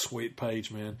a sweet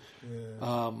page, man.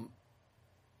 Yeah.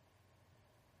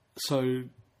 So,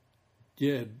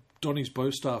 yeah, Donnie's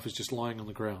bow staff is just lying on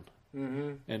the ground.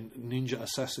 Mm-hmm. And Ninja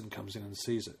Assassin comes in and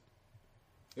sees it.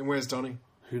 And where's Donnie?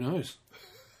 Who knows?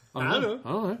 I don't know.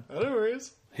 I don't know. I don't know where he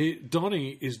is.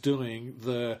 Donnie is doing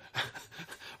the...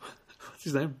 what's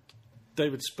his name?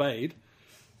 David Spade.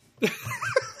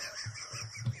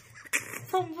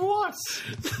 From what?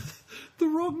 The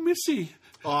wrong Missy.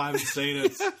 Oh, I haven't seen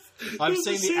it. I've You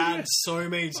seen haven't the ad it? so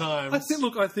many times.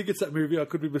 I think it's that movie. I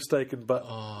could be mistaken, but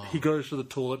he goes to the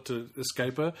toilet to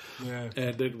escape her. Yeah.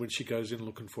 And then when she goes in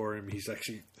looking for him, he's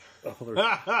actually...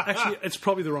 actually, it's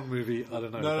probably the wrong movie. I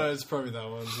don't know. No, it's probably that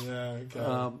one. Yeah,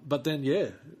 okay. But then, yeah,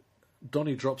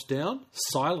 Donnie drops down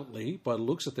silently by the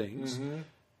looks of things. Mm-hmm.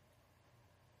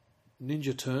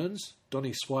 Ninja turns.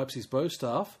 Donnie swipes his bow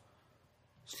staff,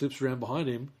 slips around behind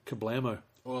him. Kablamo.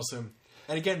 Awesome.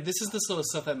 And again, this is the sort of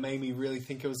stuff that made me really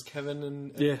think it was Kevin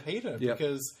and Yeah. Peter. Yep.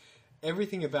 Because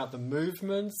everything about the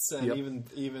movements and Yep.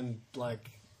 even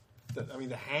like,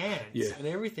 the hands Yeah. and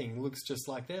everything looks just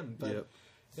like them. But Yep.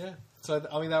 yeah. So,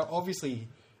 I mean, they're obviously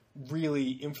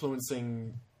really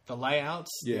influencing the layouts,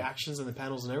 the Yeah. actions and the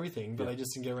panels and everything, but Yeah. they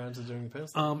just didn't get around to doing the panel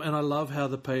stuff. And I love how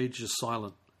the page is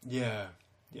silent. Yeah.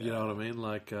 Yeah. You know what I mean?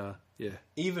 Like, yeah.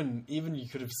 Even you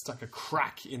could have stuck a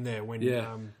crack in there when...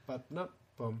 Yeah. But no,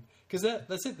 boom. Because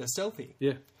that's it. They're stealthy.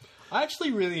 Yeah. I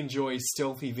actually really enjoy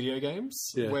stealthy video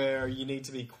games Yeah. where you need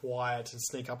to be quiet and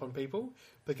sneak up on people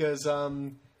because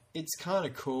it's kind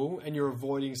of cool and you're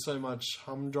avoiding so much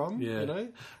humdrum, Yeah. you know?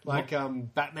 Like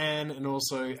Batman and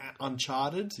also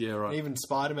Uncharted. Yeah, right. And even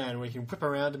Spider-Man where you can whip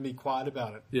around and be quiet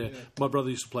about it. Yeah. My brother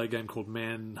used to play a game called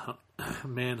Manhunt,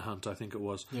 I think it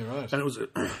was. Yeah, right. And it was a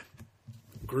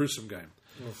gruesome game.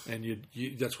 And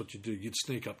you that's what you do. You'd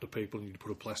sneak up to people and you'd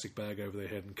put a plastic bag over their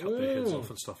head and cut their heads off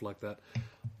and stuff like that.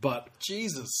 But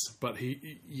Jesus.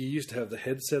 you used to have the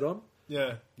headset on,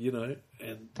 Yeah. you know,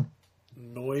 and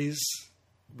noise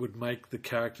would make the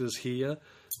characters hear.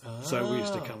 So we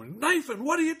used to come in, Nathan,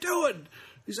 what are you doing?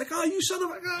 He's like, oh, you son of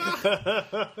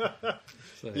a...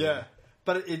 So, Yeah,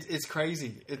 but it's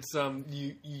crazy. It's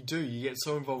you get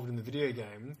so involved in the video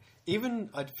game. Even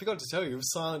I forgot to tell you, with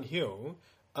Silent Hill,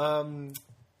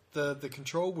 the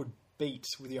control would beat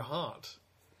with your heart,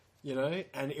 you know,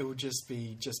 and it would just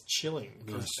be chilling.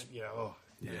 Nice. Yeah.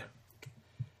 Yeah.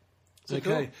 So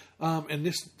Okay, and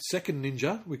this second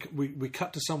ninja, we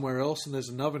cut to somewhere else, and there's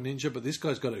another ninja, but this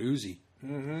guy's got a Uzi.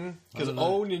 Because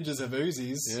all ninjas have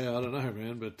Uzis. Yeah, I don't know,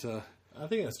 man, but I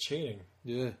think that's cheating.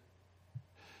 yeah.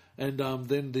 And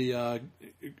then the I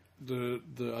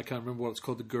can't remember what it's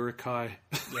called, the Gurikai.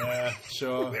 Yeah,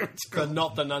 sure. But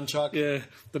not the nunchuck. Yeah,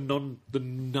 the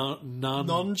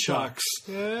nunchucks.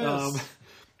 Yes.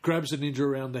 Grabs a ninja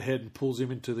around the head and pulls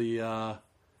him into the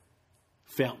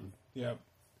fountain. Yep.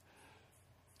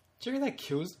 Do you think that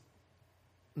kills?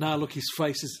 No, look, his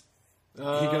face is... he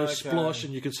goes splosh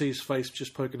and you can see his face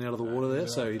just poking out of the water there,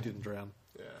 so he didn't drown.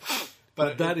 Yeah.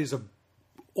 But that is a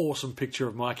awesome picture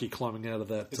of Mikey climbing out of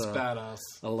that. It's badass.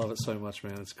 I love it so much,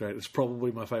 man. It's great. It's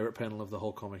probably my favourite panel of the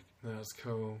whole comic That's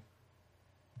cool.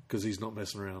 because he's not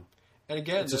messing around. And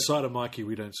again, It's a side of Mikey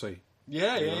we don't see.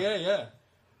 Yeah.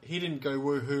 He didn't go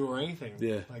woohoo or anything.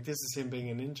 Yeah. Like, this is him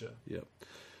being a ninja. Yep.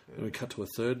 And we cut to a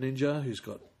third ninja who's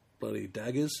got bloody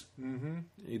daggers. Mm-hmm.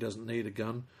 He doesn't need a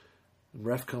gun. And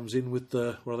Raph comes in with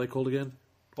the... What are they called again?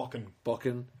 Bokken.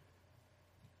 Bokken.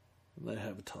 And they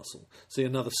have a tussle. See,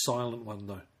 another silent one,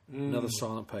 though. Another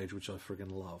silent page, which I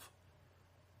friggin' love.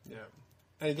 Yeah.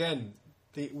 And again,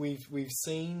 we've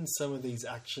seen some of these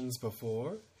actions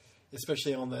before,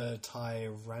 especially on the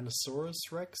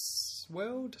Tyrannosaurus Rex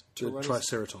world. The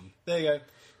Triceraton. There you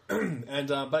go. And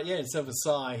but yeah, instead of a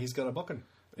Psy, he's got a Bokken.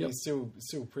 Yep. He's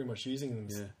still pretty much using them.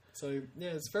 Yeah. So yeah,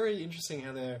 it's very interesting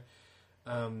how they're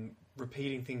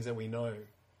repeating things that we know.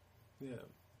 Yeah.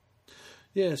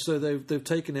 Yeah, so they've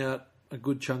taken out a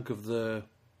good chunk of the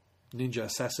ninja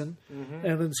assassin, and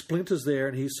then Splinter's there,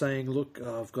 and he's saying, "Look,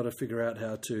 I've got to figure out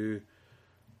how to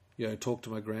talk to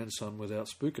my grandson without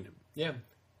spooking him. Yeah.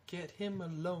 Get him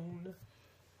alone.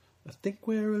 I think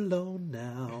we're alone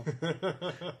now.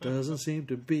 Doesn't seem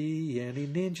to be any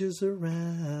ninjas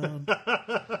around.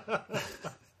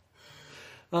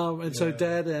 So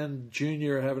Dad and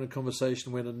Junior are having a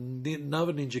conversation when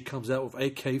another ninja comes out with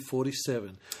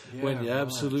AK-47. When you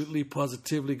absolutely,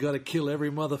 positively got to kill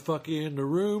every motherfucker in the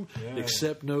room,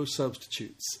 except no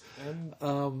substitutes. And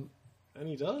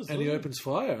he does. And he opens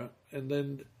fire, and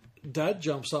then Dad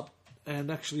jumps up and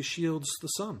actually shields the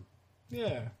son.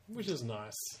 Yeah, which is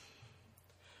nice.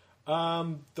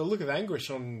 The look of anguish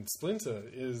on Splinter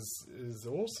is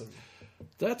awesome.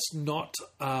 That's not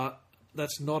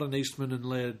an Eastman and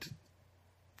Laird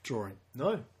drawing.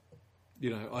 No.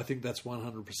 I think that's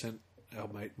 100% our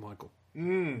mate Michael.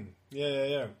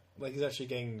 Yeah. Like he's actually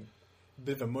getting a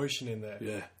bit of emotion in there.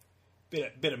 Yeah.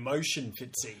 Bit of motion,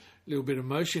 Fitzy. Little bit of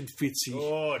motion, Fitzy.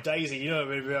 Oh, Daisy, you know a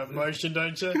bit about motion,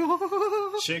 don't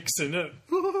you? Chicks in it.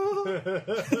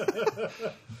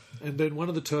 And then one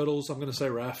of the turtles, I'm going to say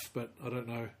Raph, but I don't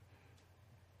know.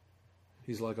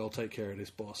 He's like, I'll take care of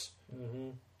this, boss. Mm-hmm.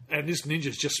 And this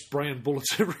ninja's just spraying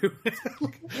bullets everywhere.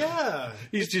 Yeah.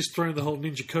 He's just thrown the whole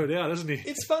ninja code out, hasn't he?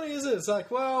 It's funny, isn't it? It's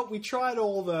like, well, we tried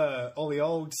all the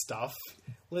old stuff.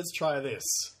 Let's try this.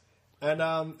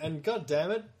 And god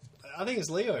damn it, I think it's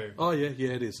Leo. Oh, yeah,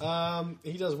 it is.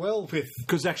 He does well with...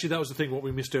 Because actually that was the thing, what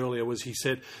we missed earlier was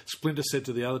Splinter said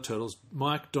to the other turtles,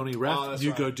 Mike, Donnie, Raph,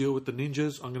 you go deal with the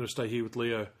ninjas. I'm going to stay here with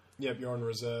Leo. Yep, you're on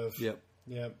reserve. Yep.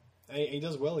 And he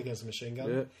does well against a machine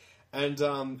gun. Yep. And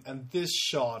this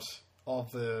shot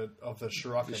of the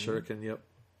shuriken. The shuriken, yep.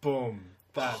 Boom.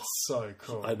 That's so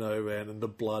cool. I know, man. And the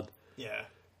blood. Yeah.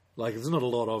 Like, there's not a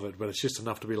lot of it, but it's just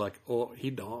enough to be like, oh, he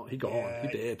gone, he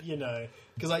dead.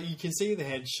 Because like you can see the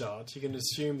headshot, you can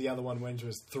assume the other one went to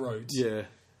his throat. Yeah.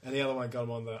 And the other one got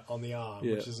him on the arm,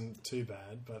 Yeah. which isn't too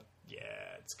bad, but yeah,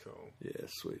 it's cool. Yeah,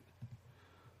 sweet.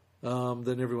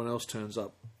 Then everyone else turns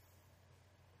up.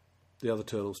 The other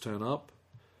turtles turn up.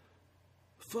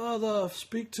 Father,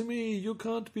 speak to me. You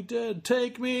can't be dead.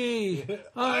 Take me.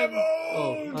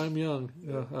 I'm young.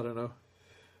 I don't know.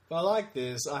 But I like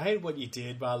this. I hate what you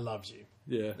did, but I loved you.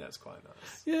 Yeah. That's quite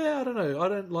nice. Yeah, I don't know. I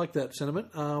don't like that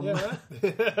sentiment.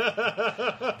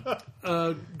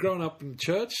 Growing up in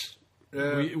church,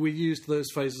 we used those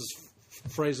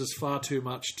phrases far too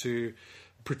much to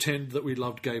pretend that we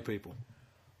loved gay people.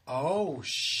 Oh,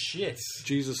 shit.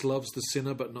 Jesus loves the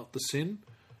sinner, but not the sin.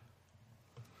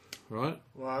 Right?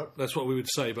 Right. That's what we would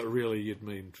say, but really you'd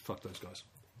mean fuck those guys.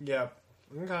 Yeah.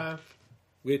 Okay.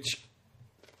 Which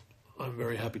I'm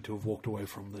very happy to have walked away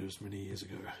from those many years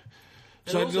ago.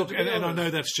 And So also, look, to be and I honest- know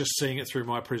that's just seeing it through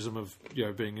my prism of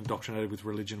being indoctrinated with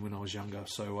religion when I was younger.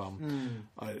 So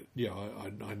I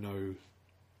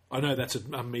know that's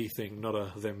a me thing, not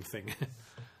a them thing.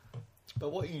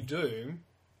 But what you do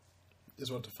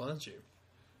is what defines you.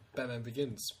 Batman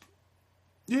Begins.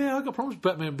 Yeah, I got problems with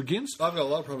Batman Begins. I've got a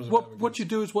lot of problems with Batman What Begins. you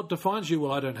do is what defines you.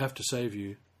 Well, I don't have to save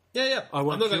you. Yeah. I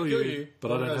won't I'm not kill gonna you,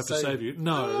 but I don't have to save you.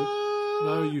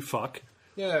 No, you fuck.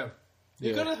 Yeah.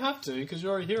 You're Yeah. going to have to, because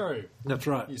you're a hero, That's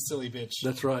right. you silly bitch.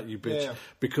 That's right, you bitch. Yeah.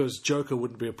 Because Joker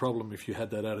wouldn't be a problem if you had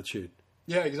that attitude.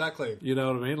 Yeah, exactly. You know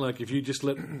what I mean? Like, if you just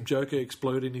let Joker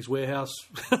explode in his warehouse.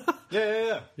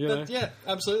 Yeah. You But, know? yeah,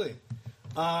 absolutely.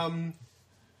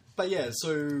 But yeah,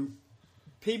 so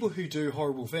people who do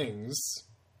horrible things,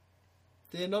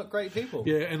 they're not great people.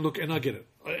 Yeah, and look, and I get it.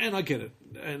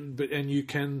 And you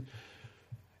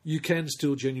can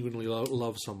still genuinely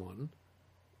love someone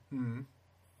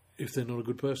if they're not a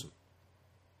good person.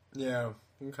 Yeah,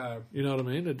 okay. You know what I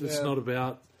mean? It's Yeah. not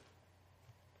about...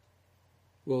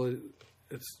 Well,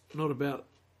 it's not about...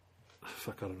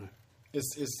 Fuck, I don't know.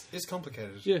 It's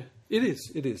complicated. Yeah, it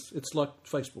is. It's like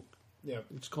Facebook. Yeah.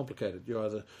 It's complicated.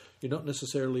 You're not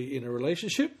necessarily in a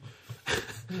relationship. I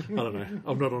don't know.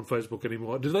 I'm not on Facebook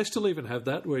anymore. Do they still even have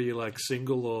that where you're like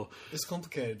single or... It's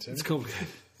complicated, Tim. It's complicated.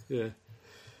 Yeah.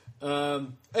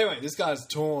 Anyway, this guy's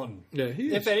torn. Yeah, he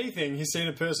is. If anything, he's seen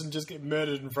a person just get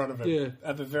murdered in front of him. Yeah.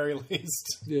 At the very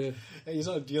least. Yeah. And he's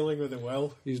not dealing with it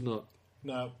well. He's not.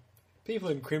 No. People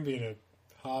in Quimby are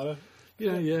harder.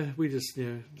 Yeah. We just,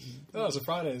 Oh, it's a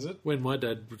Friday, is it? when my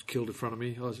dad was killed in front of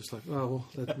me, I was just like, oh,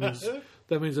 well,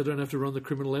 that means I don't have to run the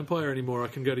criminal empire anymore. I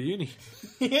can go to uni.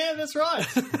 Yeah, that's right.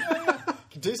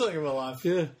 Can do something in my life.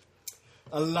 Yeah.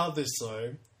 I love this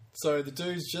though. So the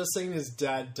dude's just seen his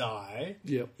dad die.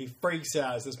 Yep. He freaks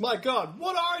out. He says, "My God,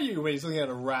 what are you?" When he's looking at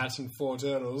a rat and 4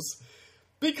 turtles.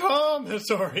 Be calm.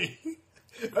 Sorry.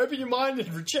 Open your mind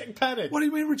and reject panic. What do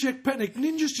you mean reject panic?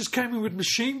 Ninjas just came in with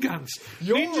machine guns.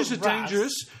 You're Ninjas a are rat.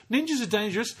 dangerous. Ninjas are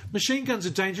dangerous. Machine guns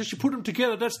are dangerous. You put them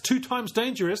together, that's 2 times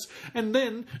dangerous. And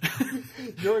then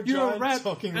You're a giant rat.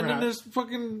 talking and rat. then there's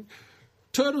fucking...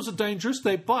 Turtles are dangerous.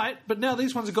 They bite. But now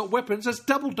these ones have got weapons. That's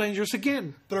double dangerous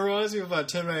again. But it reminds me of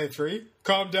Terminator 3.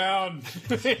 Calm down.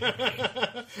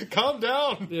 Calm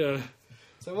down. Yeah.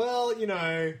 So, well, you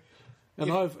know...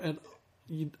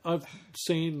 I've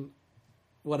seen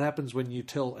what happens when you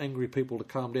tell angry people to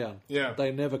calm down. Yeah.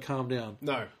 They never calm down.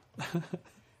 No.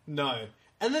 No.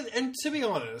 And to be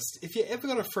honest, if you're ever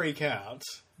going to freak out,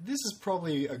 this is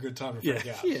probably a good time to freak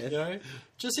Yeah, out. yeah. You know?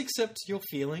 Just accept your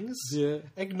feelings. Yeah.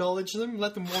 Acknowledge them.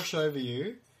 Let them wash over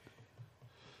you.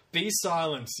 Be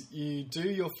silent. You do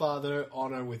your father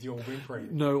honour with your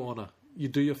whimpering. No honour. You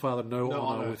do your father no No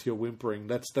honour honour. with your whimpering.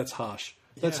 That's harsh.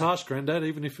 That's Yeah. harsh, Grandad.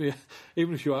 Even if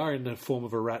you are in the form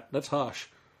of a rat, that's harsh.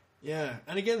 Yeah.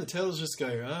 And again, the turtles just go,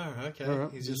 oh, okay. All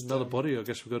right. He's There's just another body. I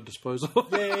guess we've got to dispose of.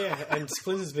 Yeah. And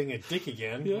Splinter's being a dick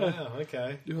again. Yeah. Wow,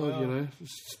 okay. Oh, Wow. you know,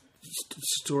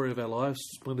 story of our lives.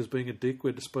 Splinter's being a dick.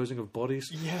 We're disposing of bodies.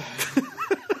 Yeah.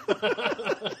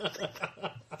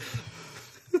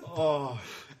 Oh.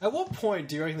 At what point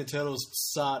do you reckon the turtles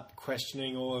start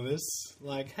questioning all of this?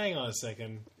 Like, hang on a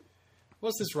second.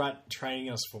 What's this rat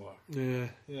training us for? Yeah.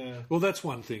 Yeah. Well, that's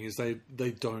one thing is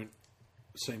they don't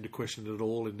seem to question it at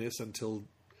all in this until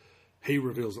he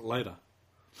reveals it later.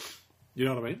 You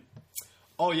know what I mean?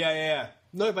 Oh, yeah.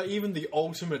 No, but even the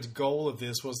ultimate goal of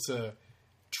this was to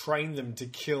train them to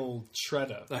kill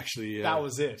Shredder. Actually, yeah. That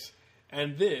was it.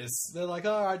 And this, they're like,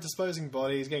 all right, disposing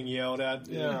bodies, getting yelled at.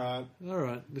 Yeah, all right. All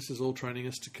right. This is all training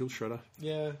us to kill Shredder.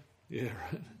 Yeah. Yeah,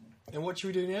 right. And what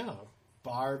should we do now?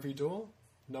 Bar every door?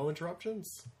 No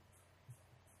interruptions?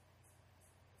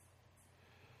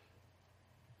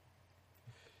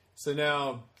 So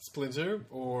now Splinter,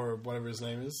 or whatever his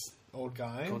name is, old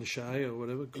guy, Conchay or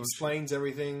whatever. explains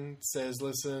everything, says,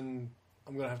 listen,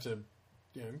 I'm going to have to,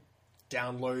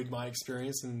 download my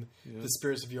experience and the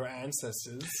spirits of your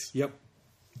ancestors. Yep.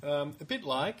 A bit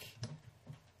like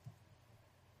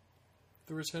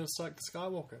The Return of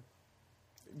Skywalker,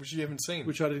 which you haven't seen.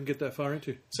 Which I didn't get that far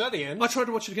into. So at the end... I tried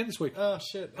to watch it again this week. Oh,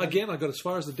 shit. Again, I got as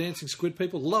far as the dancing squid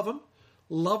people. Love them.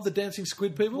 Love the dancing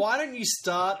squid people. Why don't you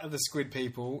start at the squid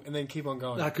people and then keep on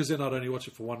going? Because then I'd only watch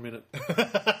it for 1 minute.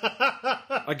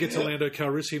 I get to Lando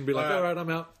Calrissian and be like, all right, I'm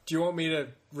out. Do you want me to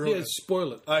ruin Yeah, it?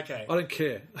 spoil it. Okay. I don't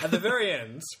care. At the very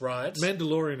end, right?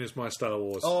 Mandalorian is my Star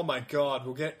Wars. Oh my god,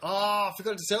 we'll get... Oh, I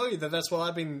forgot to tell you that that's what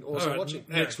I've been also All right, watching.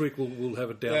 Next week we'll have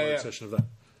a download Yeah. session of that.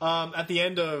 At the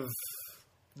end of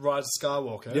Rise of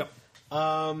Skywalker... Yep.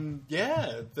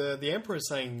 The Emperor's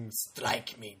saying,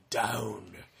 strike me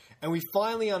down. And we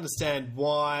finally understand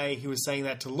why he was saying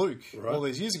that to Luke all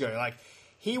these years ago. Like,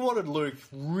 he wanted Luke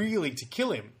really to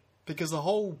kill him. Because the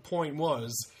whole point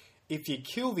was, if you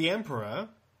kill the Emperor,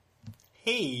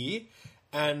 he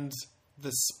and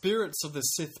the spirits of the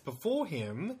Sith before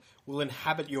him will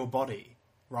inhabit your body.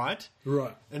 Right?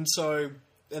 Right. And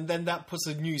then that puts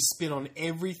a new spin on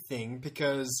everything,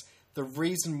 because the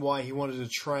reason why he wanted to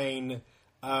train,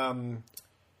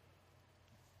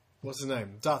 what's his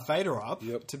name, Darth Vader up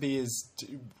to be his,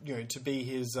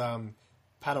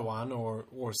 Padawan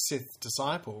or Sith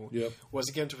disciple, was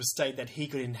to get him to a state that he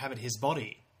could inhabit his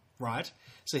body, right?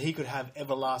 So he could have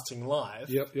everlasting life.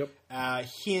 Yep.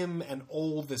 Him and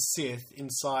all the Sith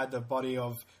inside the body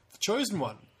of the Chosen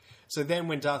One. So then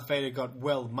when Darth Vader got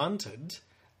well munted,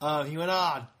 he went,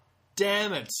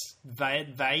 damn it,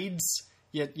 Vades,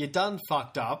 you're done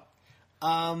fucked up.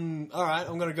 All right,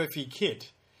 I'm going to go for your kid.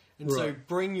 And so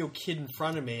bring your kid in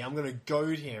front of me. I'm going to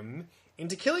goad him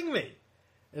into killing me.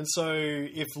 And so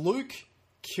if Luke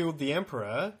killed the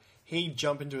Emperor, he'd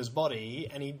jump into his body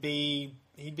and he'd be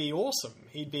awesome.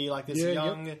 He'd be like this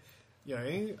young,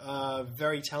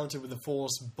 very talented with the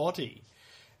Force body.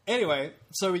 Anyway,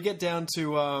 so we get down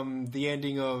to the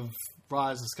ending of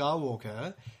Rise of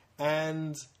Skywalker,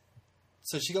 and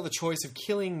so she got the choice of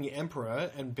killing the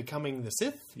Emperor and becoming the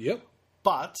Sith. Yep.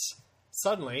 But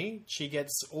suddenly she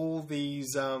gets all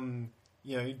these,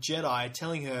 Jedi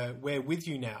telling her, "We're with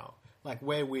you now. Like,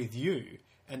 we're with you,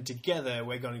 and together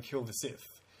we're going to kill the Sith."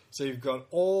 So you've got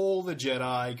all the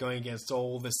Jedi going against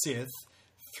all the Sith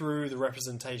through the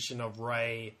representation of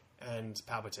Rey and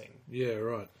Palpatine. Yeah,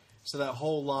 right. So that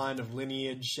whole line of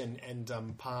lineage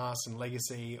and past and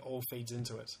legacy all feeds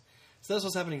into it. So that's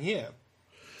what's happening here.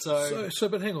 So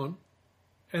but hang on.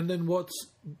 And then what's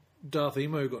Darth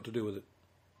Emo got to do with it?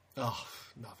 Oh,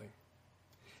 nothing.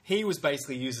 He was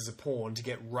basically used as a pawn to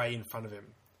get Rey in front of him.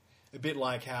 A bit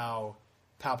like how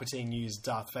Palpatine used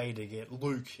Darth Vader to get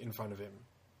Luke in front of him.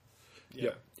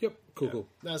 Yeah. Yep. Cool.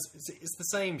 No, it's the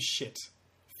same shit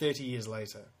 30 years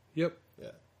later. Yep.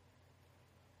 Yeah.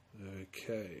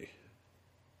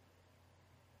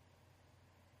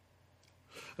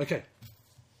 Okay.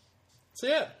 So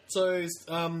yeah,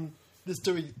 this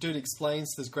dude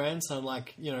explains to his grandson,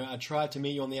 like, I tried to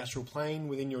meet you on the astral plane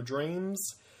within your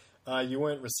dreams. You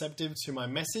weren't receptive to my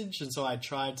message, and so I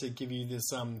tried to give you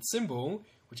this symbol,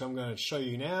 which I'm going to show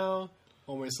you now,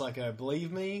 almost like a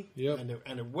believe me, Yep.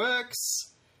 and it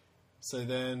works. So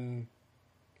then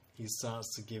he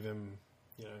starts to give him,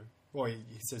 he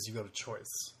says you've got a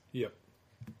choice Yep.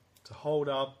 to hold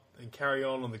up and carry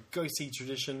on the ghostly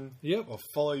tradition, Yep. or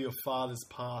follow your father's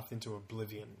path into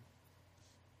oblivion.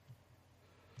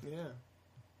 Yeah.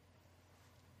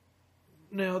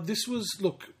 Now, this was,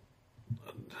 look,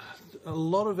 a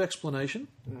lot of explanation,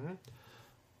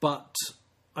 but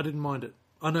I didn't mind it.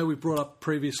 I know we brought up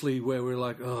previously where we were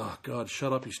like, oh, God,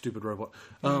 shut up, you stupid robot.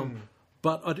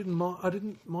 But I didn't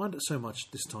mind it so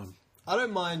much this time. I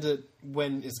don't mind it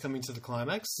when it's coming to the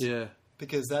climax. Yeah.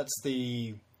 Because that's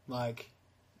the,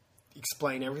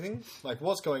 explain everything. Like,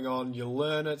 what's going on, you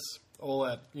learn it, all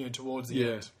that, towards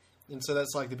the end. And so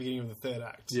that's like the beginning of the third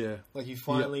act. Yeah. Like, you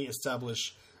finally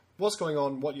establish what's going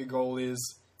on, what your goal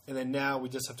is, and then now we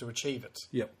just have to achieve it.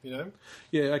 Yep.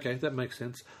 Yeah, okay, that makes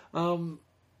sense. And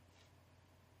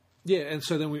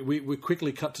so then we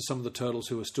quickly cut to some of the turtles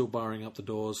who are still barring up the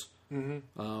doors,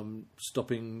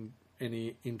 stopping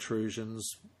any intrusions,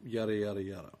 yada, yada,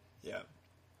 yada. Yeah.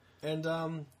 And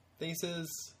then he says,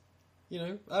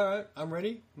 all right, I'm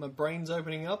ready. My brain's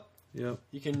opening up. Yeah.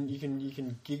 You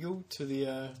can giggle to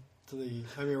the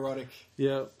homoerotic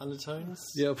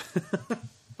undertones. Yep.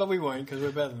 But we won't, because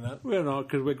we're better than that. We're not,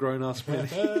 because we're grown-ups, man.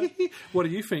 What do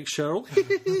you think, Cheryl?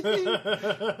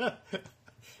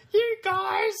 You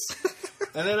guys!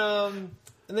 and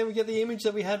then we get the image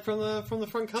that we had from the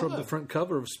front cover. From the front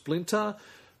cover of Splinter,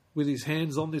 with his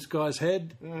hands on this guy's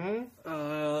head.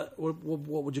 What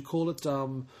would you call it?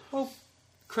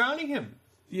 Crowning him.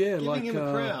 Yeah, Giving him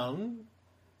a crown.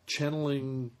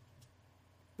 Channeling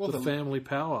the family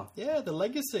power. Yeah, the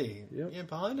legacy. Yep. Yeah,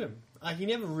 behind him. He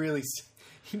never really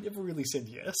said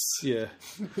yes. Yeah.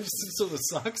 Which sort of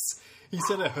sucks. He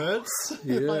said it hurts.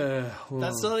 Yeah.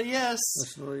 That's not a yes.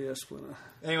 That's not a yes, Splinter.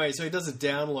 Anyway, so he does a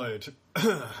download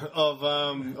of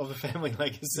the family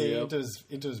legacy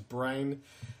into his brain.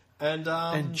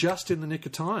 And just in the nick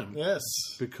of time. Yes.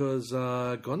 Because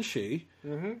Gonshi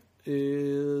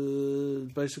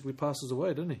basically passes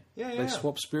away, doesn't he? Yeah, They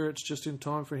swap spirits just in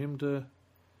time for him to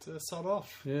sod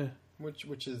off. Yeah.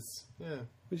 Which is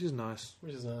Which is nice.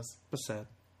 But sad.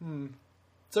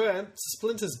 So yeah,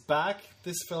 Splinter's back.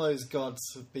 This fellow's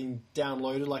been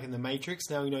downloaded like in the Matrix.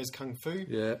 Now he knows Kung Fu.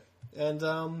 Yeah. And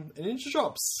ninja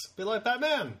drops. A bit like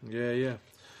Batman. Yeah.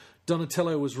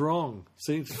 Donatello was wrong.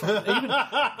 See,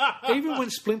 even when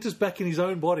Splinter's back in his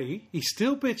own body, he's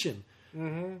still bitching.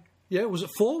 Mm-hmm. Yeah, was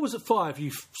it 4? Was it 5?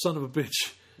 You son of a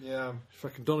bitch. Yeah.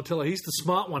 Fucking Donatello. He's the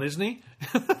smart one, isn't he?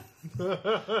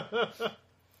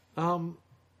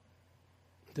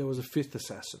 There was a 5th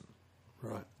assassin.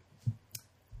 Right.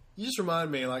 You just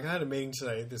remind me, I had a meeting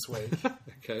today this week.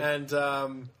 Okay. And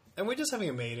we're just having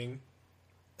a meeting.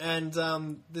 And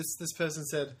this person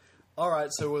said, all right,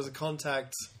 so it was a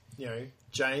contact,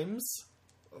 James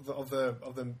of the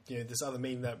this other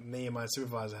meeting that me and my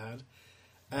supervisor had.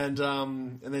 And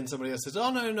then somebody else says,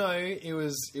 oh no, it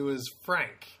was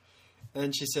Frank.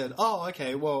 And she said, oh,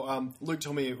 okay, well, Luke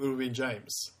told me it would have been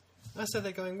James. And I said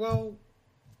there going, well,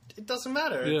 it doesn't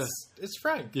matter. Yeah. It's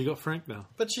Frank. You got Frank now.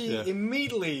 But she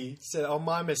immediately said, oh,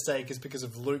 my mistake is because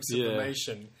of Luke's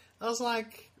information. I was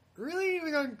like, really?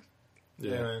 We're going...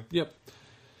 Yeah. Anyway. Yep.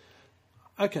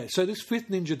 Okay, so this 5th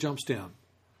ninja jumps down,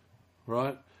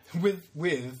 right? With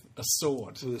a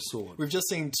sword. With a sword. We've just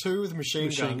seen 2 with machine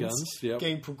guns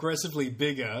getting progressively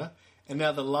bigger, and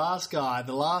now the last guy,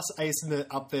 the last ace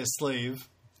up their sleeve...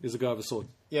 is a guy with a sword.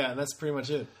 Yeah, and that's pretty much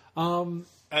it.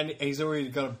 And he's already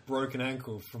got a broken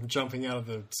ankle from jumping out of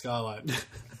the skylight.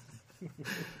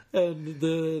 And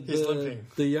He's limping.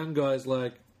 the young guy's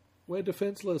like, we're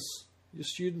defenseless. Your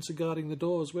students are guarding the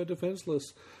doors. We're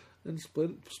defenseless. And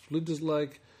Splinter's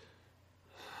like,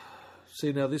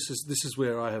 see, now this is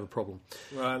where I have a problem.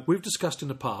 Right. We've discussed in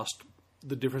the past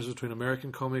the difference between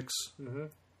American comics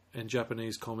and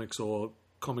Japanese comics or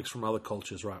comics from other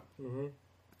cultures, right? Mm-hmm.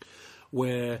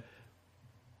 Where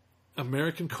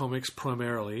American comics,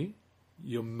 primarily,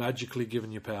 you're magically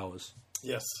given your powers.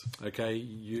 Yes. Okay,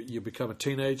 you become a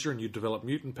teenager and you develop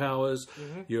mutant powers.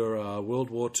 Mm-hmm. You're a World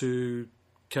War II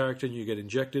character and you get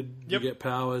injected. Yep. You get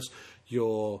powers.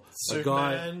 You're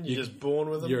Superman, a guy. you're just born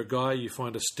with them. You're a guy. You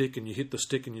find a stick and you hit the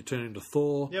stick and you turn into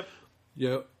Thor. Yep. you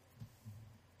know,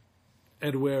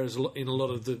 and whereas in a lot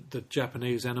of the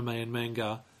Japanese anime and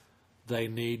manga, they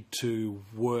need to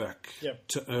work Yep.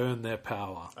 to earn their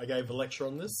power. I gave a lecture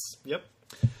on this. Yep.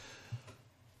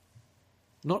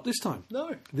 Not this time.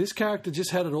 No. This character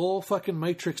just had it all fucking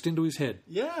matrixed into his head.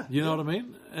 Yeah. You know what I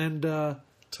mean? And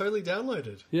Totally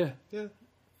downloaded. yeah, Yeah.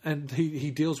 and he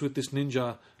deals with this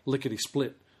ninja lickety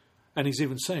split, and he's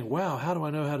even saying, "Wow, how do I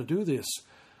know how to do this?"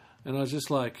 And I was just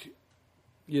like,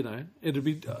 you know, it would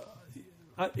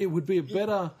be a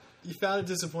better. You found it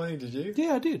disappointing, did you?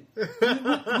 Yeah, I did.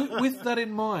 with that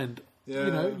in mind,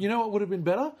 Yeah. you know what would have been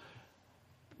better.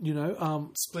 You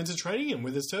know, Splinter training him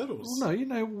with his turtles. no, you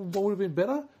know what would have been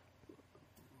better.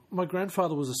 My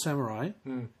grandfather was a samurai.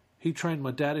 He trained my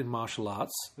dad in martial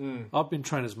arts. I've been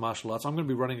trained as martial arts. I'm going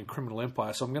to be running a criminal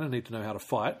empire, so I'm going to need to know how to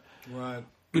fight. Right.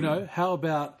 You know, how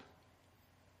about,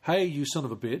 hey, you son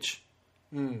of a bitch,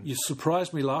 you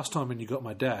surprised me last time when you got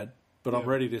my dad, but I'm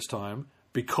ready this time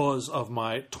because of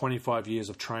my 25 years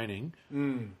of training.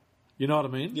 You know what I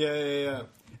mean? Yeah.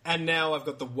 And now I've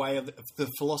got the way of the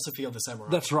philosophy of the samurai.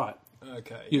 That's right.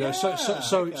 okay. You know,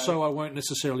 okay. so I won't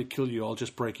necessarily kill you. I'll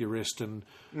just break your wrist, and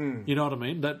you know what I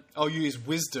mean. That I'll use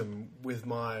wisdom with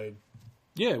my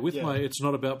my, it's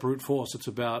not about brute force. It's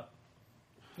about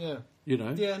you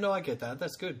know. Yeah, no, I get that.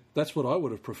 That's good. That's what I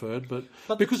would have preferred, but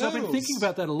the because I've been turtles- thinking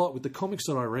about that a lot with the comics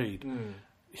that I read.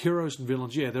 Heroes and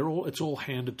villains, it's all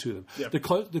handed to them. Yep.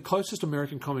 The closest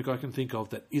American comic I can think of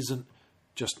that isn't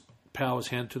just powers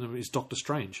handed to them is Doctor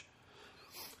Strange.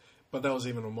 But that was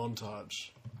even a montage.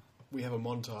 We have a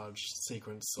montage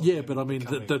sequence. Of Yeah, him but I mean,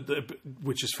 becoming-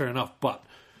 which is fair enough. But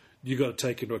you got to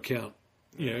take into account,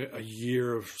 you know, a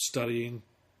year of studying.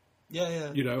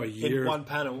 yeah. You know, a year in one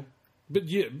panel. But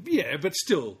but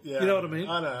still, Yeah, you know what I mean.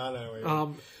 I know.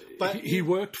 Yeah. But he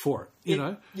worked for it. You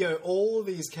know, all of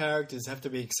these characters have to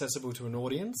be accessible to an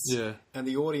audience. Yeah. And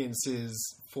the audience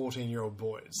is 14-year-old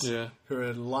boys. Yeah. Who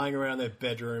are lying around their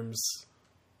bedrooms,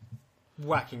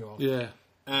 whacking off. yeah,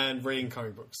 And reading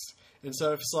comic books. And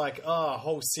so if it's like, a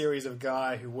whole series of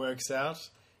guy who works out,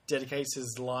 dedicates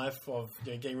his life of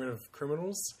getting rid of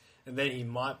criminals, and then he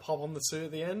might pop on the suit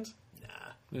at the end.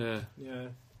 Nah. yeah.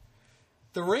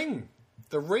 The Ring.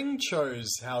 The Ring chose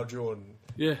Hal Jordan.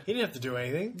 Yeah. He didn't have to do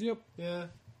anything. Yep.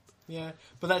 Yeah.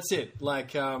 But that's it.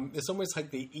 Like, it's almost like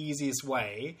the easiest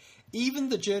way. Even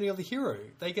the journey of the hero,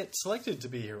 they get selected to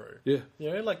be hero. Yeah.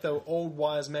 You know, like the old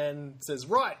wise man says,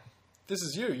 right, this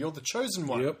is you. You're the chosen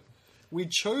one. Yep. We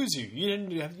chose you.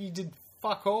 You did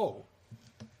fuck all.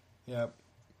 Yeah.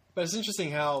 But it's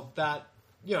interesting how that,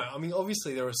 I mean,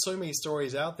 obviously there are so many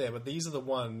stories out there, but these are the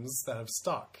ones that have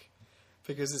stuck.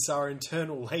 Because it's our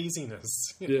internal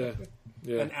laziness. Yeah.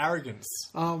 And arrogance.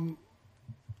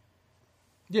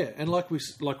 Yeah, and like we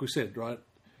said, right?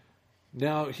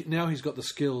 Now he's got the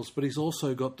skills, but he's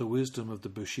also got the wisdom of the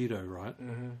Bushido, right?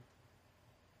 Mm-hmm.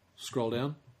 Scroll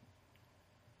down.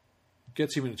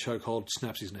 Gets him in a chokehold,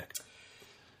 snaps his neck.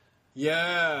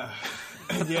 Yeah.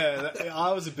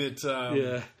 I was a bit...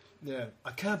 Yeah. Yeah.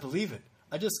 I can't believe it.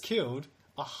 I just killed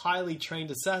a highly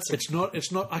trained assassin. It's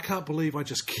not, I can't believe I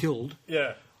just killed.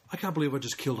 Yeah. I can't believe I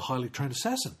just killed a highly trained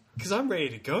assassin. Because I'm ready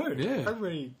to go. Yeah. I'm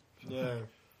ready... Yeah.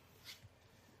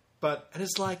 And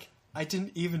it's like, I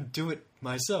didn't even do it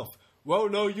myself. Well,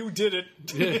 no, you did it.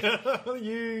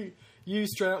 Yeah. you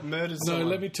straight up murdered someone. No,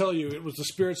 let me tell you, it was the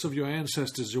spirits of your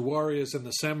ancestors, your warriors and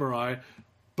the samurai,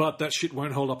 but that shit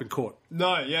won't hold up in court.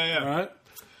 No, yeah. All right?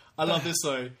 I love this,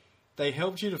 though. They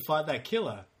helped you to fight that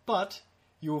killer, but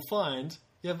you will find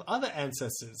you have other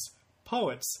ancestors.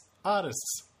 Poets,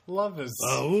 artists, lovers.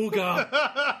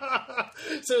 Ooga.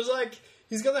 So it's like,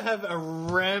 he's going to have a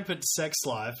rampant sex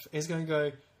life. He's going to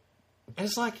go... And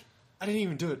it's like, I didn't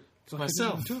even do it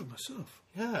myself. I didn't even do it myself.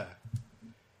 Yeah.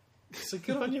 So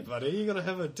good on you, buddy. You're going to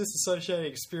have a disassociated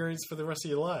experience for the rest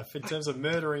of your life in terms of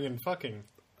murdering and fucking.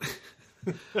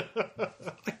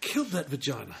 I killed that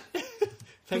vagina.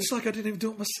 It's like I didn't even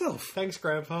do it myself. Thanks,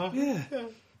 Grandpa. Yeah.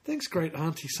 Thanks, great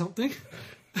auntie something.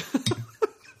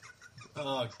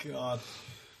 Oh God.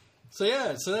 So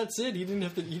that's it. He didn't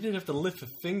have to lift a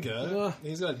finger.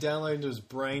 He's got it downloaded into his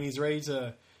brain. He's ready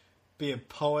to be a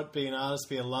poet, be an artist,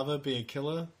 be a lover, be a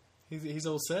killer. He's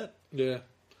all set. Yeah.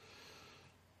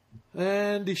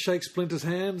 And he shakes Splinter's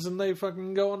hands and they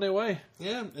fucking go on their way.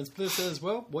 Yeah, and Splinter says,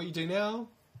 well, what you do now,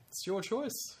 it's your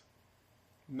choice.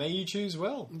 May you choose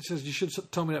well. He says, you should have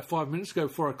told me that 5 minutes ago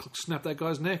before I snapped that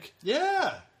guy's neck.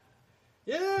 Yeah.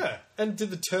 Yeah. And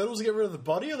did the turtles get rid of the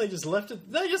body or they just left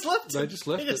it? They just left it. They just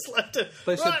left it.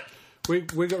 They said, we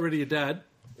got rid of your dad.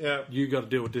 Yeah. You got to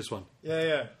deal with this one.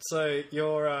 Yeah. So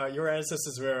your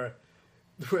ancestors were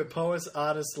We're poets,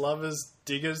 artists, lovers,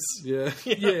 diggers. Yeah,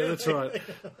 yeah, that's right.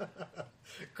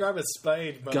 Grab a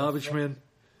spade, Garbage motherfucker. men.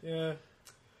 Yeah.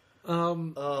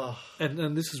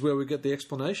 And this is where we get the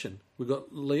explanation. We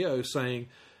got Leo saying,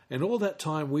 and all that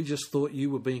time we just thought you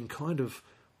were being kind of,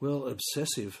 well,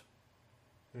 obsessive.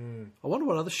 I wonder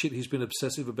what other shit he's been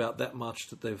obsessive about that much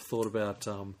that they've thought about.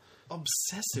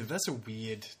 Obsessive, that's a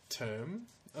weird term.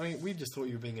 I mean, we just thought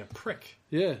you were being a prick.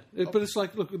 Yeah, but it's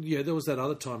like, look, yeah, there was that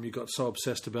other time you got so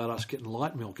obsessed about us getting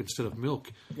light milk instead of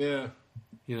milk. Yeah.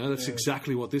 You know, that's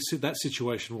exactly what that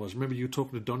situation was. Remember you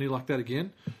talking to Donnie like that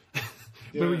again?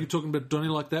 Remember you talking about Donnie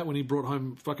like that when he brought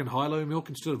home fucking high-low milk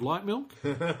instead of light milk?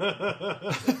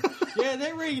 Yeah,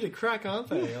 they're ready to crack, aren't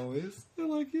they, always? They're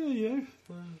like, yeah.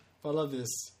 I love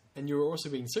this. And you were also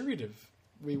being secretive.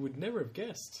 We would never have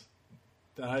guessed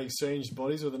that I exchanged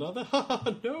bodies with another.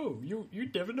 No,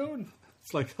 you'd never known.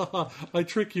 It's like, haha, I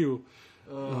trick you.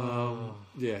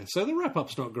 Yeah, so the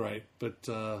wrap-up's not great, but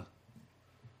they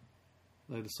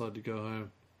decide to go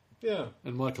home. Yeah.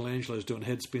 And Michelangelo's doing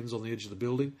head spins on the edge of the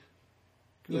building.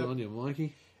 Good on you,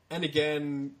 Mikey. And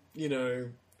again, you know,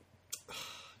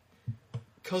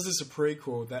 because it's a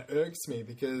prequel, that irks me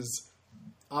because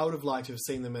I would have liked to have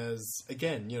seen them as,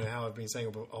 again, you know, how I've been saying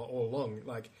all along,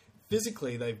 like,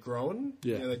 physically they've grown,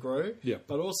 Yeah. you know, they grow, Yeah.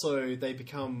 but also they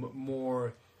become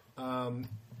more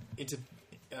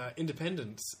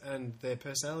independent and their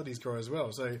personalities grow as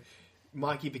well. So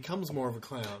Mikey becomes more of a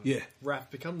clown. Yeah. Raph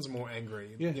becomes more angry.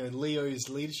 Yeah. You know, Leo's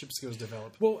leadership skills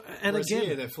develop. Well, and Whereas again,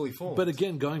 here, they're fully formed. But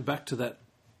again, going back to that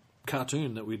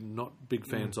cartoon that we're not big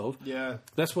fans of, Yeah.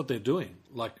 that's what they're doing.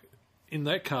 Like, in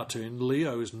that cartoon,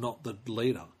 Leo is not the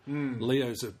leader.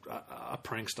 Leo's a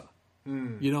prankster.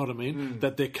 You know what I mean?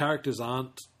 That their characters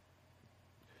aren't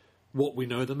what we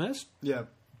know them as. Yeah.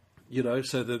 You know,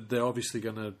 so that they're obviously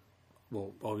going to,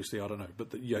 well, obviously, I don't know,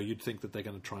 but you'd think that they're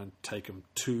going to try and take them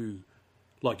to,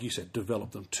 like you said,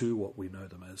 develop them to what we know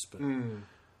them as. But I'm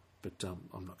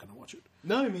not going to watch it.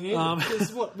 No, I mean,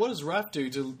 because what does Raph do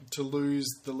to lose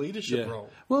the leadership role?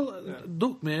 Well,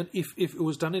 look, man, if it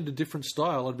was done in a different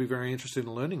style, I'd be very interested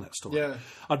in learning that story. Yeah.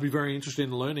 I'd be very interested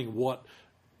in learning what,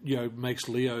 you know, makes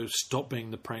Leo stop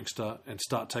being the prankster and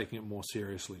start taking it more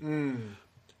seriously.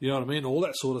 You know what I mean? All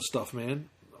that sort of stuff, man.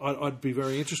 I'd be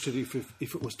very interested if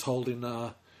it was told in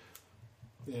a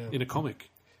comic.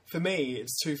 For me,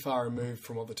 it's too far removed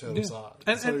from what the Turtles are.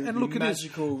 And look,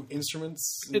 magical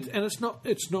instruments. It's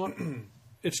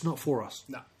not for us.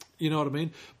 No. You know what I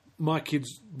mean? My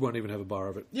kids won't even have a bar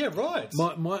of it. Yeah, right.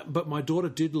 But my daughter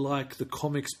did like the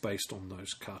comics based on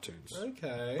those cartoons.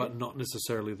 Okay. But not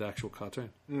necessarily the actual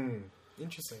cartoon.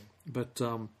 Interesting. But,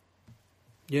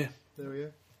 yeah. There we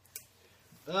go.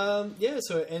 So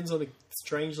it ends on a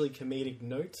strangely comedic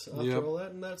note after all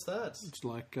that, and that's that. It's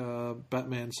like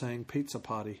Batman saying pizza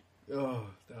party. Oh,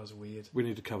 that was weird. We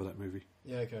need to cover that movie.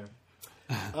 Yeah, okay.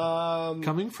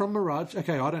 Coming from Mirage...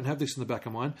 Okay, I don't have this in the back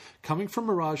of mine. Coming from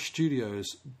Mirage Studios,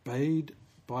 Bade,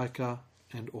 Biker,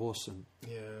 and Orson.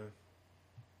 Yeah.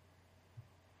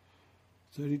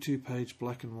 32-page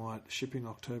black and white, shipping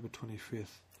October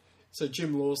 25th. So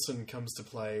Jim Lawson comes to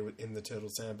play in the Turtle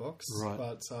Sandbox. Right.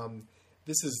 But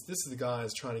this is the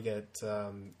guys trying to get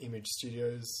Image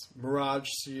Studios, Mirage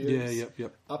Studios,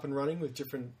 up and running with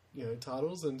different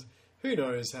titles, and who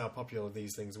knows how popular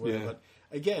these things were. Yeah. But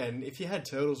again, if you had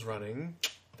Turtles running,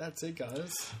 that's it,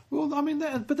 guys. Well, I mean,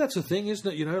 but that's the thing,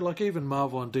 isn't it? You know, like even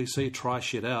Marvel and DC try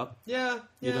shit out. Yeah.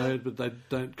 You know, but they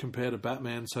don't compare to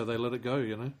Batman, so they let it go,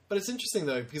 you know? But it's interesting,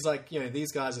 though, because,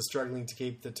 these guys are struggling to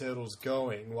keep the Turtles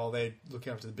going while they look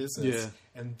after the business. Yeah.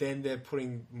 And then they're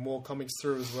putting more comics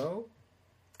through as well.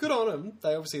 Good on them.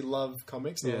 They obviously love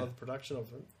comics and love the production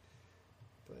of them.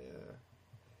 But,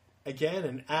 again,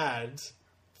 an ad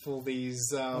for these...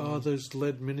 those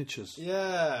lead miniatures.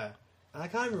 Yeah. I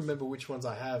can't even remember which ones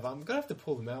I have. I'm going to have to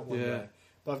pull them out one day.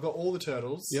 But I've got all the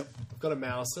Turtles. Yep. I've got a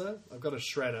Mouser. I've got a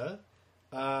Shredder.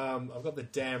 I've got the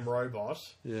damn robot.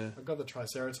 Yeah. I've got the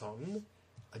Triceraton.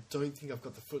 I don't think I've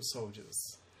got the Foot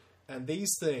Soldiers. And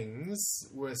these things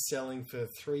were selling for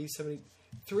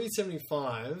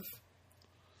 $3.75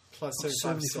 plus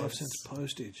 75 cents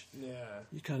postage. Yeah.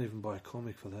 You can't even buy a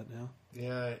comic for that now.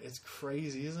 Yeah, it's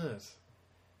crazy, isn't it?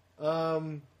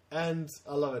 And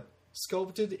I love it.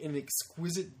 Sculpted in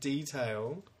exquisite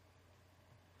detail.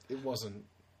 It wasn't.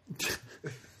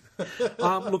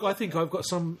 Look, I think I've got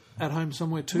some at home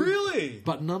somewhere too. Really?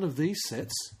 But none of these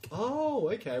sets. Oh,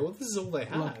 okay. Well, this is all they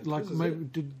had. Like maybe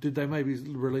did they maybe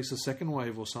release a second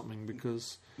wave or something?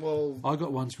 Because I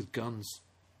got ones with guns.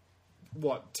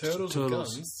 What, Turtles with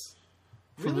guns?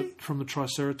 From Really? from the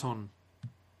Triceraton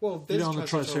Well, You there's know, on the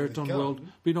Triceratops Triceraton with world.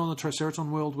 gun. You know, on the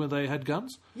Triceraton world where they had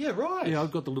guns. Yeah, right. Yeah,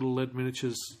 I've got the little lead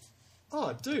miniatures.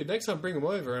 Oh, dude, next time bring them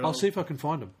over. And I'll see if I can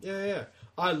find them. Yeah.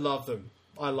 I love them.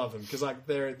 Because like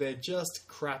they're just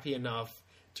crappy enough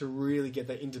to really get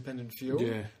that independent feel.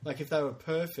 Yeah. Like if they were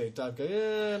perfect, I'd go,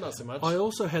 yeah, not so much. I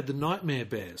also had the Nightmare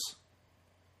Bears.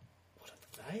 What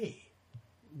are they?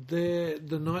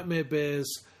 The Nightmare Bears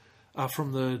are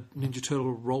from the Ninja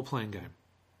Turtle role-playing game.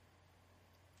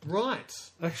 Right.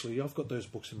 Actually, I've got those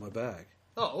books in my bag.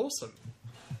 Oh, awesome.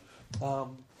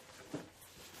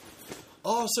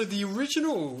 So the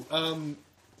original.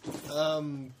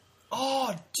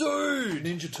 Oh, dude!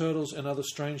 Ninja Turtles and Other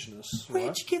Strangeness. Where'd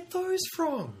Right? you get those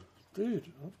from? Dude,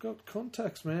 I've got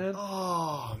contacts, man.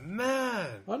 Oh,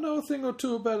 man. I know a thing or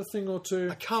two about a thing or two.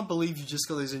 I can't believe you just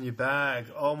got these in your bag.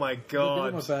 Oh, my They've been in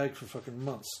my God. bag for fucking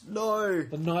months. No.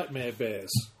 The Nightmare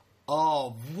Bears.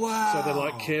 Oh, wow. So they're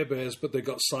like Care Bears, but they've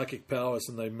got psychic powers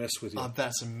and they mess with you. Oh,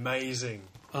 that's amazing.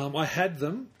 I had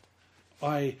them.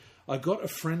 I got a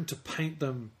friend to paint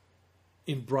them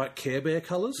in bright Care Bear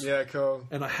colours. Yeah, cool.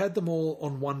 And I had them all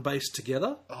on one base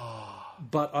together.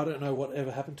 But I don't know what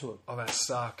ever happened to it. Oh, that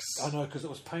sucks. I know, because it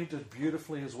was painted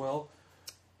beautifully as well.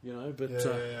 You know, but...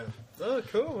 Yeah. Oh,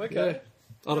 cool. Okay. yeah.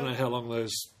 I don't know how long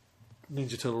those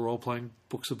Ninja Turtle role-playing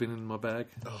books have been in my bag.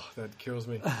 Oh, that kills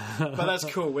me. But that's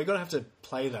cool. We're going to have to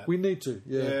play that. We need to,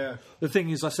 yeah. Yeah. The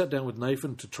thing is, I sat down with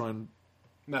Nathan to try and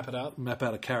Map it out. map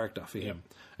out a character for him.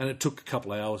 And it took a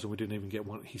couple of hours and we didn't even get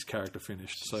his character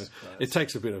finished. So Christ. it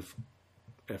takes a bit of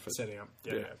effort. Setting up.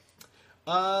 Yeah.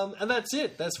 Yeah. And that's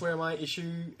it. That's where my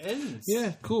issue ends.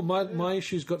 Yeah, cool. My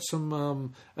issue's got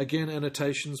some, again,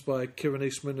 annotations by Kevin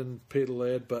Eastman and Peter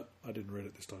Laird, but I didn't read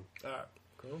it this time. All right.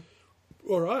 Cool.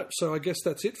 All right, so I guess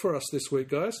that's it for us this week,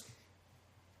 guys.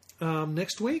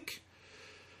 Next week,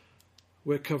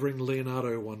 we're covering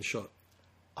Leonardo one-shot.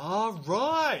 All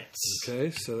right. Okay,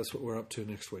 so that's what we're up to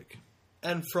next week.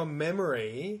 And from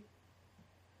memory,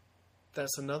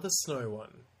 that's another snow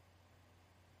one.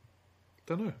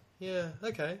 Don't know. Yeah,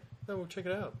 okay. Well, we'll check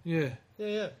it out. Yeah.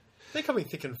 Yeah. They're coming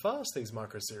thick and fast, these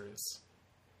micro-series.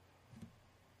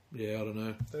 Yeah, I don't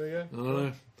know. There we go. I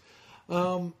don't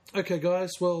know. Okay,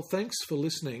 guys. Well, thanks for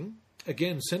listening.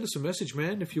 Again, send us a message,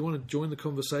 man, if you want to join the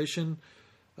conversation.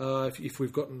 If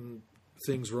we've gotten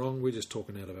things wrong, we're just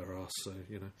talking out of our ass, so,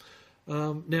 you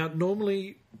know. Now,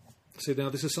 normally... See, now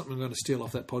this is something I'm going to steal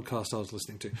off that podcast I was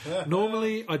listening to.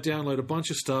 Normally, I download a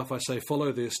bunch of stuff. I say,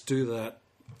 follow this, do that,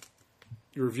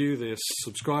 review this,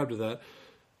 subscribe to that.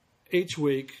 Each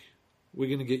week, we're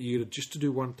going to get you to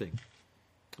do one thing.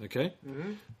 Okay?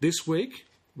 Mm-hmm. This week,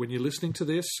 when you're listening to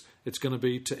this, it's going to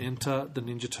be to enter the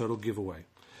Ninja Turtle giveaway.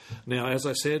 Now, as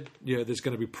I said, there's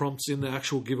going to be prompts in the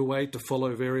actual giveaway to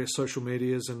follow various social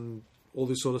medias and all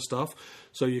this sort of stuff,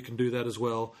 so you can do that as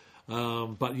well.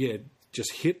 But yeah,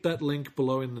 just hit that link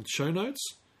below in the show notes,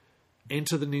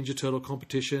 enter the Ninja Turtle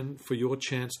competition for your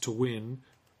chance to win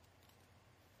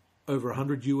over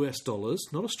 $100 US,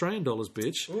 not Australian dollars,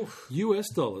 bitch, US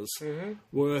dollars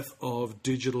worth of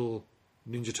digital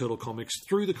Ninja Turtle comics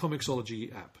through the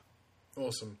Comixology app.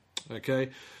 Awesome.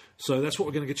 Okay, so that's what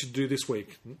we're going to get you to do this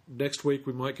week. Next week,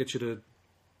 we might get you to,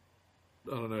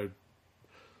 I don't know,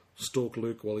 stalk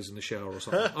Luke while he's in the shower or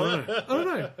something. I don't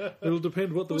know. It'll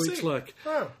depend what the week's see. like.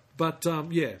 Oh. But,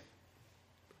 yeah,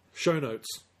 show notes.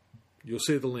 You'll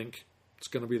see the link. It's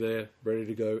going to be there, ready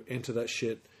to go. Enter that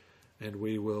shit, and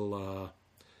we will,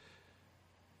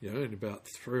 in about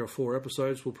 3 or 4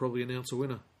 episodes, we'll probably announce a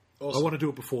winner. Awesome. I want to do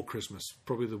it before Christmas,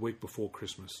 probably the week before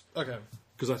Christmas. Okay.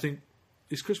 Because I think,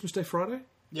 is Christmas Day Friday?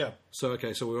 Yeah. So,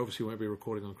 okay, so we obviously won't be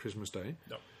recording on Christmas Day.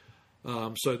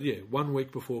 No. So, yeah, 1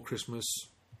 week before Christmas,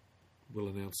 we'll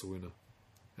announce the winner.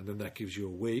 And then that gives you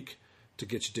a week to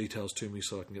get your details to me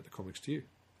so I can get the comics to you.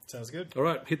 Sounds good. All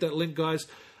right, hit that link, guys.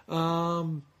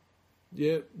 Read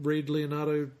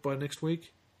Leonardo by next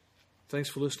week. Thanks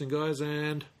for listening, guys,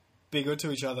 and... Be good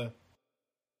to each other.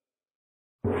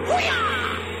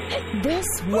 This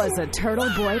was a Turtle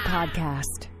Boy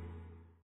podcast.